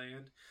Falsetto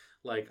Land.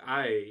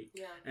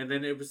 And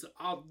then it was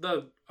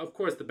of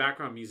course the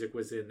background music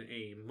was in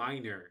a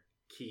minor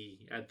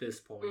key at this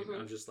point.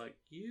 Mm-hmm. I'm just like,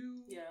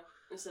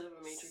 instead of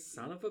a major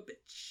son key. Of a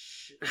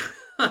bitch.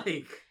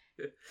 Like,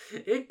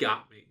 it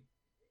got me.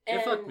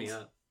 It fucked me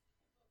up.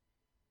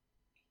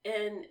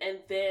 And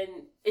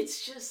then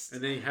it's just,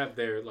 and then you have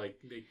their like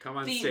they come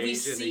on stage we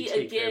see and they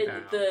take again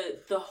their bow.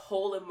 the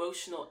whole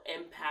emotional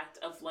impact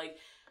of like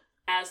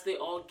as they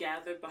all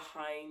gather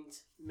behind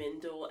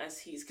Mendel as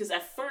he's, because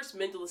at first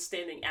Mendel is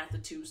standing at the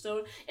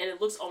tombstone and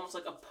it looks almost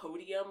like a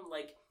podium,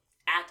 like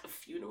at a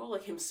funeral,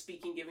 like him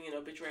speaking, giving an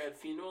obituary at a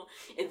funeral,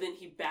 and then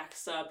he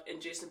backs up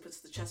and Jason puts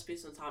the chess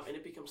piece on top and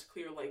it becomes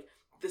clear like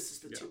this is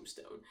the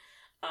tombstone,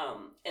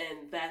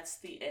 and that's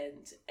the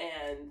end.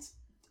 And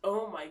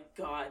oh my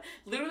god!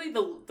 Literally,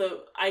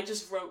 the I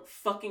just wrote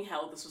fucking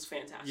hell. This was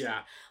fantastic.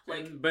 Yeah,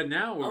 but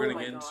now we're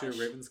gonna get into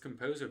Raven's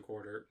composer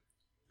quarter.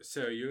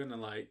 So you're gonna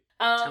like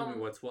tell me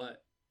what's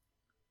what.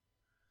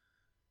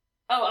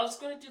 Oh, I was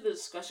going to do the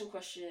discussion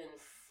question.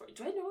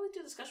 Do I normally do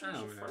the discussion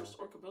question first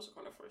or composer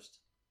corner first?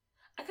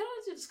 I kind of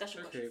want to do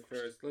discussion question first.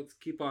 Okay, first. Let's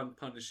keep on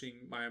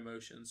punishing my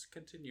emotions.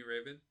 Continue,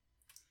 Raven.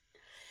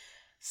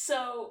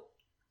 So,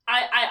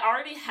 I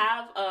already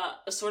have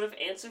a sort of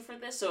answer for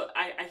this, so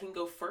I can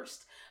go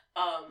first.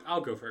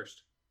 I'll go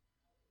first.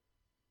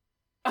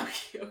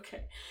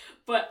 Okay.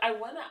 But I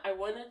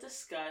wanna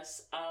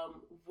discuss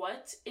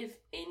what, if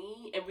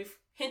any, and we've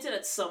hinted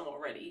at some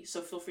already,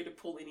 so feel free to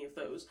pull any of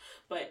those,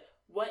 but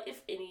what,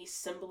 if any,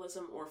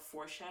 symbolism or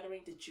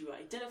foreshadowing did you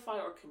identify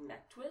or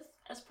connect with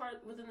as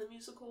part within the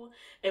musical,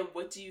 and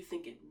what do you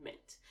think it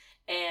meant?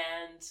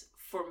 And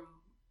for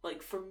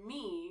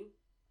me,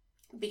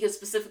 because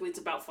specifically it's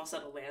about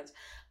Falsetto Land,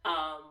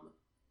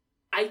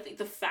 I think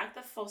the fact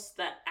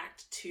that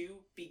Act 2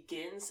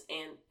 begins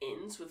and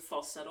ends with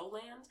Falsetto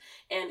Land,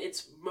 and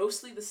it's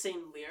mostly the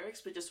same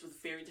lyrics, but just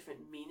with very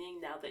different meaning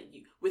now that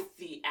with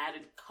the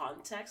added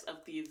context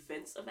of the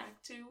events of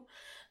Act 2,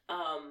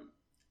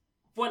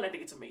 one, I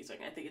think it's amazing.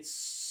 I think it's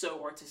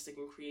so artistic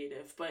and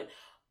creative, but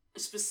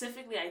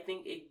specifically, I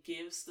think it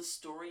gives the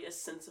story a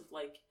sense of,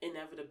 like,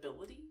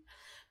 inevitability,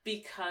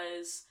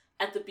 because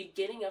at the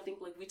beginning, I think,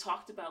 like, we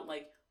talked about,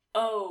 like,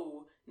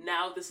 oh,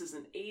 now this is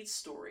an AIDS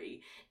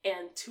story,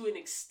 and to an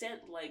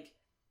extent, like,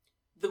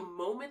 the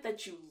moment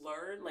that you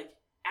learn, like,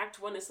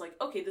 Act 1 is like,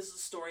 okay, this is a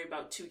story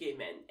about two gay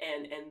men,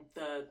 and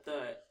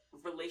the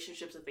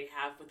relationships that they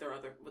have with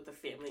the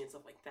family and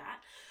stuff like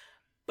that.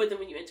 But then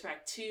when you enter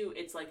Act 2,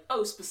 it's like,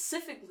 oh,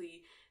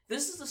 specifically,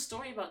 this is a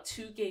story about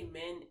two gay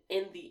men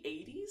in the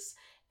 80s,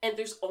 and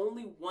there's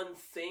only one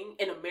thing,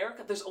 in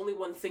America, there's only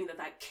one thing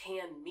that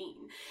can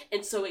mean.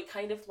 And so it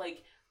kind of,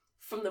 like,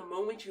 from the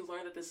moment you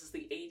learn that this is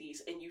the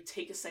 80s and you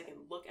take a second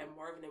look at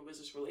Marvin and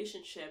Wizard's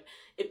relationship,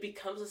 it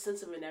becomes a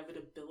sense of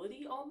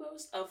inevitability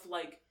almost, of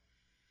like,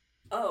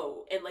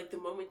 oh, and like the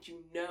moment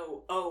you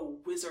know, oh,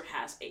 Wizard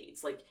has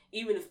AIDS, like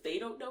even if they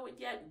don't know it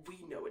yet, we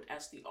know it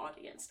as the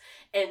audience.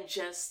 And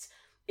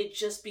it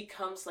just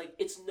becomes like,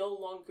 it's no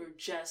longer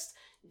just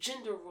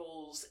gender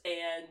roles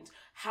and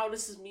how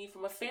does this mean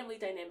from a family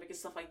dynamic and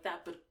stuff like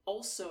that, but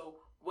also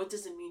what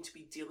does it mean to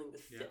be dealing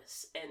with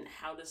this, and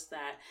how does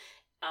that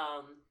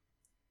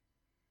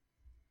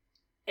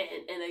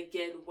and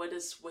again, what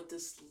does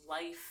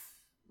life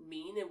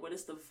mean, and what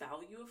is the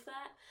value of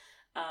that?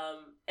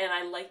 And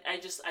I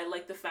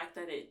like the fact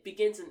that it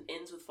begins and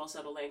ends with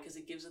Falsetto Land, because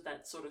it gives it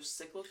that sort of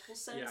cyclical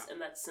sense and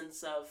that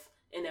sense of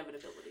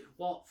inevitability.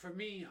 Well, for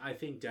me, I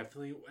think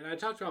definitely, and I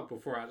talked about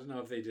before, I don't know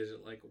if they did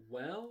it like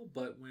well,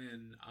 but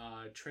when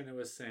Trina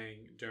was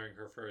saying during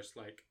her first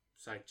like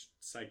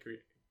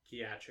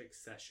psychiatric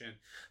session,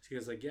 she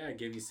was like, yeah,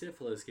 give me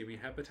syphilis, give me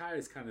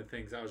hepatitis kind of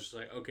things, I was just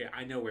like, okay,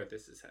 I know where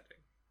this is heading.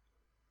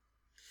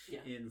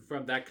 Yeah. And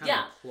from that kind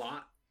of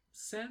plot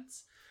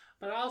sense.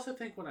 But I also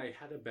think when I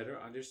had a better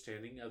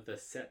understanding of the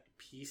set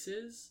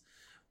pieces,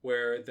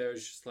 where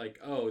there's just like,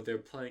 oh, they're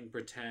playing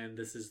pretend,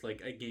 this is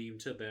like a game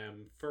to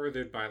them,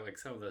 furthered by like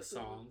some of the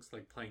songs,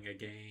 like playing a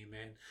game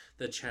and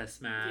the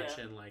chess match,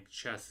 and like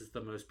chess is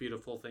the most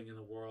beautiful thing in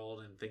the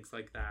world and things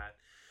like that.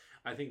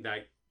 I think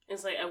that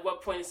it's like, at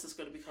what point is this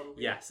going to become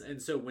real? Yes,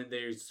 and so when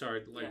they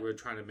start, like, we're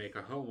trying to make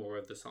a home, or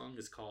what the song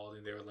is called,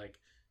 and they were like,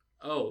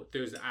 oh,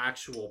 there's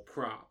actual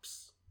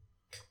props.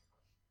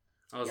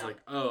 I was Yeah.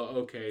 like, oh,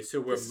 okay, so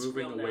we're This is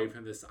moving real away now.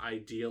 from this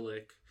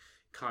idyllic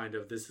kind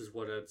of, this is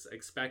what it's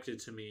expected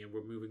to me, and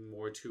we're moving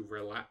more to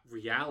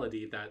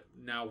reality that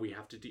now we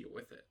have to deal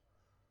with it.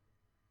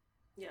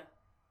 Yeah.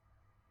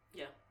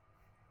 Yeah.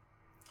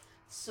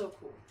 So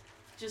cool.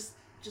 Just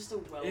a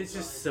well It's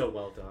done. just so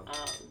well done.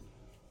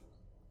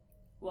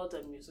 Well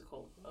done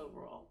musical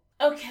overall.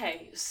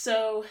 Okay,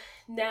 so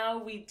now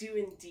we do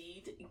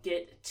indeed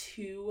get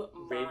to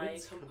my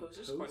Raven's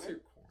Composer's Composer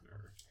Corner.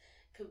 Corner.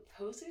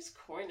 Composer's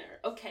Corner.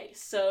 Okay,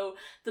 so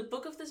the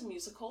book of this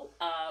musical,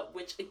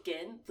 which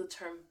again, the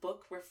term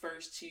book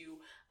refers to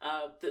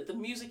the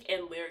music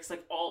and lyrics,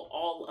 like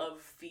all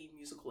of the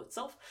musical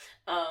itself,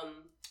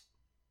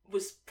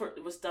 was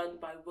done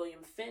by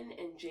William Finn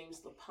and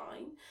James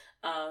Lapine.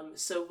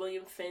 So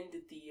William Finn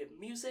did the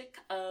music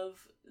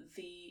of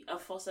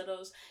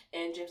Falsettos,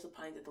 and James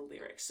Lapine did the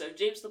lyrics. So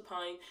James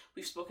Lapine,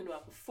 we've spoken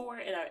about before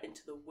in our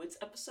Into the Woods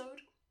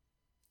episode.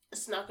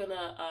 It's not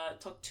gonna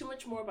talk too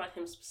much more about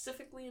him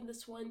specifically in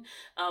this one,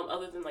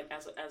 other than like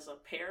as a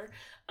pair.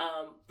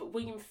 But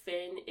William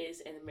Finn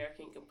is an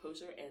American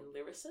composer and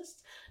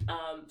lyricist.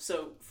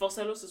 So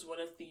Falsettos is one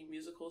of the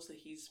musicals that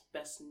he's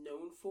best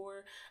known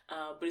for,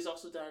 but he's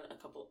also done a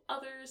couple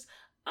others.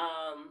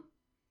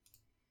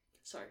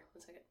 Sorry,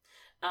 one second.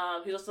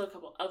 He's also done a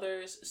couple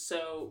others.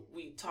 So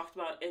we talked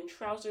about In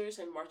Trousers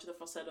and March of the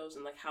Falsettos,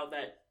 and like how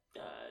that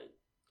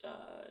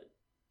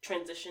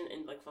transition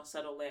in like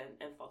falsetto land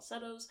and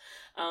falsettos.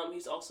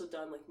 He's also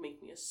done like Make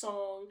Me a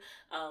Song,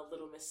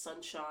 Little Miss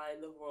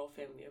Sunshine, The Royal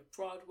Family of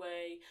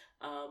Broadway,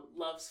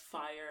 Love's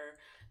Fire.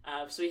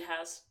 So he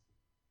has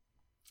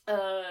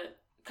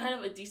kind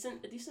of a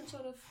decent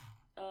sort of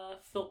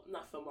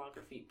not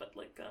filmography, but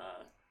like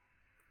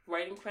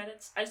writing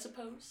credits, I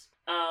suppose.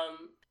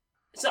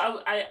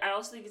 So I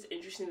also think it's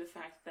interesting the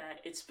fact that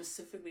it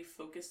specifically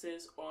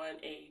focuses on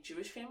a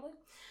Jewish family.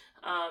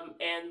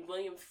 And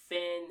William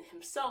Finn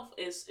himself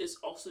is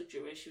also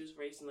Jewish. He was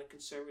raised in like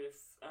conservative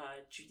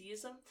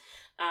Judaism.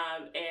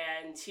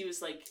 And he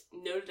was like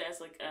noted as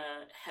like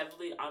a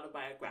heavily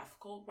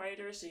autobiographical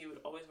writer. So he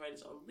would always write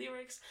his own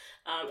lyrics.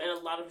 And a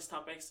lot of his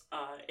topics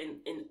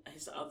in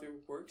his other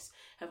works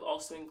have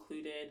also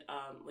included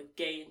like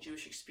gay and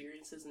Jewish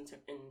experiences in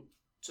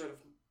sort of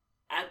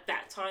at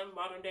that time,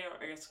 modern day, or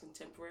I guess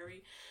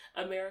contemporary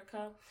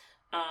America.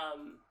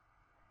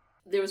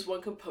 There was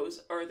one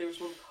post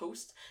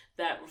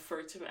that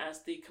referred to him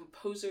as the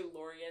composer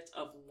laureate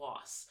of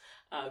loss,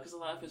 because a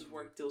lot of his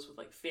work deals with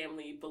like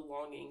family,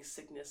 belonging,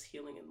 sickness,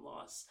 healing, and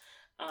loss.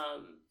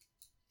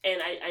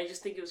 And I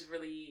just think it was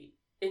really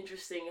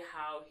interesting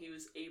how he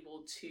was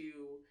able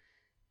to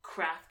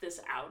craft this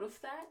out of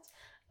that.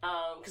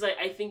 Because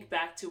I think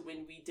back to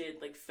when we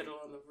did like Fiddle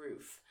on the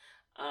Roof.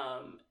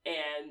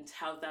 And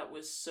how that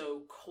was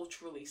so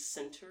culturally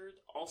centered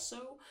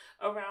also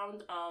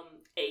around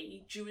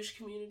a Jewish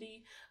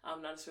community,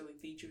 not necessarily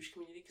the Jewish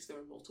community because there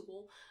were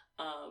multiple,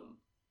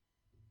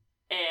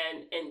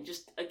 and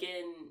just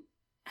again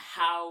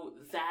how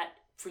that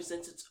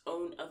presents its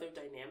own other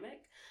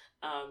dynamic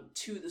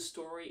to the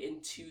story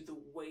and to the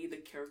way the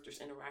characters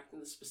interact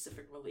and the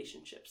specific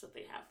relationships that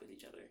they have with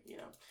each other. You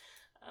know,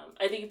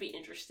 I think it'd be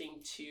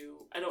interesting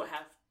to. I don't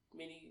have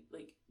many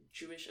like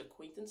Jewish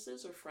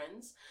acquaintances or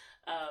friends,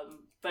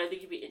 but I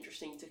think it'd be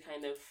interesting to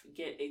kind of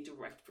get a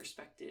direct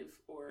perspective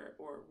or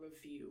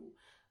review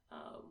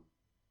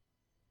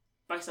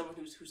by someone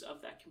who's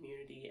of that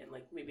community and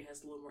like maybe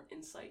has a little more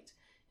insight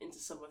into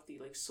some of the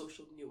like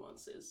social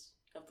nuances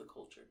of the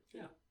culture.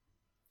 Yeah.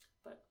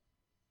 But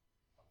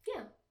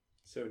yeah.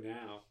 So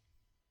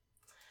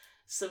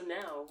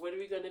now, what are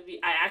we going to be?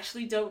 I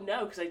actually don't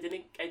know because I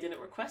didn't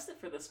request it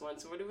for this one.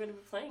 So what are we going to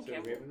be playing, so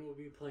Campbell? Raven will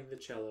be playing the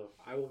cello.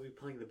 I will be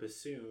playing the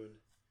bassoon,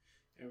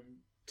 and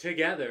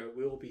together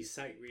we will be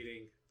sight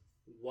reading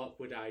What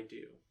Would I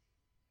Do?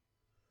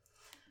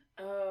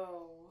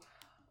 Oh,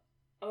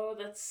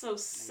 that's so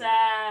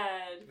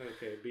sad.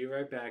 Okay, be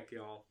right back,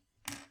 y'all.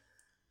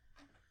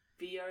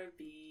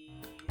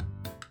 BRB.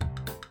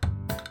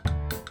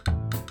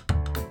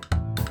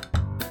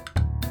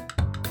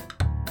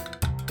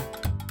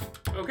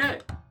 Okay.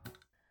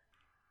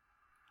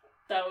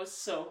 That was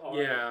so hard.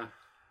 Yeah.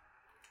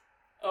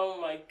 Oh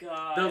my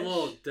gosh. The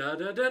little da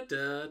da da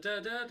da da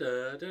da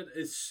da da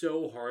is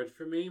so hard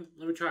for me.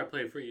 Let me try to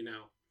play it for you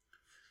now.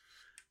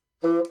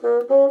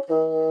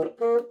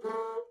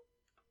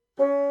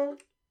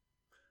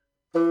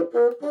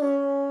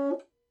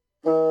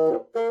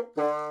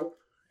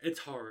 It's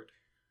hard.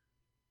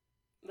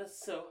 That's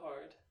so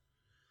hard.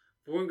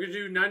 But we're gonna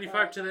do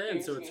 95 to the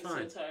end, so it's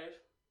fine. So tired.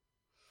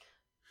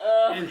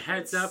 And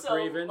heads up, so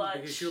Raven, much.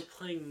 because you're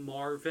playing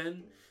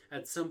Marvin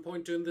at some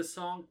point during this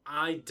song,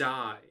 I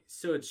die.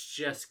 So it's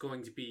just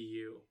going to be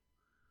you.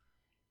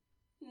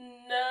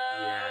 No.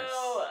 Yes.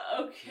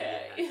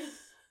 Okay. Yes.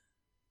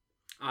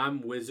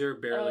 I'm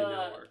Wizard, barely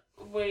know her.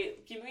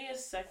 Wait, give me a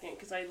second,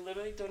 because I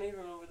literally don't even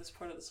remember what this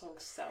part of the song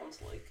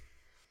sounds like.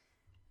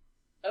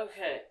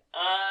 Okay,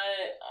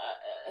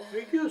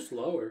 We can go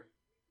slower.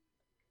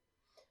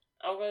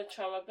 I'm gonna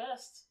try my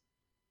best.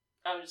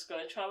 I'm just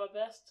gonna try my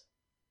best.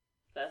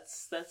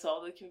 That's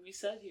all that can be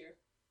said here.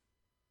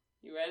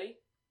 You ready?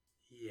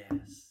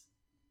 Yes.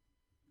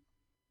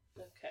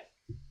 Okay.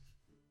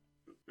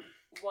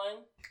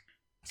 1,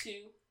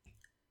 2,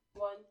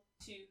 1,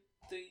 2,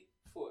 3,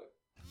 4.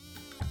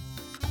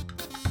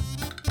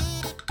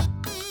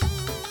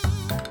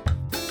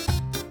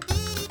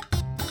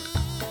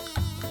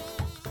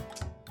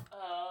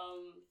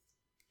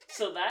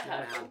 So that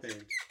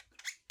happened.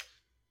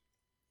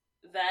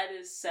 That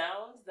is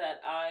sound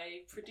that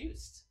I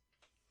produced.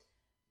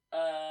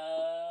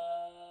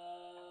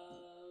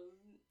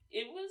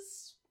 It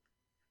was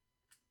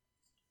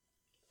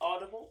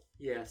audible.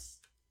 Yes.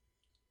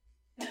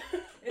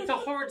 It's a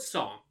hard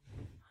song.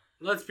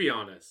 Let's be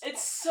honest.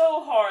 It's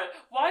so hard.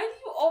 Why do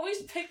you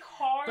always pick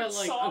hard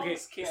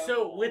songs, okay, Campbell?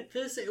 so with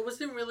this, it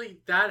wasn't really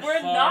that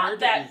We're hard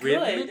not that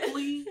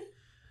rhythmically. good.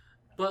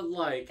 But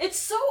like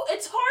it's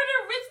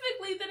harder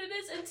rhythmically than it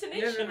is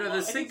intonation. No. The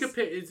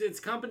it's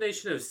a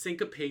combination of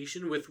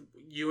syncopation with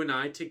you and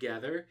I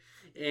together,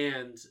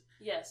 and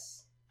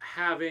yes,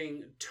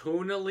 having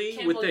tonally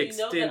Campbell, with the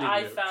extended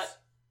notes.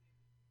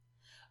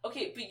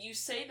 Okay, but you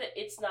say that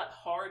it's not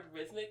hard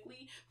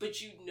rhythmically,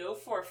 but you know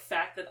for a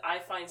fact that I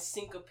find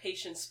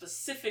syncopation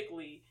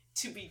specifically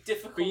to be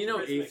difficult. But you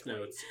know eighth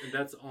notes, and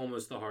that's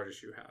almost the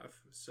hardest you have.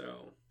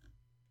 So.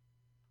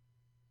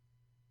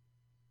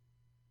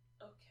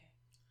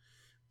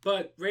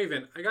 But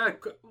Raven, I got.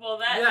 Well,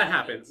 that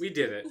happened. We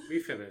did it. We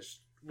finished.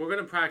 We're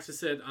gonna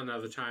practice it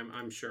another time,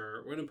 I'm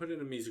sure. We're gonna put it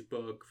in a music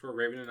book for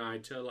Raven and I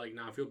to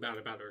not feel bad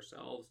about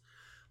ourselves.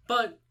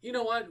 But you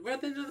know what? We're at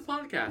the end of the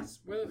podcast.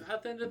 We're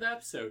at the end of the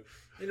episode.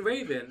 And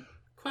Raven,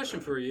 question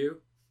for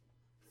you: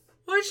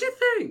 what did you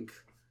think?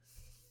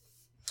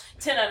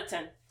 10 out of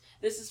 10.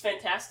 This is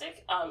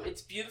fantastic.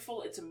 It's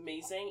beautiful. It's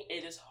amazing.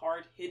 It is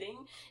hard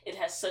hitting. It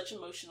has such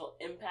emotional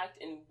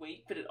impact and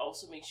weight, but it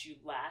also makes you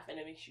laugh and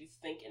it makes you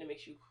think and it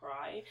makes you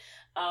cry.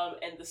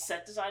 And the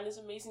set design is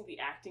amazing. The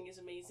acting is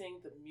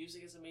amazing. The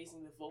music is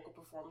amazing. The vocal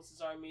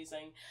performances are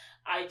amazing.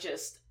 I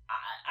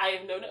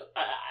have no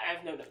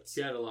notes.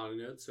 You had a lot of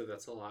notes, so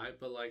that's a lie.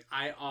 But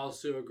I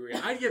also agree.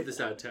 I'd give this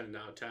out of 10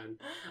 out of 10.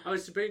 I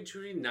was debating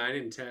between 9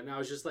 and 10. I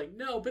was just like,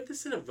 no, but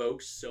this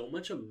evokes so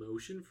much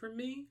emotion for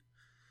me.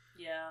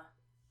 Yeah.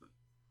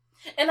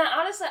 And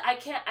I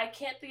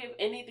can't think of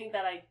anything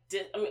that I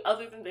did,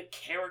 other than the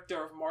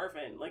character of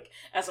Marvin,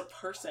 as a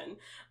person,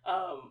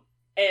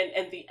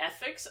 and the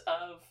ethics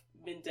of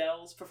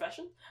Mindel's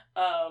profession.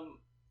 I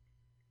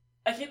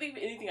can't think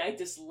of anything I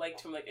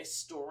disliked from a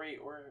story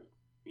or,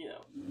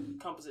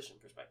 composition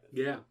perspective.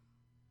 Yeah.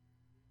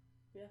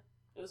 Yeah.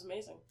 It was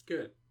amazing.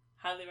 Good.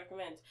 Highly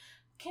recommend.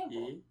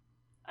 Campbell,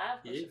 I have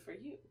a question for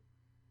you.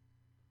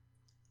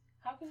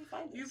 How can you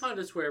find us? You can find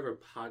us wherever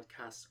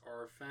podcasts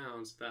are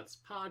found. So that's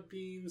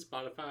Podbean,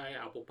 Spotify,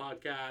 Apple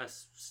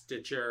Podcasts,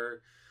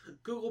 Stitcher,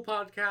 Google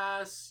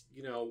Podcasts,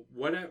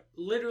 whatever.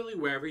 Literally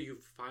wherever you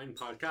find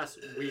podcasts,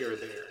 we are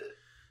there.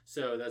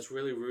 So that's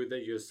really rude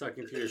that you're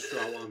sucking through your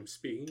straw while I'm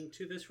speaking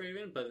to this,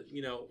 Raven. But,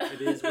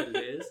 it is what it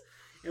is.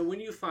 And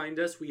when you find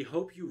us, we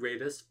hope you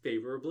rate us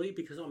favorably.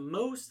 Because on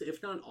most,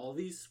 if not all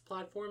these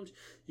platforms,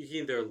 you can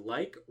either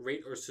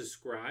rate, or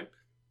subscribe.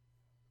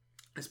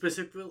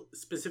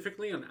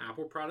 Specifically on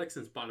Apple products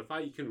and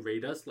Spotify, you can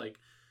rate us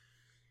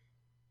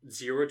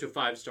 0 to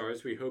 5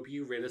 stars. We hope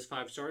you rate us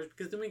 5 stars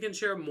because then we can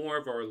share more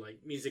of our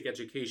music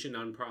education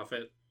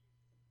nonprofit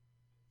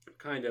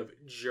kind of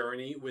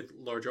journey with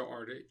larger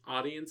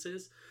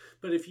audiences.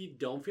 But if you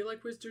don't feel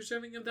like we're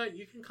deserving of that,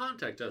 you can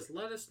contact us.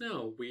 Let us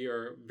know. We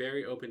are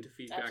very open to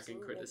feedback and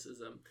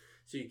criticism.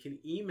 So you can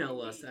email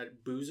us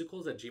at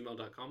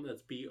boozicles@gmail.com.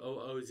 That's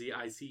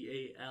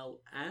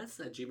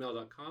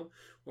boozicals@gmail.com.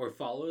 Or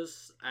follow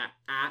us at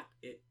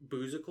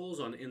boozicles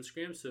on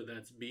Instagram. So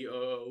that's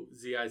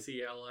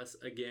boozicls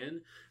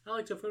again. I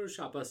like to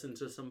Photoshop us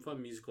into some fun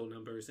musical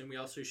numbers. And we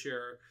also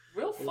share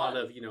a lot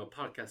of,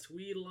 podcasts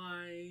we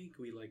like.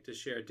 We like to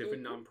share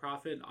different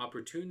nonprofit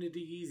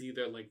opportunities,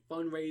 either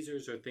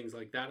fundraisers or things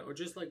like that. Or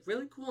just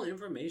really cool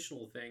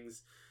informational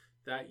things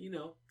that,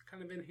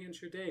 kind of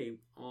enhance your day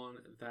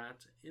on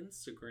that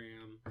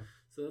Instagram.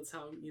 So that's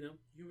how, you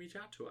reach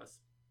out to us.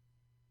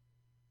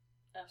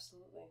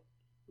 Absolutely.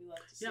 We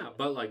like to see it.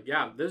 But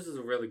this is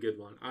a really good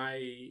one.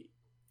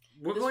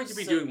 We're going to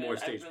be doing more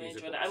stage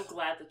musicals. I'm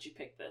glad that you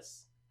picked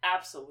this.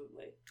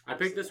 Absolutely. I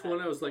picked this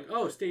one. I was like,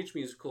 oh, stage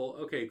musical.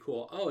 Okay,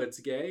 cool. Oh, it's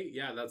gay?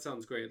 Yeah, that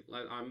sounds great.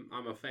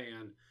 I'm a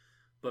fan.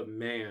 But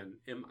man,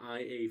 am I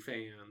a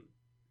fan.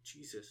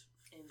 Jesus.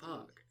 Indeed.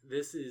 Fuck.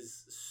 This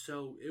is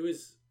so... It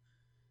was...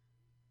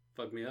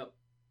 Fuck me up.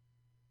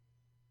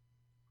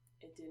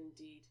 It did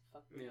indeed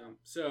fuck me up.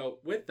 So,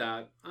 with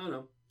that, I don't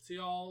know. See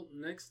y'all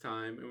next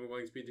time. And we're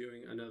going to be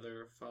doing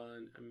another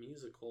fun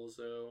musical.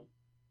 So,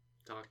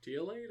 talk to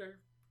you later.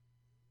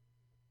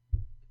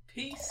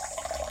 Peace.